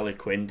with Harley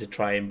Quinn to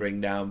try and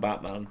bring down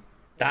Batman.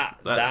 That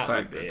That's would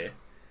quite be good.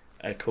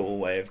 a cool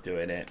way of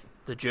doing it.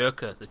 The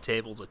Joker. The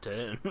tables are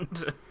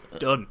turned.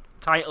 Done.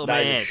 Title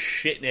That is made. a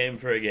shit name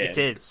for a game. It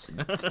is.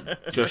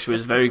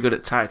 Joshua's very good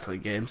at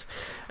titling games.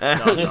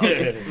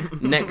 No.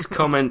 Next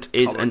comment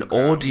is Common an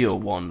ground. audio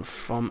one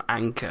from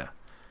Anchor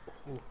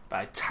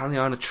by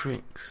Taliana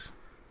Tricks.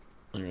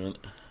 Alright.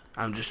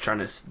 I'm just trying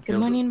to Good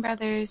build morning,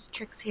 brothers.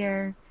 Tricks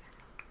here.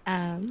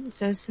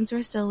 So since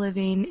we're still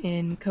living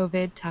in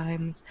COVID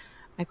times,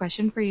 my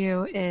question for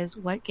you is,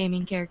 what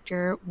gaming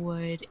character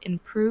would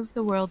improve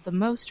the world the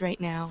most right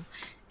now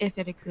if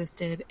it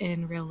existed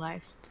in real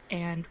life,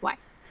 and why?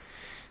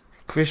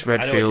 Chris I know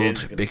what James Redfield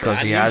is gonna because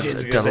say. he I knew has James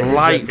was gonna say Chris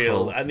Redfield.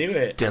 delightful, I knew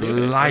it.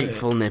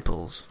 delightful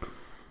nipples.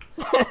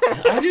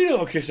 I do know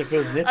what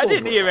Christopher's nipples I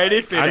didn't hear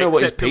anything I know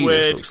what his except the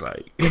penis word. looks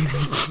like.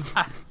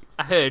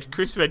 I heard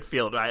Chris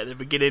Redfield right at the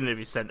beginning of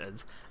his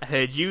sentence. I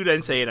heard you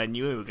then saying I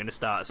knew we were going to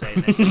start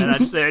saying this, and then I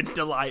just heard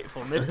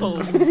delightful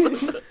nipples.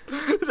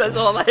 That's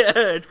all I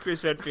heard.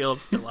 Chris Redfield,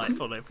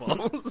 delightful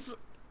nipples.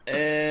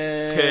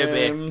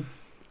 Kirby.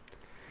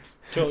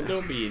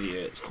 Don't be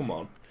idiots. Come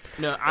on.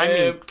 No, I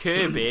mean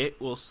Kirby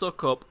will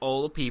suck up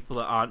all the people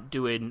that aren't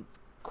doing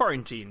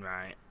quarantine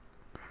right,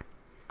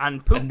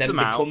 and poop And then them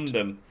become out.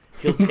 them.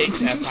 He'll take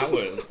their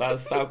powers.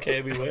 That's how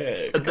Kirby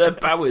works. Their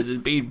powers as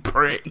being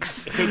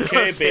pricks. So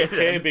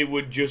Kirby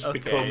would just Okay,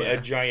 become yeah.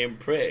 a giant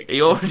prick.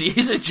 He already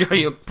is a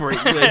giant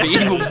prick, maybe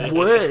even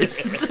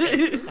worse.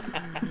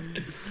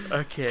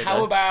 Okay.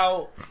 How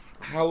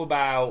then.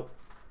 about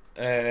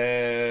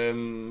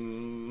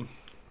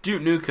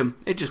Duke Nukem.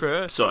 It just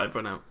Crow. sort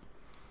everyone out.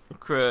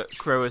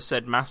 Crow has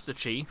said Master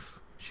Chief,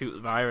 shoot the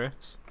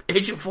virus.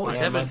 Agent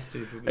 47.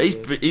 He's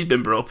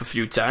been brought up a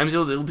few times.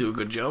 He'll do a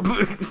good job.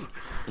 Trying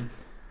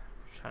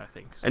to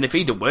think. And if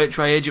he don't work,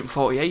 try Agent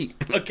 48.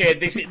 Okay,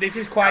 this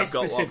is quite I've got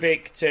one.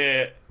 specific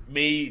to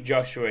me,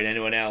 Joshua, and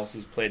anyone else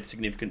who's played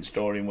significant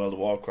story in World of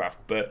Warcraft.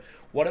 But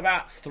what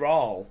about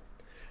Thrall?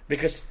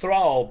 Because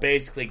Thrall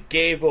basically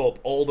gave up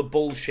all the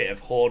bullshit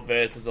of Horde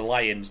versus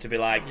Alliance to be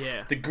like,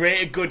 Yeah. the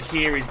greater good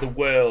here is the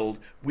world.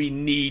 We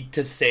need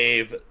to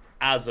save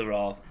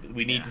Azeroth.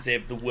 We need to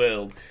save the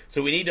world.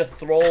 So we need a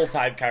Thrall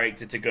type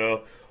character to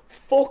go,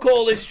 fuck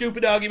all this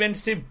stupid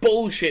argumentative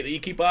bullshit that you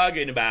keep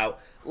arguing about.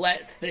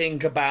 Let's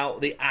think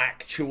about the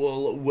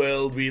actual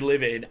world we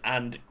live in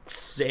and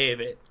save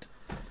it.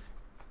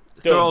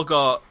 Thrall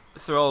got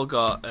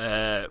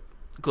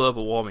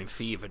global warming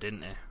fever,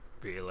 didn't he?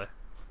 Really?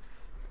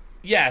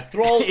 Yeah,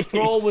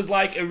 Thrall was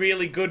like a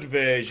really good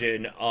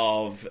version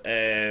of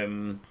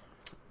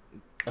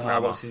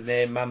what's his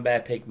name? Man Bear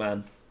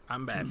Pigman.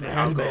 I'm bad.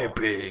 Man, they're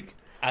big.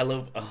 I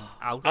love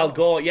Al Gore. Al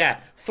Gore.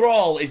 Yeah,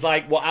 Thrall is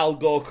like what Al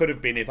Gore could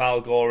have been if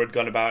Al Gore had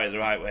gone about it the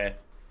right way.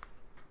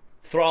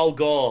 Thrall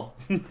Gore.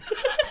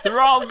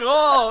 Thrall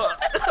Gore.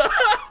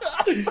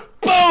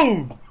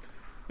 Boom.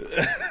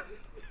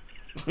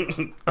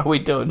 Are we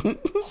done?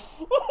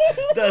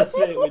 That's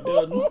it. We're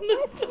done.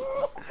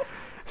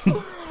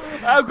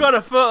 I've got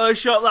to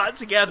Photoshop that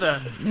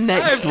together.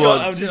 Next I'm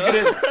one. just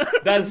gonna.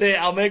 That's it.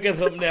 I'll make a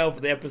thumbnail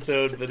for the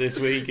episode for this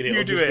week, and it'll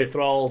You do just be it.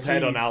 Thrall's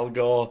head on Please. Al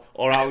Gore,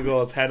 or Al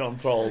Gore's head on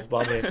Thrall's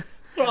body.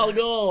 Thrall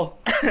Gore.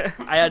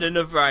 I had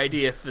another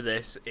idea for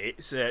this.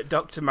 It's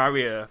Dr.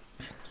 Mario.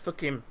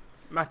 Fucking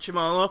match them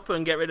all up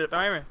and get rid of the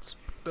virus.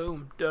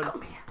 Boom, done.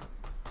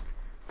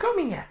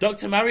 Come here.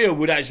 Dr. Mario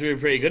would actually be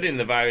pretty good in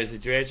the virus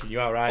situation. You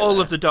are right. All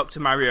there. of the Dr.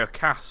 Mario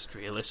cast,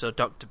 really. So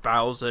Dr.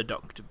 Bowser,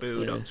 Dr. Boo,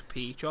 Yeah. Dr.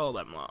 Peach, all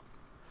them lot.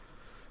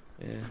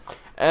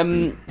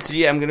 Yeah. So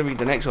yeah, I'm going to read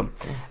the next one.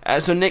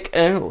 So Nick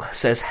Earl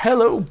says,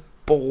 "Hello,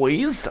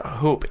 boys.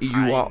 Hope you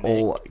Hi, are Nick.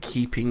 all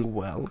keeping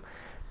well.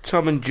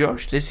 Tom and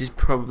Josh, this is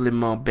probably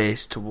more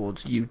based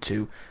towards you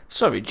two.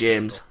 Sorry,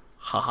 James.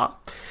 Haha.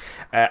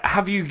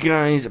 Have you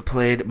guys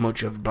played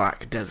much of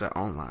Black Desert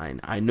Online?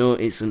 I know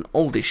it's an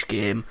oldish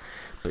game,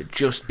 but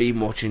just been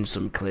watching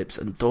some clips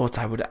and thought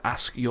I would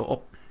ask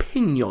your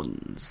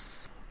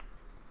opinions."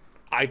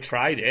 I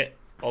tried it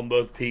on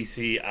both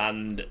PC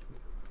and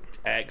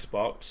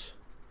Xbox.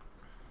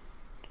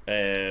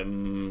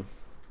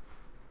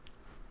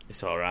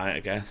 It's alright, I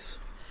guess.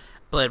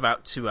 Played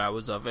about 2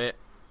 hours of it.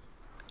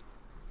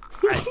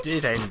 I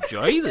did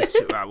enjoy the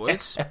 2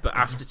 hours, but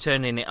after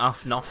turning it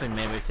off, nothing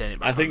made me turn it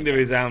back I think on the again.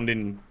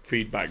 resounding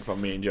feedback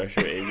from me and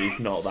Joshua is it's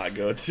not that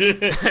good.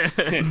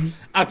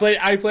 I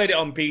played it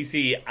on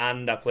PC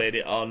and I played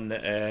it on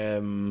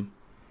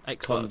Xbox,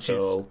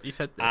 console. You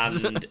said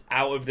this. And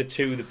out of the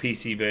two, the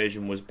PC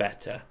version was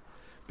better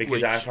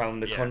because I Which,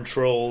 found the yeah.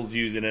 controls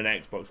using an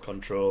Xbox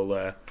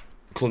controller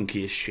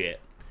clunky as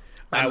shit.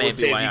 That I may would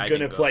be say if why you're I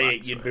going to didn't go play back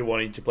it, to you'd it. be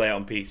wanting to play it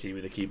on PC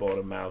with a keyboard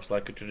and mouse,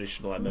 like a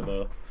traditional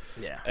MMO.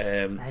 Yeah.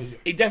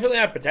 It definitely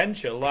had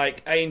potential.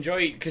 Like, I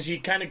enjoy it because you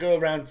kind of go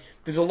around.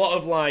 There's a lot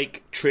of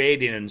like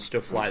trading and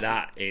stuff like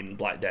that in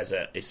Black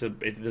Desert. There's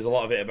a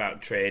lot of it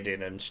about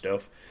trading and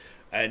stuff.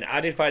 And I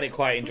did find it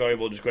quite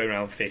enjoyable just going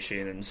around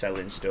fishing and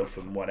selling stuff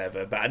and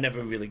whatever. But I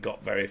never really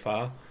got very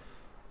far.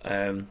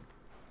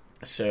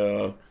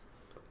 So,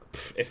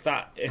 I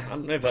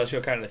don't know if that's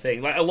your kind of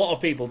thing. Like, a lot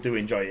of people do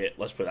enjoy it.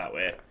 Let's put it that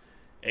way.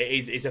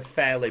 It's a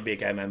fairly big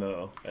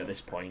MMO at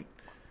this point,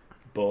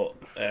 but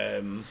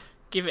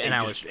Give it an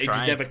hour's It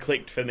just never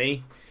clicked for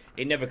me.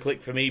 It never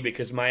clicked for me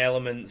because my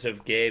elements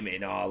of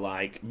gaming are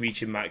like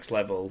reaching max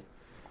level,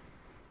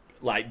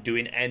 like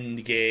doing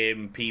end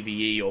game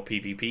PvE or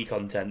PvP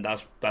content.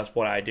 That's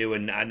what I do,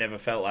 and I never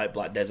felt like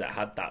Black Desert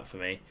had that for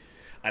me.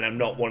 And I'm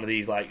not one of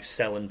these like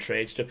sell and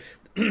trade stuff.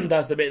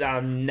 That's the bit that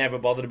I'm never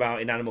bothered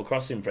about in Animal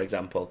Crossing, for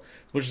example.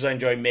 As much as I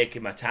enjoy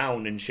making my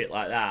town and shit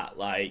like that,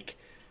 like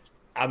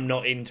I'm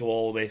not into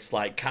all this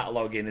like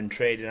cataloguing and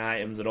trading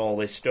items and all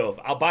this stuff.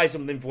 I'll buy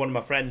something for one of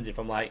my friends if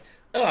I'm like,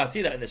 oh, I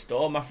see that in the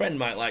store, my friend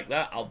might like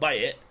that, I'll buy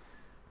it.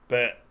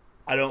 But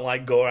I don't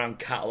like go around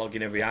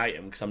cataloguing every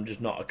item because I'm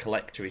just not a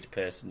collectorate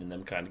person in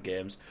them kind of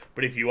games.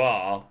 But if you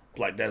are,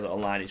 Black Desert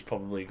Online is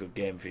probably a good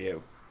game for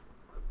you.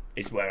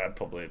 It's where I'd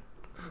probably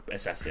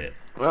assess it.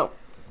 Well,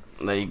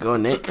 there you go,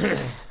 Nick.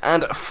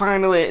 And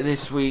finally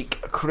this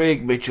week,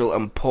 Craig Mitchell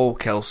and Paul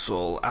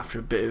Kelsall, after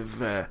a bit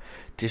of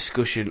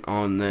discussion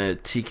on the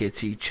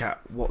TKT chat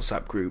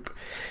WhatsApp group,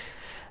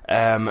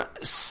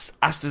 asked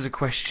us a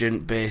question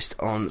based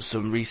on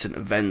some recent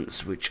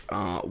events, which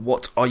are: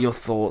 what are your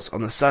thoughts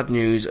on the sad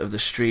news of the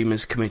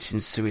streamers committing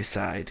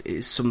suicide?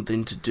 Is it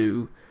something to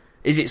do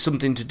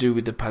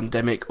with the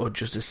pandemic or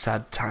just a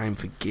sad time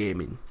for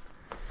gaming?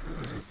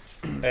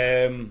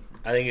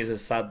 I think it's a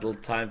sad little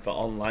time for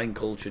online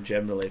culture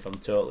generally, if I'm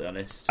totally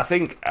honest. I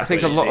think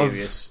a lot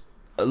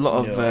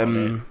of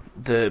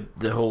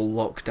the whole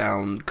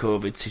lockdown,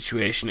 COVID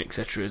situation,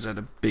 etc., has had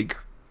a big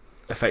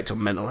effect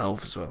on mental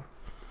health as well.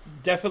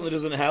 Definitely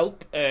doesn't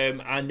help.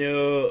 I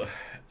know,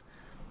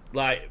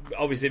 like,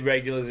 obviously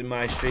regulars in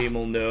my stream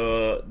will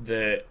know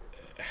that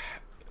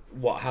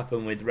what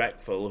happened with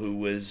Rekful, who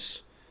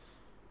was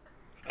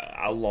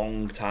a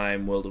long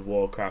time World of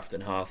Warcraft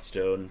and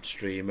Hearthstone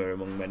streamer,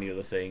 among many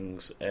other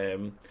things.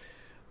 A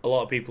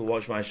lot of people who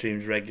watch my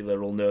streams regular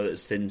will know that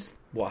since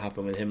what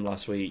happened with him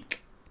last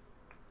week,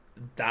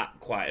 that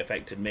quite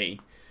affected me,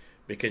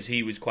 because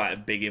he was quite a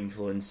big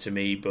influence to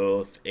me,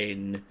 both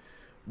in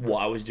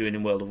what I was doing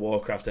in World of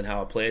Warcraft and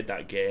how I played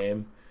that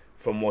game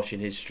from watching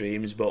his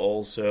streams, but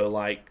also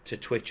like to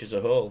Twitch as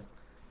a whole.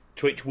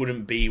 Twitch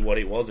wouldn't be what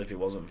it was if it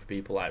wasn't for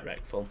people like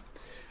Rekful.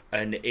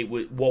 And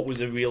what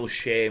was a real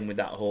shame with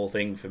that whole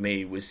thing for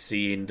me was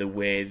seeing the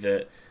way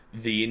that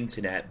the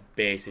internet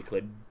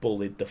basically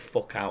bullied the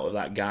fuck out of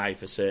that guy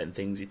for certain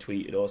things he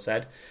tweeted or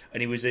said.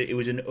 And he was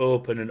an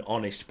open and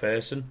honest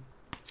person.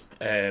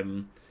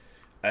 And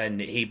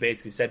he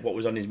basically said what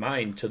was on his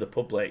mind to the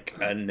public,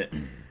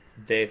 and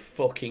they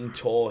fucking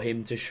tore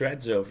him to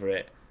shreds over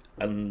it.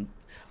 And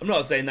I'm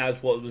not saying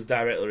that's what was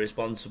directly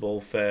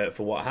responsible for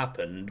what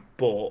happened,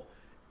 but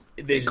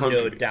there's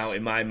no doubt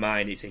in my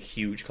mind it's a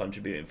huge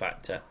contributing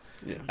factor.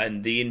 Yeah.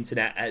 And the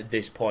internet at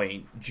this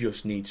point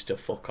just needs to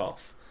fuck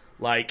off.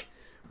 Like,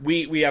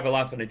 we have a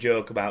laugh and a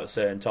joke about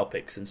certain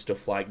topics and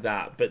stuff like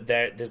that, but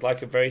there's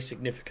like a very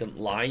significant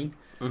line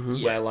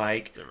where,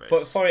 like,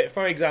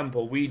 for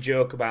example, we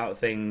joke about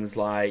things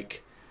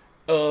like,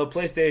 oh,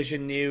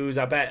 PlayStation news,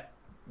 I bet,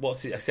 I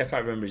can't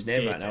remember his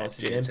name right now. What's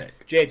his name?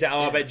 JTech.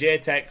 Oh, yeah. I bet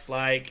JTech's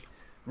like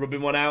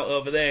rubbing one out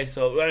over there.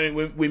 So I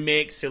mean, we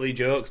make silly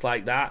jokes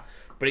like that,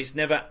 but it's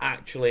never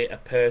actually a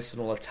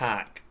personal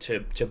attack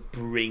to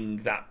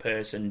bring that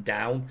person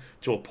down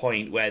to a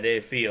point where they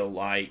feel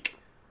like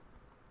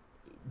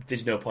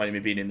there's no point in me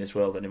being in this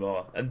world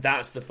anymore. And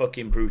that's the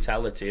fucking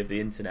brutality of the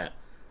internet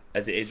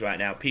as it is right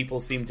now.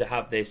 People seem to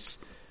have this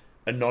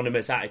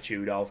anonymous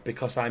attitude of,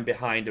 because I'm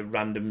behind a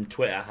random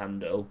Twitter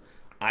handle,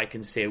 I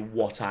can say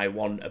what I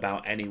want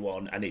about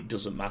anyone and it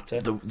doesn't matter.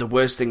 The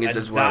worst thing is,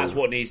 as well, that's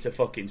what needs to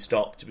fucking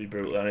stop, to be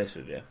brutally honest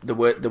with you. The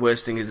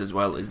worst thing is, as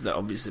well, is that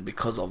obviously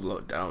because of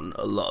lockdown,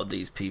 a lot of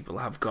these people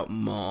have got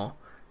more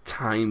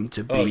time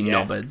to be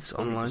knobheads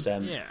online.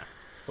 100%. Yeah,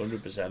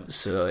 100%.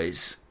 So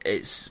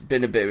it's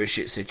been a bit of a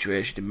shit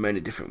situation in many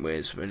different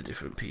ways for many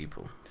different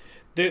people.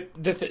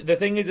 The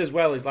thing is, as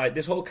well, is like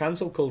this whole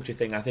cancel culture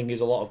thing, I think,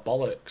 is a lot of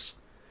bollocks,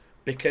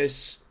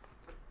 because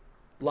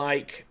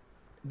like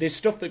there's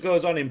stuff that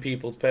goes on in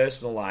people's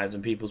personal lives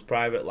and people's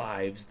private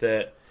lives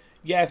that,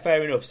 yeah,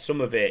 fair enough, some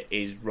of it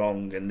is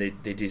wrong and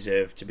they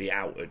deserve to be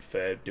outed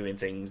for doing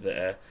things that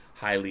are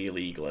highly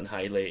illegal and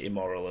highly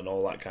immoral and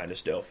all that kind of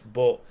stuff.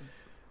 But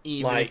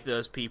even if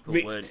those people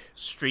weren't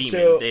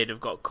streaming, they'd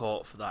have got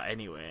caught for that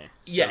anyway.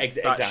 So yeah,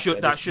 exactly.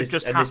 That should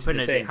just happen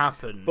as it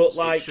happens. But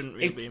like,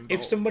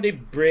 if somebody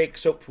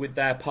breaks up with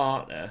their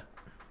partner,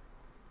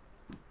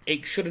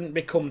 it shouldn't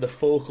become the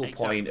focal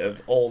point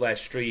of all their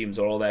streams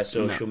or all their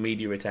social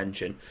media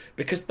attention,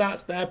 because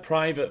that's their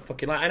private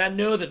fucking life. And I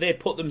know that they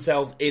put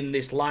themselves in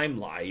this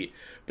limelight,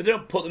 but they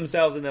don't put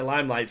themselves in the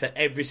limelight for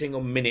every single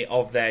minute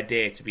of their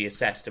day to be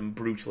assessed and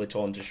brutally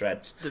torn to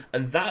shreds.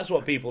 And that's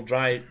what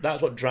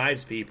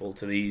drives people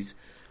to these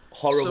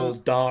horrible,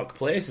 dark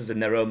places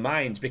in their own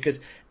minds, because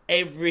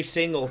every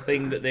single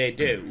thing that they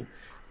do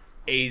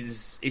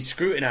is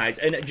scrutinised.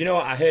 And do you know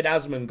what? I heard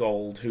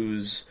Asmongold,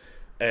 who's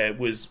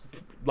was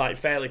like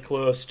fairly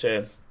close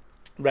to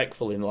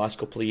Rekful in the last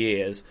couple of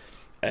years.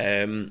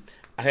 I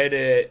heard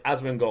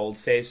Asmongold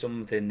say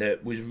something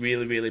that was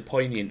really, really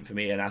poignant for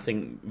me, and I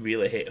think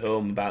really hit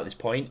home about this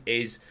point,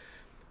 is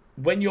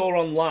when you're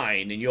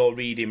online and you're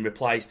reading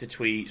replies to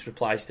tweets,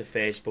 replies to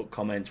Facebook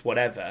comments,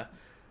 whatever,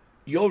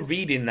 you're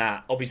reading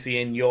that obviously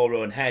in your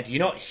own head. You're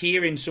not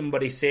hearing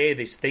somebody say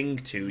this thing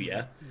to you.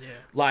 Yeah.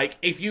 Like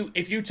if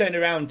you turned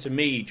around to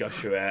me,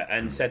 Joshua,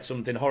 and said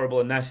something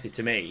horrible and nasty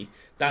to me,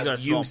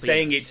 that's you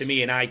saying it to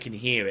me and I can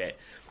hear it.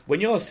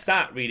 When you're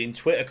sat reading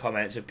Twitter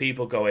comments of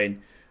people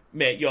going,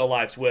 "Mate, your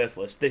life's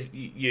worthless.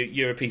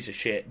 You're a piece of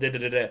shit." Da, da,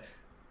 da, da.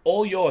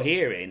 All you're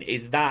hearing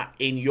is that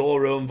in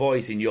your own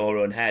voice, in your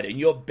own head, and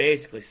you're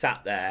basically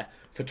sat there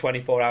for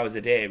 24 hours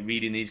a day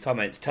reading these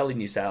comments, telling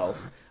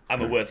yourself,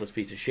 "I'm a worthless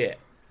piece of shit."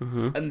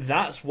 Mm-hmm. And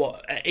that's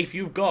what, if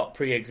you've got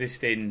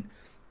pre-existing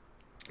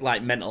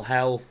like mental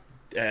health,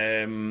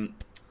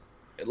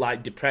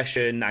 like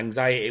depression,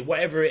 anxiety,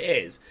 whatever it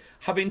is,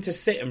 having to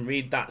sit and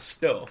read that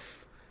stuff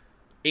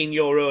in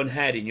your own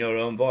head, in your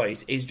own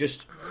voice, is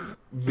just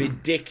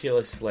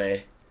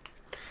ridiculously...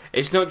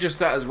 It's not just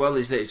that as well,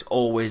 is that it's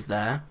always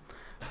there.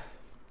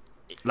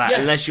 Like,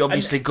 unless you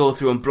obviously go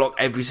through and block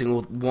every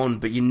single one,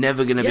 but you're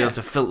never going to be able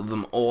to filter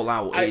them all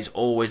out. It's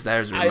always there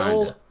as a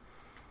reminder.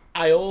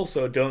 I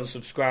also don't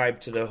subscribe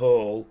to the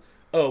whole,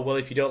 oh, well,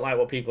 if you don't like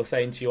what people are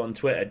saying to you on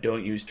Twitter,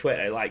 don't use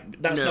Twitter.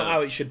 Like, that's not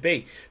how it should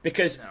be.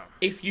 Because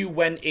if you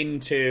went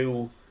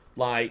into,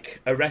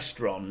 like, a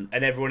restaurant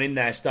and everyone in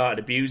there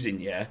started abusing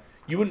you,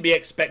 you wouldn't be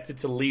expected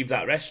to leave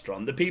that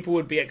restaurant. The people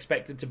would be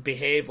expected to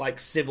behave like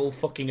civil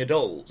fucking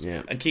adults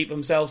and keep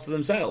themselves to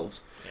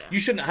themselves. Yeah. You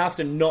shouldn't have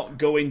to not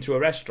go into a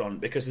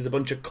restaurant because there's a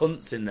bunch of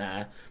cunts in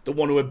there that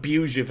want to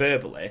abuse you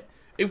verbally.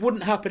 It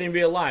wouldn't happen in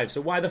real life,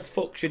 so why the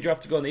fuck should you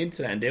have to go on the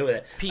internet and deal with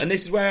it? And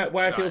this is where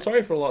I feel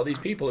sorry for a lot of these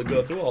people that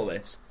go through all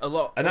this. I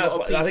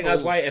think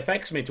that's why it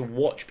affects me to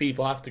watch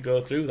people have to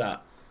go through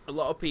that. A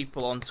lot of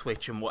people on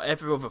Twitch and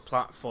whatever other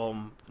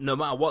platform, no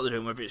matter what they're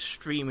doing, whether it's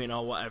streaming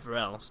or whatever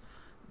else,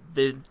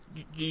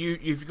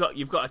 you've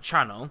got a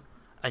channel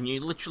and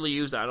you literally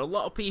use that, and a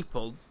lot of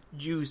people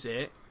use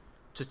it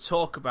to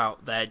talk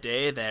about their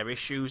day, their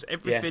issues,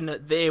 everything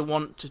that they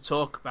want to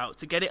talk about,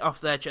 to get it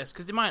off their chest,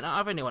 because they might not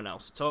have anyone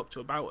else to talk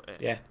to about it.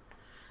 Yeah.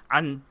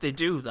 And they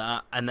do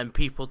that, and then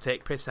people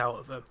take piss out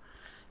of them.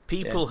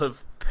 People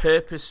have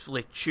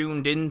purposefully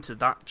tuned into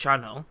that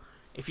channel.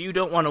 If you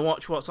don't want to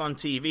watch what's on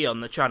TV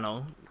on the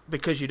channel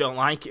because you don't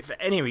like it for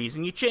any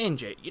reason, you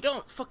change it. You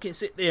don't fucking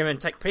sit there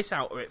and take piss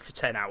out of it for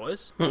 10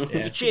 hours.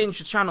 You change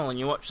the channel and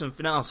you watch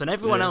something else, and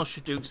everyone else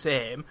should do the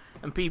same.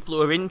 And people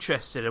who are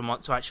interested and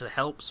want to actually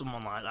help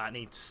someone like that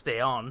need to stay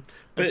on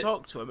and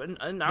talk to them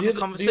and have a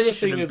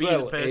conversation and be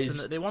the person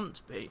that they want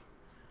to be.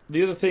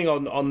 The other thing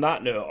on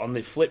that note, on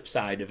the flip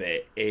side of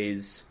it,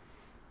 is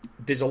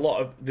there's a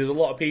lot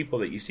of people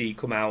that you see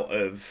come out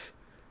of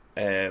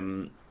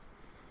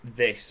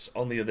this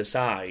on the other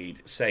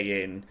side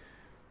saying,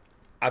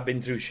 I've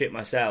been through shit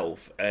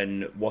myself,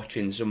 and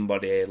watching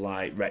somebody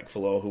like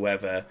Reckful or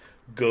whoever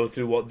go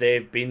through what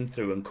they've been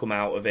through and come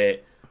out of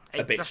it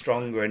a bit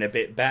stronger and a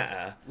bit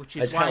better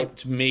has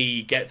helped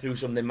me get through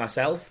something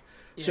myself.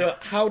 Yeah. So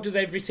how does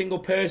every single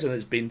person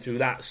that's been through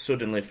that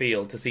suddenly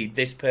feel to see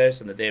this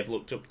person that they've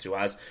looked up to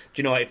as, do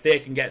you know, if they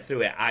can get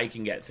through it, I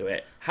can get through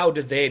it? How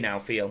do they now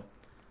feel?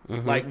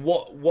 Mm-hmm. Like,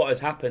 what has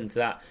happened to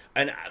that?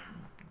 And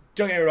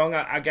don't get me wrong,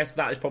 I guess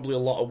that is probably a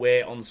lot of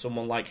weight on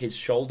someone like his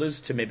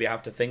shoulders to maybe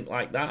have to think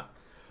like that.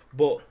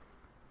 But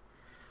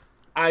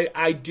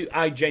I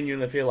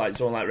genuinely feel like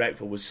someone like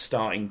Reckful was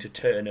starting to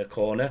turn a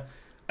corner,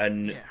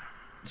 and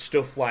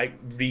stuff like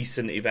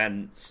recent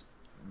events,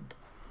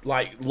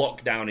 like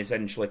lockdown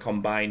essentially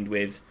combined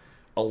with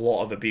a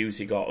lot of abuse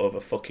he got over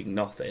fucking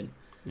nothing,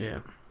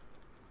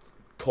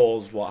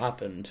 caused what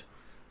happened.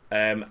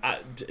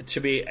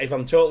 If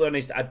I'm totally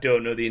honest, I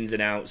don't know the ins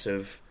and outs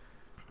of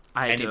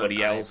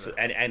anybody else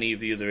and any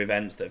of the other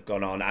events that have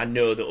gone on. I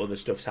know that other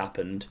stuff's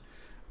happened,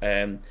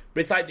 but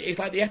it's like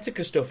the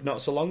Etika stuff not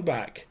so long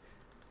back.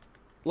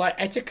 Like,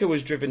 Etika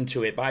was driven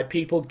to it by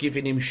people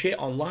giving him shit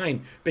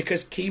online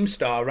because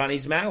Keemstar ran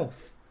his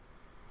mouth.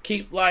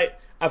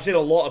 I've seen a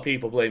lot of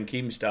people blame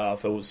Keemstar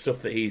for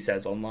stuff that he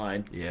says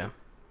online. Yeah,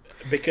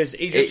 because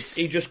he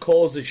just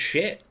causes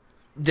shit.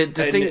 The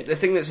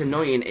thing that's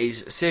annoying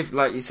is, say,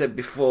 like you said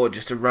before,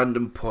 just a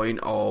random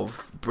point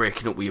of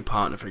breaking up with your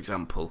partner, for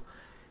example.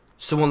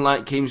 Someone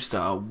like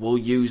Keemstar will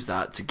use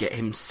that to get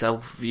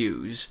himself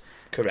views,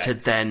 to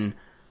then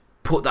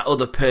put that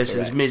other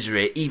person's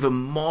misery even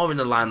more in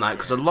the limelight,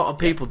 because a lot of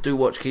people do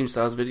watch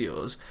Keemstar's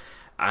videos,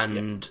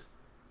 and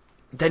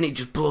then it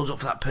just blows up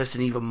for that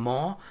person even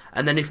more.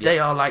 And then if they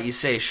are, like you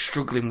say,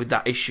 struggling with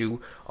that issue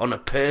on a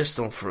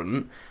personal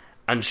front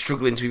and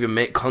struggling to even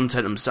make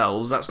content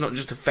themselves, that's not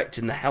just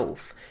affecting the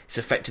health, it's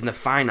affecting the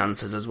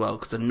finances as well,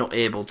 because they're not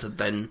able to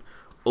then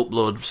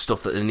upload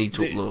stuff that they need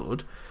to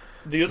upload.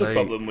 The other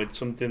problem with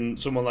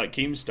someone like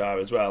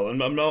Keemstar as well,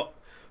 and I'm not...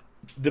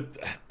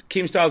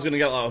 Keemstar's going to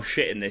get a lot of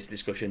shit in this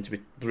discussion, to be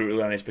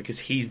brutally honest, because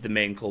he's the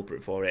main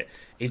culprit for it.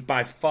 He's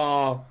by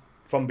far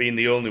from being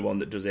the only one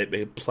that does it,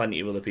 but plenty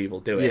of other people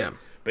do it. Yeah.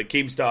 But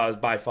Keemstar is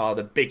by far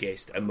the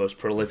biggest and most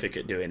prolific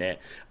at doing it,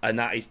 and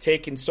that is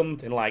taking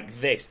something like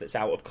this that's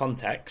out of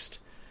context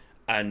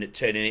and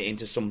turning it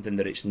into something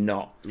that it's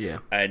not. Yeah.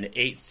 And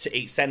it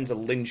sends a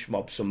lynch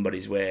mob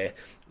somebody's way.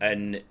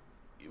 And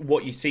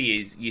what you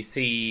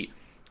see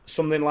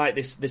something like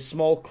this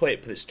small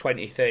clip that's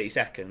 20, 30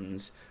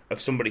 seconds of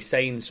somebody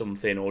saying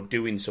something or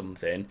doing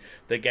something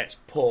that gets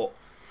put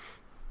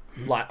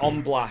like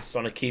on blast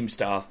on a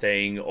Keemstar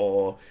thing,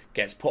 or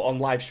gets put on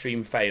live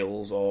stream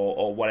fails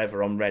or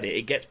whatever on Reddit.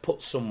 It gets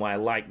put somewhere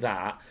like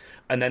that,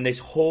 and then this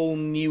whole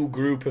new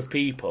group of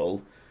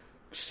people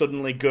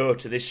suddenly go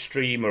to this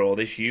streamer or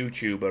this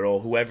YouTuber or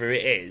whoever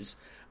it is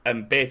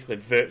and basically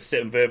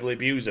sit and verbally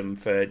abuse them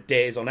for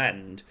days on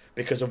end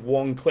because of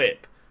one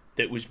clip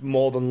that was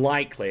more than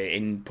likely,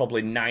 in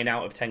probably 9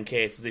 out of 10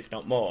 cases, if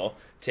not more,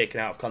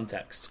 taken out of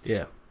context.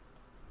 Yeah.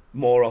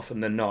 More often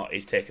than not,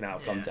 it's taken out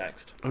of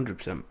context.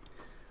 100%.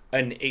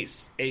 And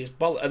it's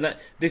and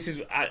this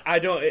is I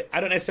don't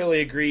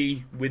necessarily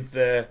agree with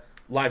the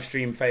live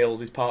stream fails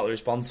is partly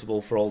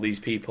responsible for all these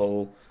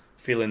people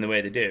feeling the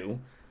way they do,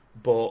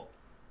 but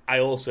I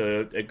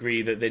also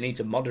agree that they need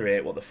to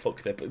moderate what the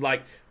fuck they're...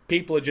 Like,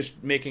 people are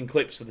just making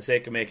clips for the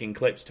sake of making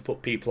clips to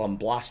put people on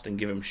blast and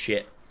give them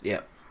shit.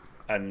 Yeah.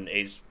 And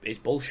it's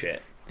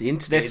bullshit. The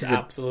internet is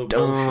absolute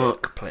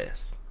dark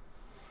place.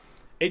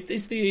 It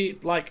is the,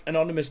 like,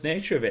 anonymous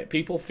nature of it.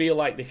 People feel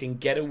like they can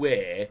get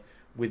away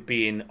with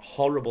being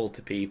horrible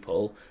to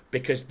people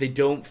because they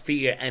don't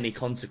fear any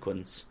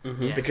consequence.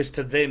 Mm-hmm. Yeah. Because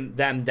to them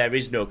there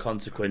is no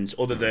consequence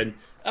other than,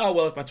 oh,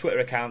 well, if my Twitter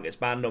account gets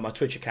banned or my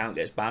Twitch account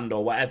gets banned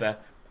or whatever,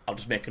 I'll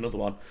just make another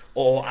one.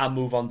 Or I'll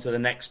move on to the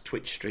next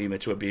Twitch streamer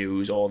to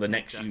abuse or the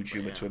next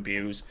YouTuber to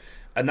abuse.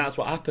 And that's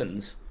what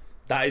happens.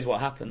 That is what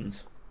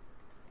happens.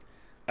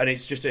 And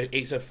it's just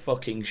it's a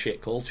fucking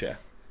shit culture.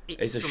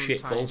 It's a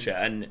shit culture.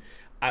 And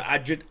I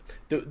just...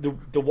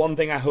 The one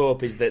thing I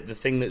hope is that the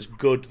thing that's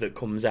good that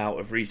comes out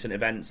of recent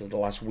events of the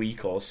last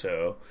week or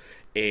so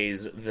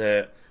is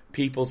that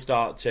people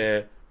start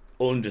to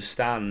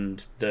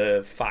understand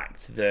the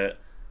fact that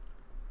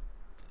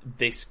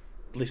this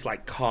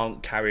like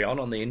can't carry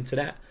on the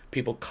internet.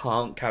 People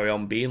can't carry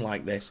on being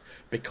like this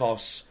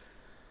because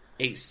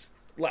it's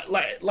like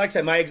I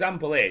said, my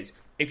example is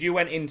if you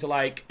went into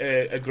like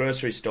a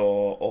grocery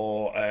store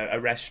or a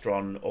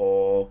restaurant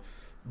or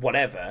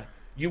whatever,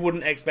 you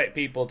wouldn't expect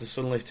people to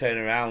suddenly turn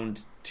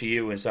around to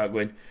you and start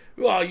going,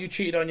 "Oh, you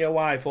cheated on your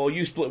wife," or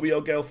 "You split with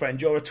your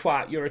girlfriend. You're a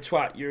twat.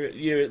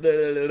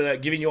 You're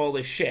giving you all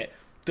this shit."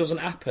 Doesn't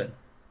happen.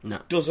 No,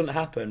 doesn't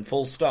happen.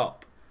 Full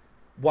stop.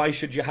 Why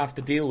should you have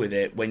to deal with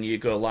it when you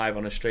go live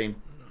on a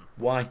stream?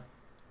 Why?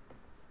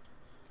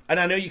 And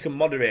I know you can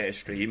moderate a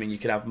stream and you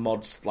can have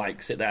mods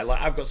like sit there.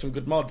 Like I've got some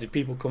good mods. If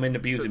people come in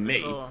abusing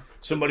me,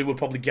 somebody would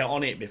probably get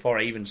on it before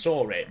I even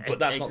saw it. But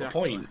that's not the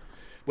point.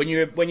 When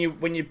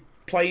you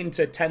play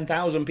into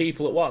 10,000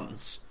 people at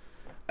once,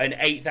 and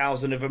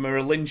 8,000 of them are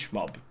a lynch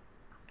mob,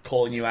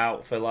 calling you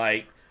out for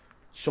like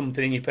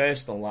something in your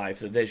personal life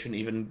that they shouldn't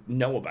even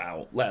know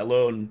about, let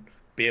alone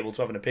be able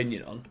to have an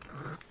opinion on.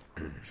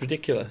 It's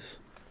ridiculous.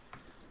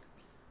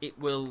 It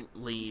will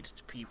lead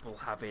to people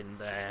having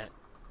their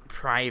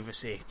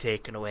privacy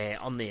taken away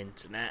on the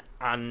internet,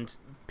 and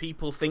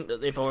people think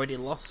that they've already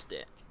lost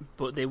it,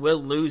 but they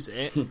will lose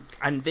it,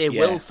 and they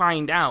will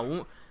find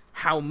out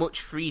how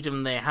much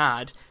freedom they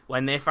had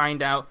when they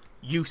find out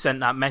you sent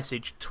that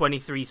message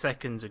 23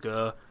 seconds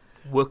ago,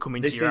 we're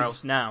coming to your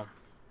house now.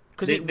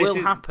 Because it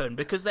will happen,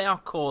 because they are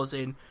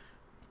causing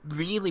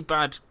really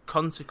bad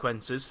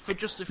consequences for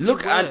just a few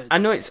words. Look, I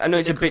know it's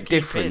a bit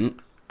different.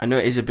 I know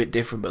it is a bit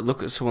different, but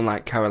look at someone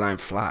like Caroline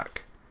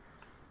Flack.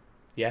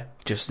 Yeah.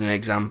 Just an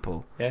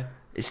example. Yeah.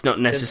 It's not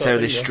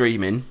necessarily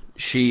streaming.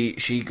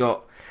 She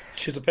got...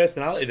 She's a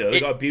personality, though.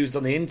 She got abused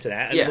on the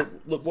internet, and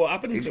look what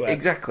happened to her.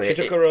 Exactly. She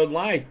took her own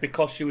life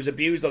because she was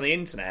abused on the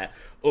internet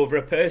over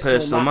a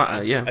personal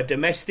matter, a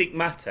domestic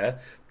matter.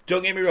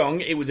 Don't get me wrong,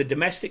 it was a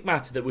domestic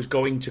matter that was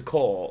going to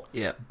court.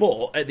 Yeah.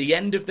 But at the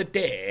end of the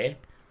day,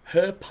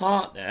 her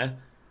partner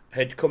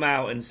had come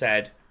out and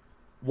said,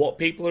 what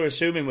people are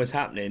assuming was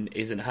happening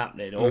isn't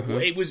happening. Or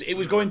it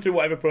was going through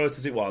whatever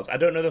process it was. I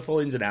don't know the full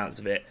ins and outs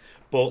of it,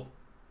 but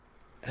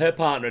her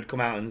partner had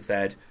come out and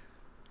said,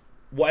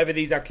 whatever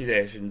these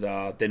accusations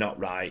are, they're not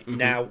right.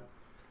 Now,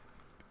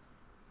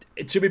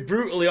 to be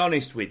brutally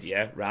honest with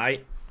you,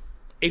 right,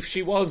 if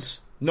she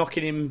was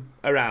knocking him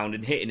around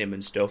and hitting him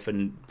and stuff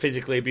and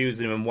physically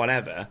abusing him and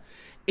whatever,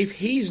 if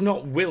he's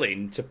not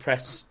willing to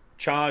press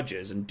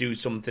charges and do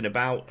something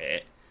about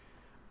it,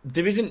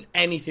 there isn't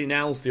anything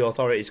else the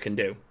authorities can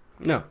do.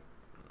 No,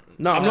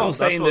 I'm not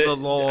saying that.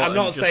 I'm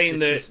not saying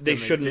that system they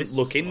shouldn't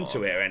look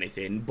into it or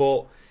anything,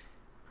 but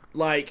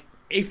like,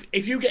 if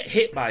you get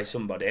hit by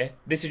somebody,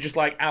 this is just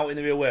like out in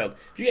the real world.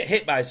 If you get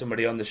hit by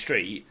somebody on the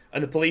street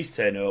and the police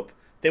turn up,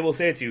 they will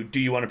say to you, "Do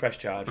you want to press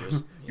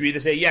charges?" You either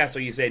say yes or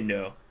you say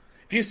no.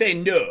 If you say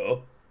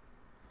no,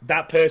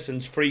 that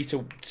person's free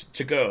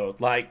to go.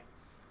 Like,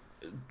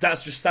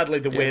 that's just sadly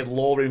the way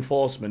law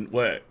enforcement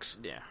works.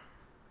 Yeah.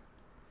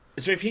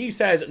 So if he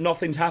says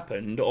nothing's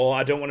happened or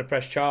I don't want to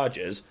press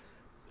charges,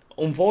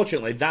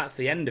 unfortunately, that's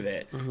the end of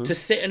it. To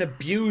sit and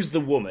abuse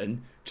the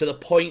woman to the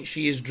point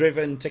she is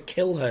driven to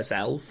kill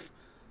herself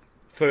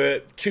for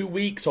 2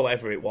 weeks or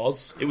whatever it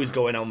was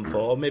going on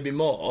for, maybe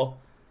more,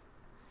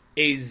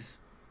 is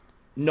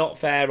not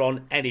fair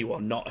on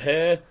anyone. Not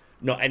her,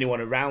 not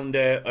anyone around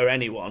her, or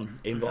anyone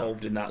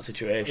involved in that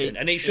situation.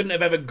 And it shouldn't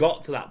have ever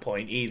got to that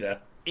point either.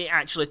 It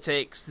actually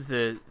takes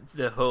the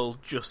whole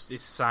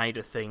justice side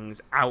of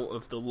things out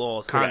of the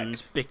law's Correct.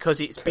 hands because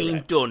it's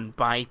being done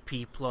by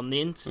people on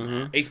the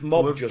internet. It's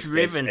mob who have justice,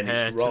 driven and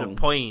her it's wrong. to the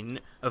point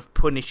of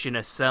punishing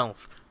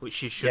herself, which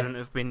she shouldn't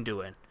have been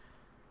doing.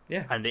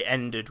 Yeah. And it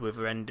ended with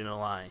her ending a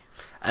lie.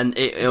 And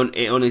it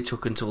only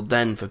took until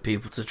then for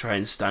people to try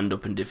and stand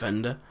up and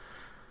defend her.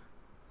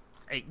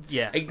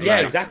 Yeah,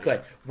 exactly.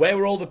 Where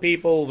were all the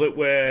people that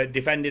were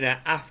defending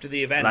her after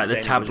the event? Like the saying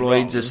it was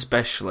tabloids wrong?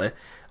 especially.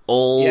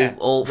 All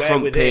Where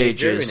front were they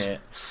during pages it?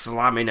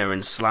 slamming her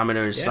and slamming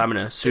her and slamming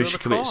her. As soon as she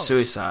the commits cause.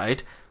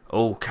 suicide,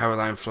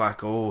 Caroline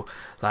Flack,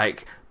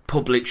 like,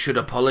 public should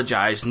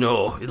apologise.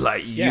 No,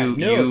 like,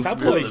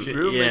 tabloids.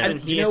 Rumours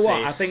and do you know what?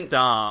 I hearsay think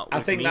start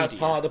with that's media.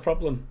 part of the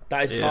problem.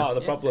 That is part of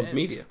the problem. it is.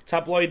 Media.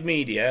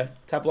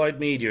 Tabloid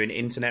media, and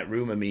internet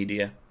rumour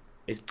media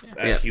is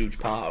a huge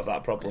part of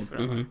that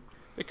problem.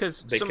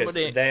 Because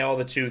they are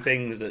the two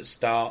things that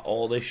start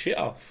all this shit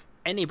off.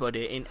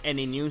 Anybody in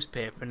any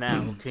newspaper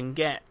now can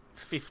get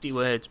 50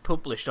 words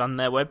published on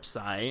their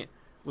website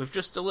with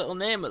just a little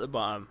name at the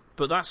bottom.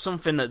 But that's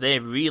something that they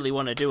really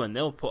want to do, and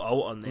they'll put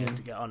out on there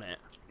to get on it.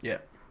 Yeah.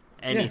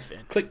 Anything.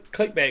 Yeah.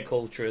 Clickbait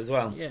culture as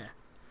well. Yeah.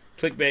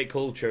 Clickbait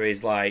culture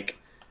is like,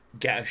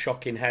 get a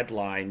shocking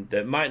headline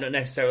that might not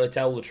necessarily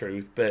tell the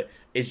truth, but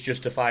it's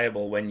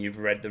justifiable when you've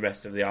read the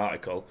rest of the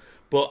article.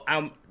 But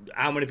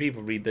how many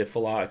people read the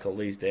full article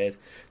these days?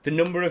 The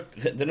number of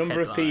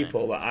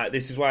people that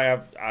this is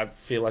why I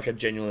feel like I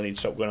genuinely need to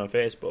stop going on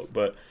Facebook.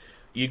 But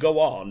you go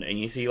on and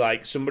you see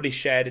like somebody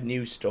shared a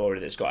news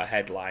story that's got a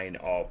headline,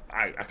 or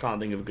I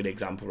can't think of a good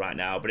example right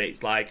now, but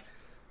it's like,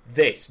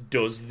 this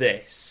does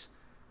this.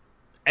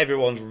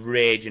 Everyone's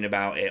raging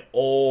about it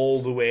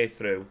all the way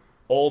through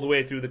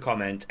the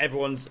comments.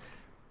 Everyone's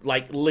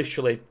like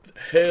literally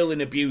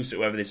hurling abuse at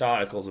whoever this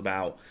article's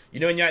about. You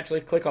know, when you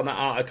actually click on that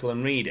article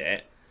and read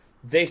it,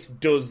 this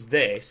does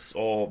this,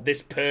 or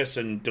this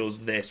person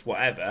does this,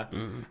 whatever,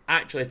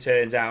 actually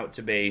turns out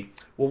to be,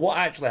 well, what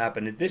actually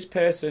happened is this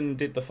person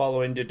did the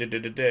following,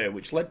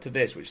 which led to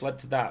this, which led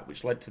to that,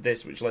 which led to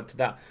this, which led to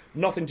that.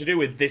 Nothing to do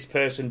with this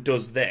person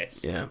does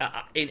this,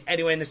 in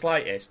any way in the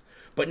slightest.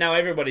 But now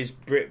everybody's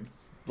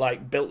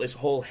built this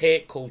whole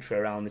hate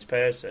culture around this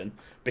person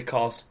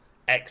because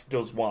X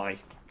does Y.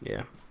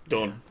 Yeah.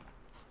 Done.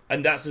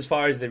 And that's as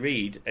far as they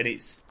read, and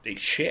it's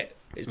shit.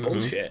 It's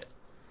bullshit.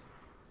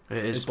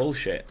 It is. It's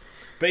bullshit.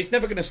 But it's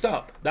never going to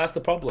stop. That's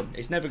the problem.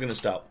 It's never going to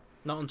stop.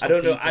 Not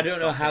until I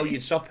don't know how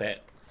you'd stop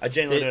it. I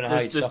genuinely don't know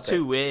how you'd stop it. There's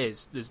two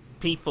ways. There's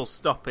people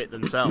stop it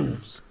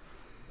themselves.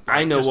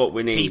 I know Just what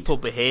we need. People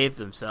behave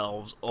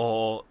themselves,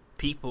 or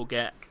people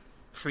get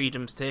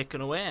freedoms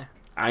taken away.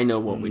 I know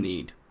what we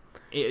need.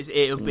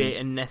 It'll be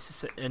a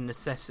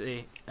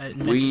necessary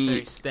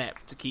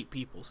step to keep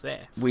people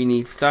safe. We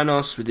need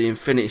Thanos with the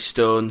Infinity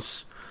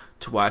Stones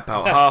to wipe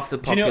out half the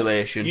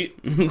population.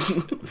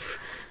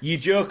 You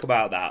joke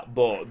about that,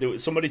 but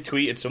somebody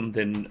tweeted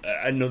something,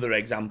 another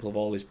example of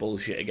all this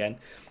bullshit again,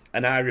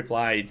 and I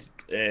replied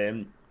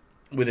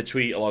with a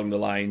tweet along the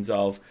lines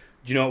of,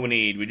 do you know what we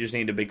need? We just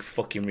need a big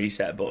fucking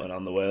reset button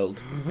on the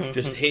world.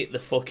 Just hit the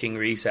fucking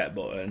reset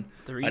button,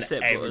 and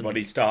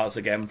everybody starts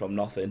again from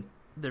nothing.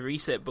 The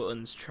reset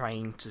button's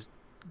trying to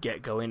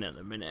get going at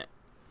the minute,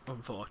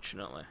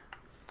 unfortunately.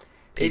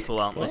 People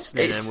aren't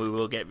listening, and we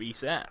will get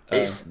reset.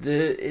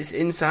 It's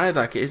inside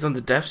like it is on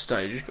the Death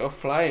Star. You just got to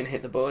fly and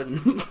hit the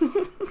button.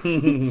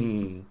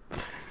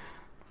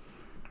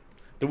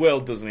 The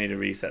world doesn't need a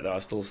reset, though. I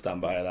still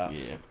stand by that.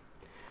 Yeah.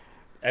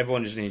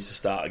 Everyone just needs to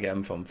start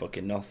again from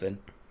fucking nothing.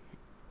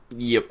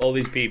 Yep. All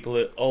these people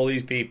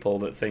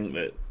that think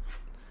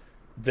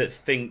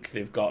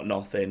they've got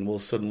nothing will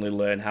suddenly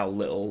learn how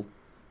little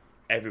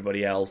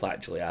everybody else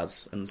actually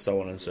has, and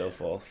so on and so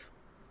forth.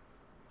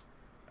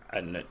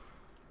 And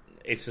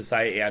if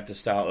society had to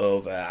start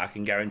over, I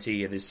can guarantee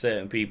you there's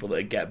certain people that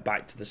would get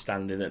back to the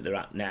standing that they're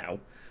at now.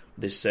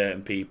 There's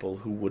certain people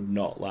who would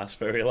not last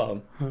very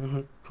long.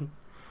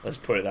 Let's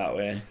put it that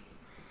way.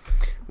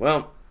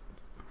 Well,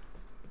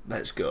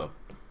 let's go.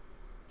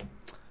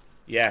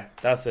 Yeah,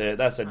 that's a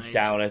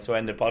downer to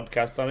end the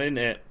podcast on, isn't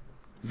it?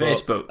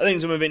 Facebook. But I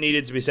think some of it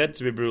needed to be said,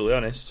 to be brutally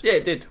honest. Yeah,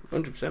 it did.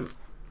 100%.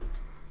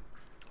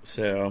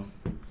 So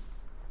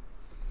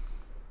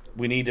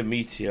we need a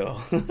meteor.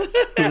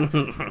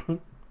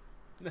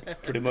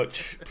 pretty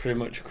much,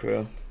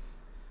 Crow.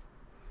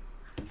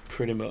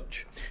 Pretty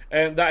much.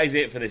 That is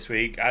it for this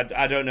week.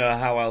 I don't know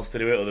how else to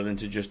do it other than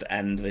to just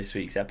end this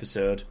week's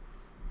episode.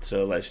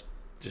 So let's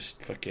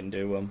just fucking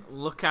do one.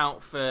 Look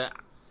out for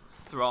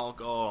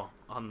Thrallgor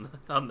on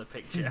the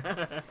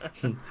picture.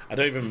 I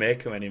don't even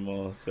make them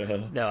anymore,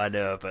 so no, I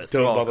know, but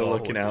don't Thrallgor bother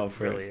looking out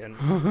for it.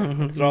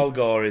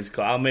 Thrallgor is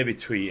cool. I'll maybe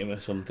tweet him or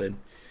something.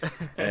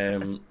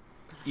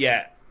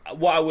 Yeah,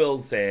 what I will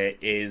say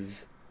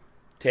is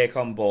take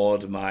on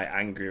board my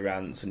angry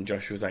rants and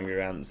Joshua's angry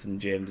rants and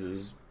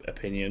James's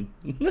opinion.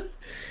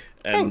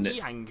 And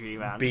Be angry,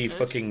 man. be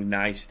fucking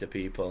nice to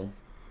people.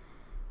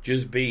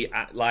 Just be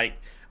like,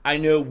 I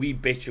know we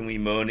bitch and we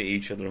moan at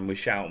each other and we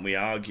shout and we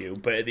argue,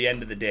 but at the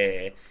end of the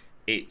day,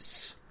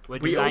 it's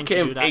We all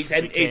came, it's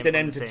an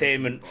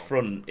entertainment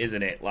front,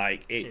 isn't it?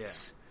 Like,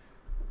 it's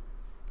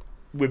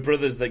we're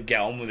brothers that get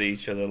on with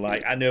each other.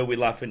 Like, I know we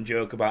laugh and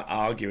joke about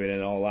arguing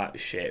and all that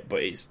shit,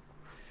 but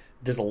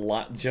there's a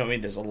lot. Do you know what I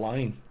mean? There's a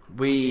line.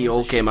 We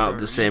all came out of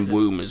the same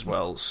womb as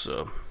well,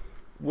 so.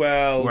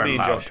 Well, We're me and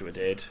allowed. Joshua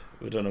did.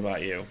 We don't know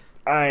about you.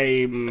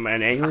 I'm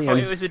an I thought it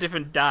alien. was a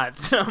different dad,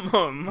 not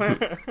mum.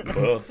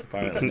 Both,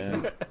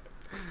 apparently.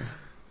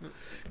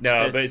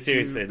 No, but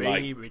seriously,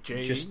 like,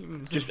 just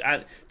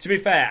to be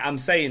fair, I'm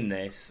saying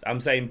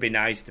be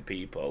nice to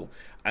people,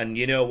 and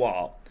you know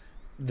what?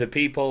 The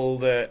people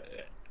that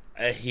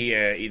are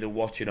here, either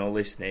watching or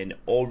listening,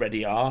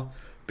 already are,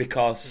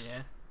 because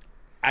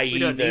We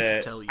don't need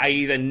to tell you. I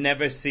either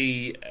never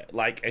see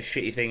like a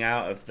shitty thing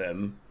out of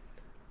them,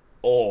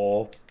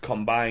 or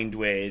combined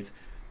with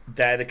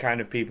they're the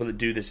kind of people that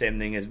do the same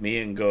thing as me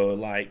and go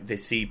like they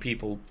see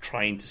people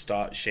trying to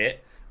start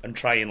shit and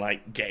try and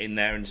like get in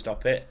there and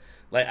stop it.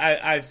 Like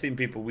I've seen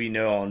people we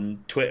know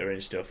on Twitter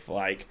and stuff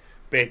like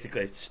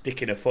basically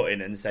sticking a foot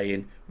in and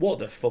saying, "What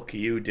the fuck are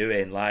you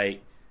doing?"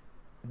 Like,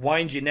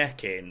 wind your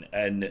neck in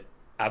and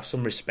have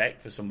some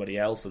respect for somebody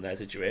else and their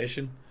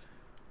situation.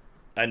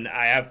 And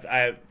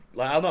I'm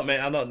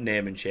not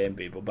name and shame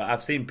people, but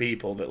I've seen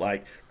people that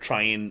like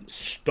try and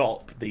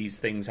stop these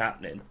things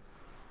happening.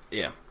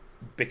 Yeah.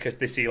 Because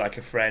they see like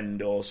a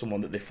friend or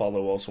someone that they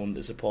follow or someone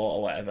they support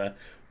or whatever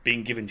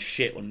being given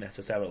shit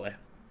unnecessarily.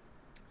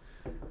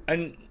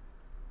 And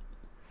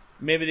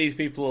maybe these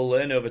people will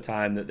learn over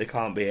time that they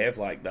can't behave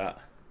like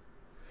that.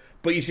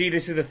 But you see,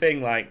 this is the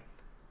thing, like,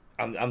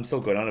 I'm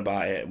still going on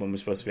about it when we're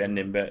supposed to be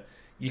ending, but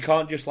you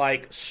can't just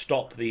like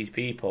stop these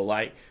people.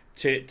 Like,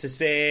 to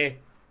say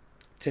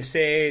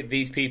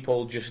these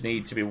people just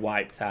need to be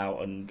wiped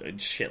out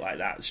and shit like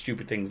that,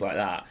 stupid things like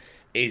that,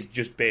 is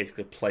just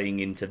basically playing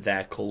into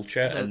their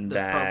culture and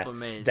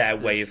their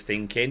way of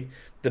thinking.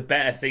 The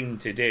better thing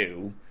to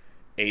do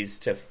is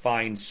to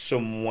find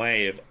some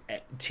way of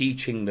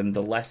teaching them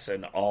the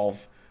lesson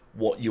of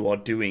what you are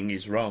doing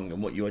is wrong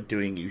and what you are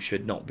doing you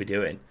should not be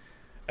doing,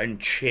 and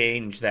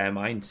change their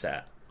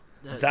mindset.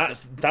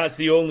 That's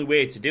the only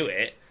way to do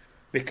it.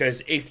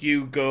 Because if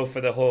you go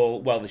for the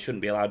whole, well, they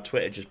shouldn't be allowed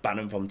Twitter, just ban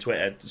them from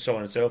Twitter, so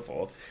on and so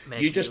forth,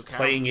 you're just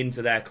playing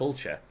into their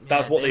culture.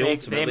 That's what they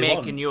ultimately want. They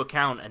make a new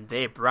account and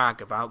they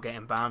brag about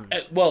getting banned.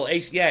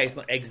 It's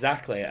like,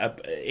 exactly.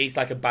 It's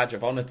like a badge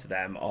of honour to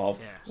them of,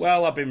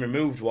 well, I've been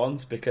removed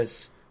once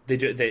because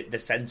they're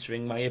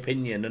censoring my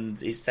opinion and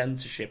it's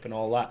censorship and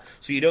all that.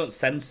 So you don't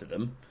censor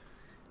them,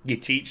 you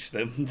teach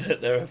them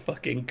that they're a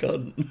fucking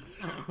cunt.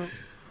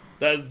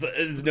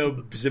 There's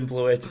no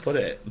simpler way to put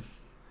it.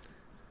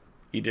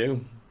 You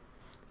do.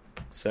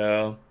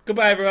 So,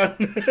 goodbye, everyone.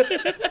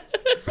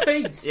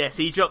 Peace. Yes,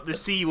 he dropped the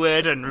C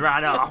word and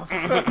ran off.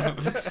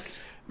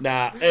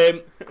 Nah,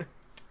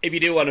 if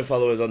you do want to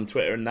follow us on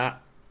Twitter and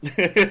that,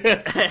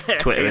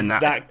 Twitter and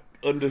that.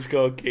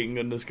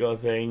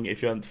 _king_thing.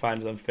 If you want to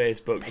find us on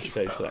Facebook, just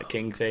search for That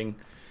King Thing.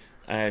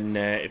 And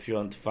if you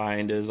want to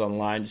find us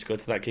online, just go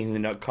to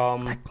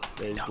thatkingthing.com.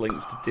 There's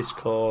links to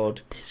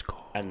Discord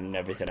and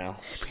everything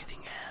else.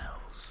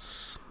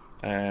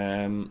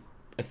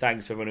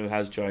 Thanks to everyone who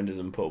has joined us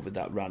and put up with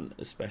that rant,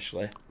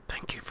 especially.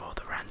 Thank you for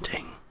the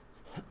ranting.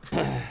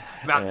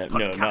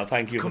 No,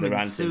 thank you for the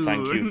ranting. Soon.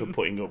 Thank you for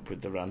putting up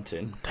with the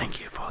ranting. Thank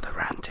you for the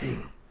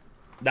ranting.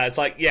 That's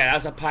like,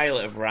 that's a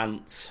pilot of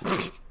rants.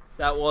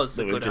 That was a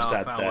That we've good just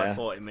half had hour, there.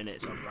 40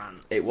 minutes on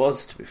rant. It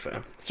was, to be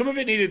fair. Some of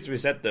it needed to be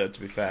said, though, to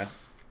be fair.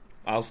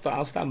 I'll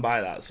stand by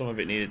that. Some of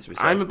it needed to be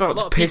said. I'm A about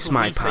lot to of piss people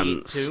my we say it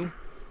pants. to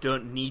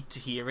don't need to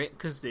hear it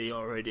because they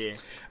already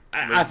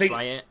I think.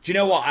 by it. Do you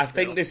know what? I Still.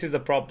 think this is the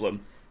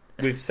problem.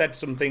 We've said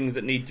some things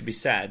that need to be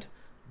said.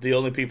 The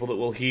only people that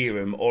will hear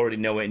them already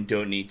know it and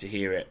don't need to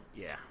hear it.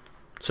 Yeah.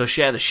 So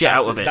share the shit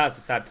out of it. That's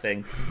the sad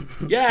thing.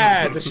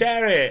 Yeah, so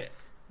share it.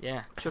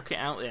 Yeah, chuck it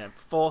out there.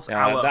 Force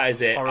Yeah, our that is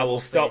it. I horrible will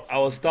stop. faces. I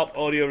will stop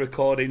audio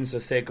recording. So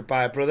say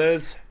goodbye,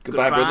 brothers.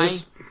 Goodbye,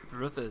 brothers.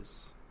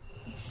 brothers.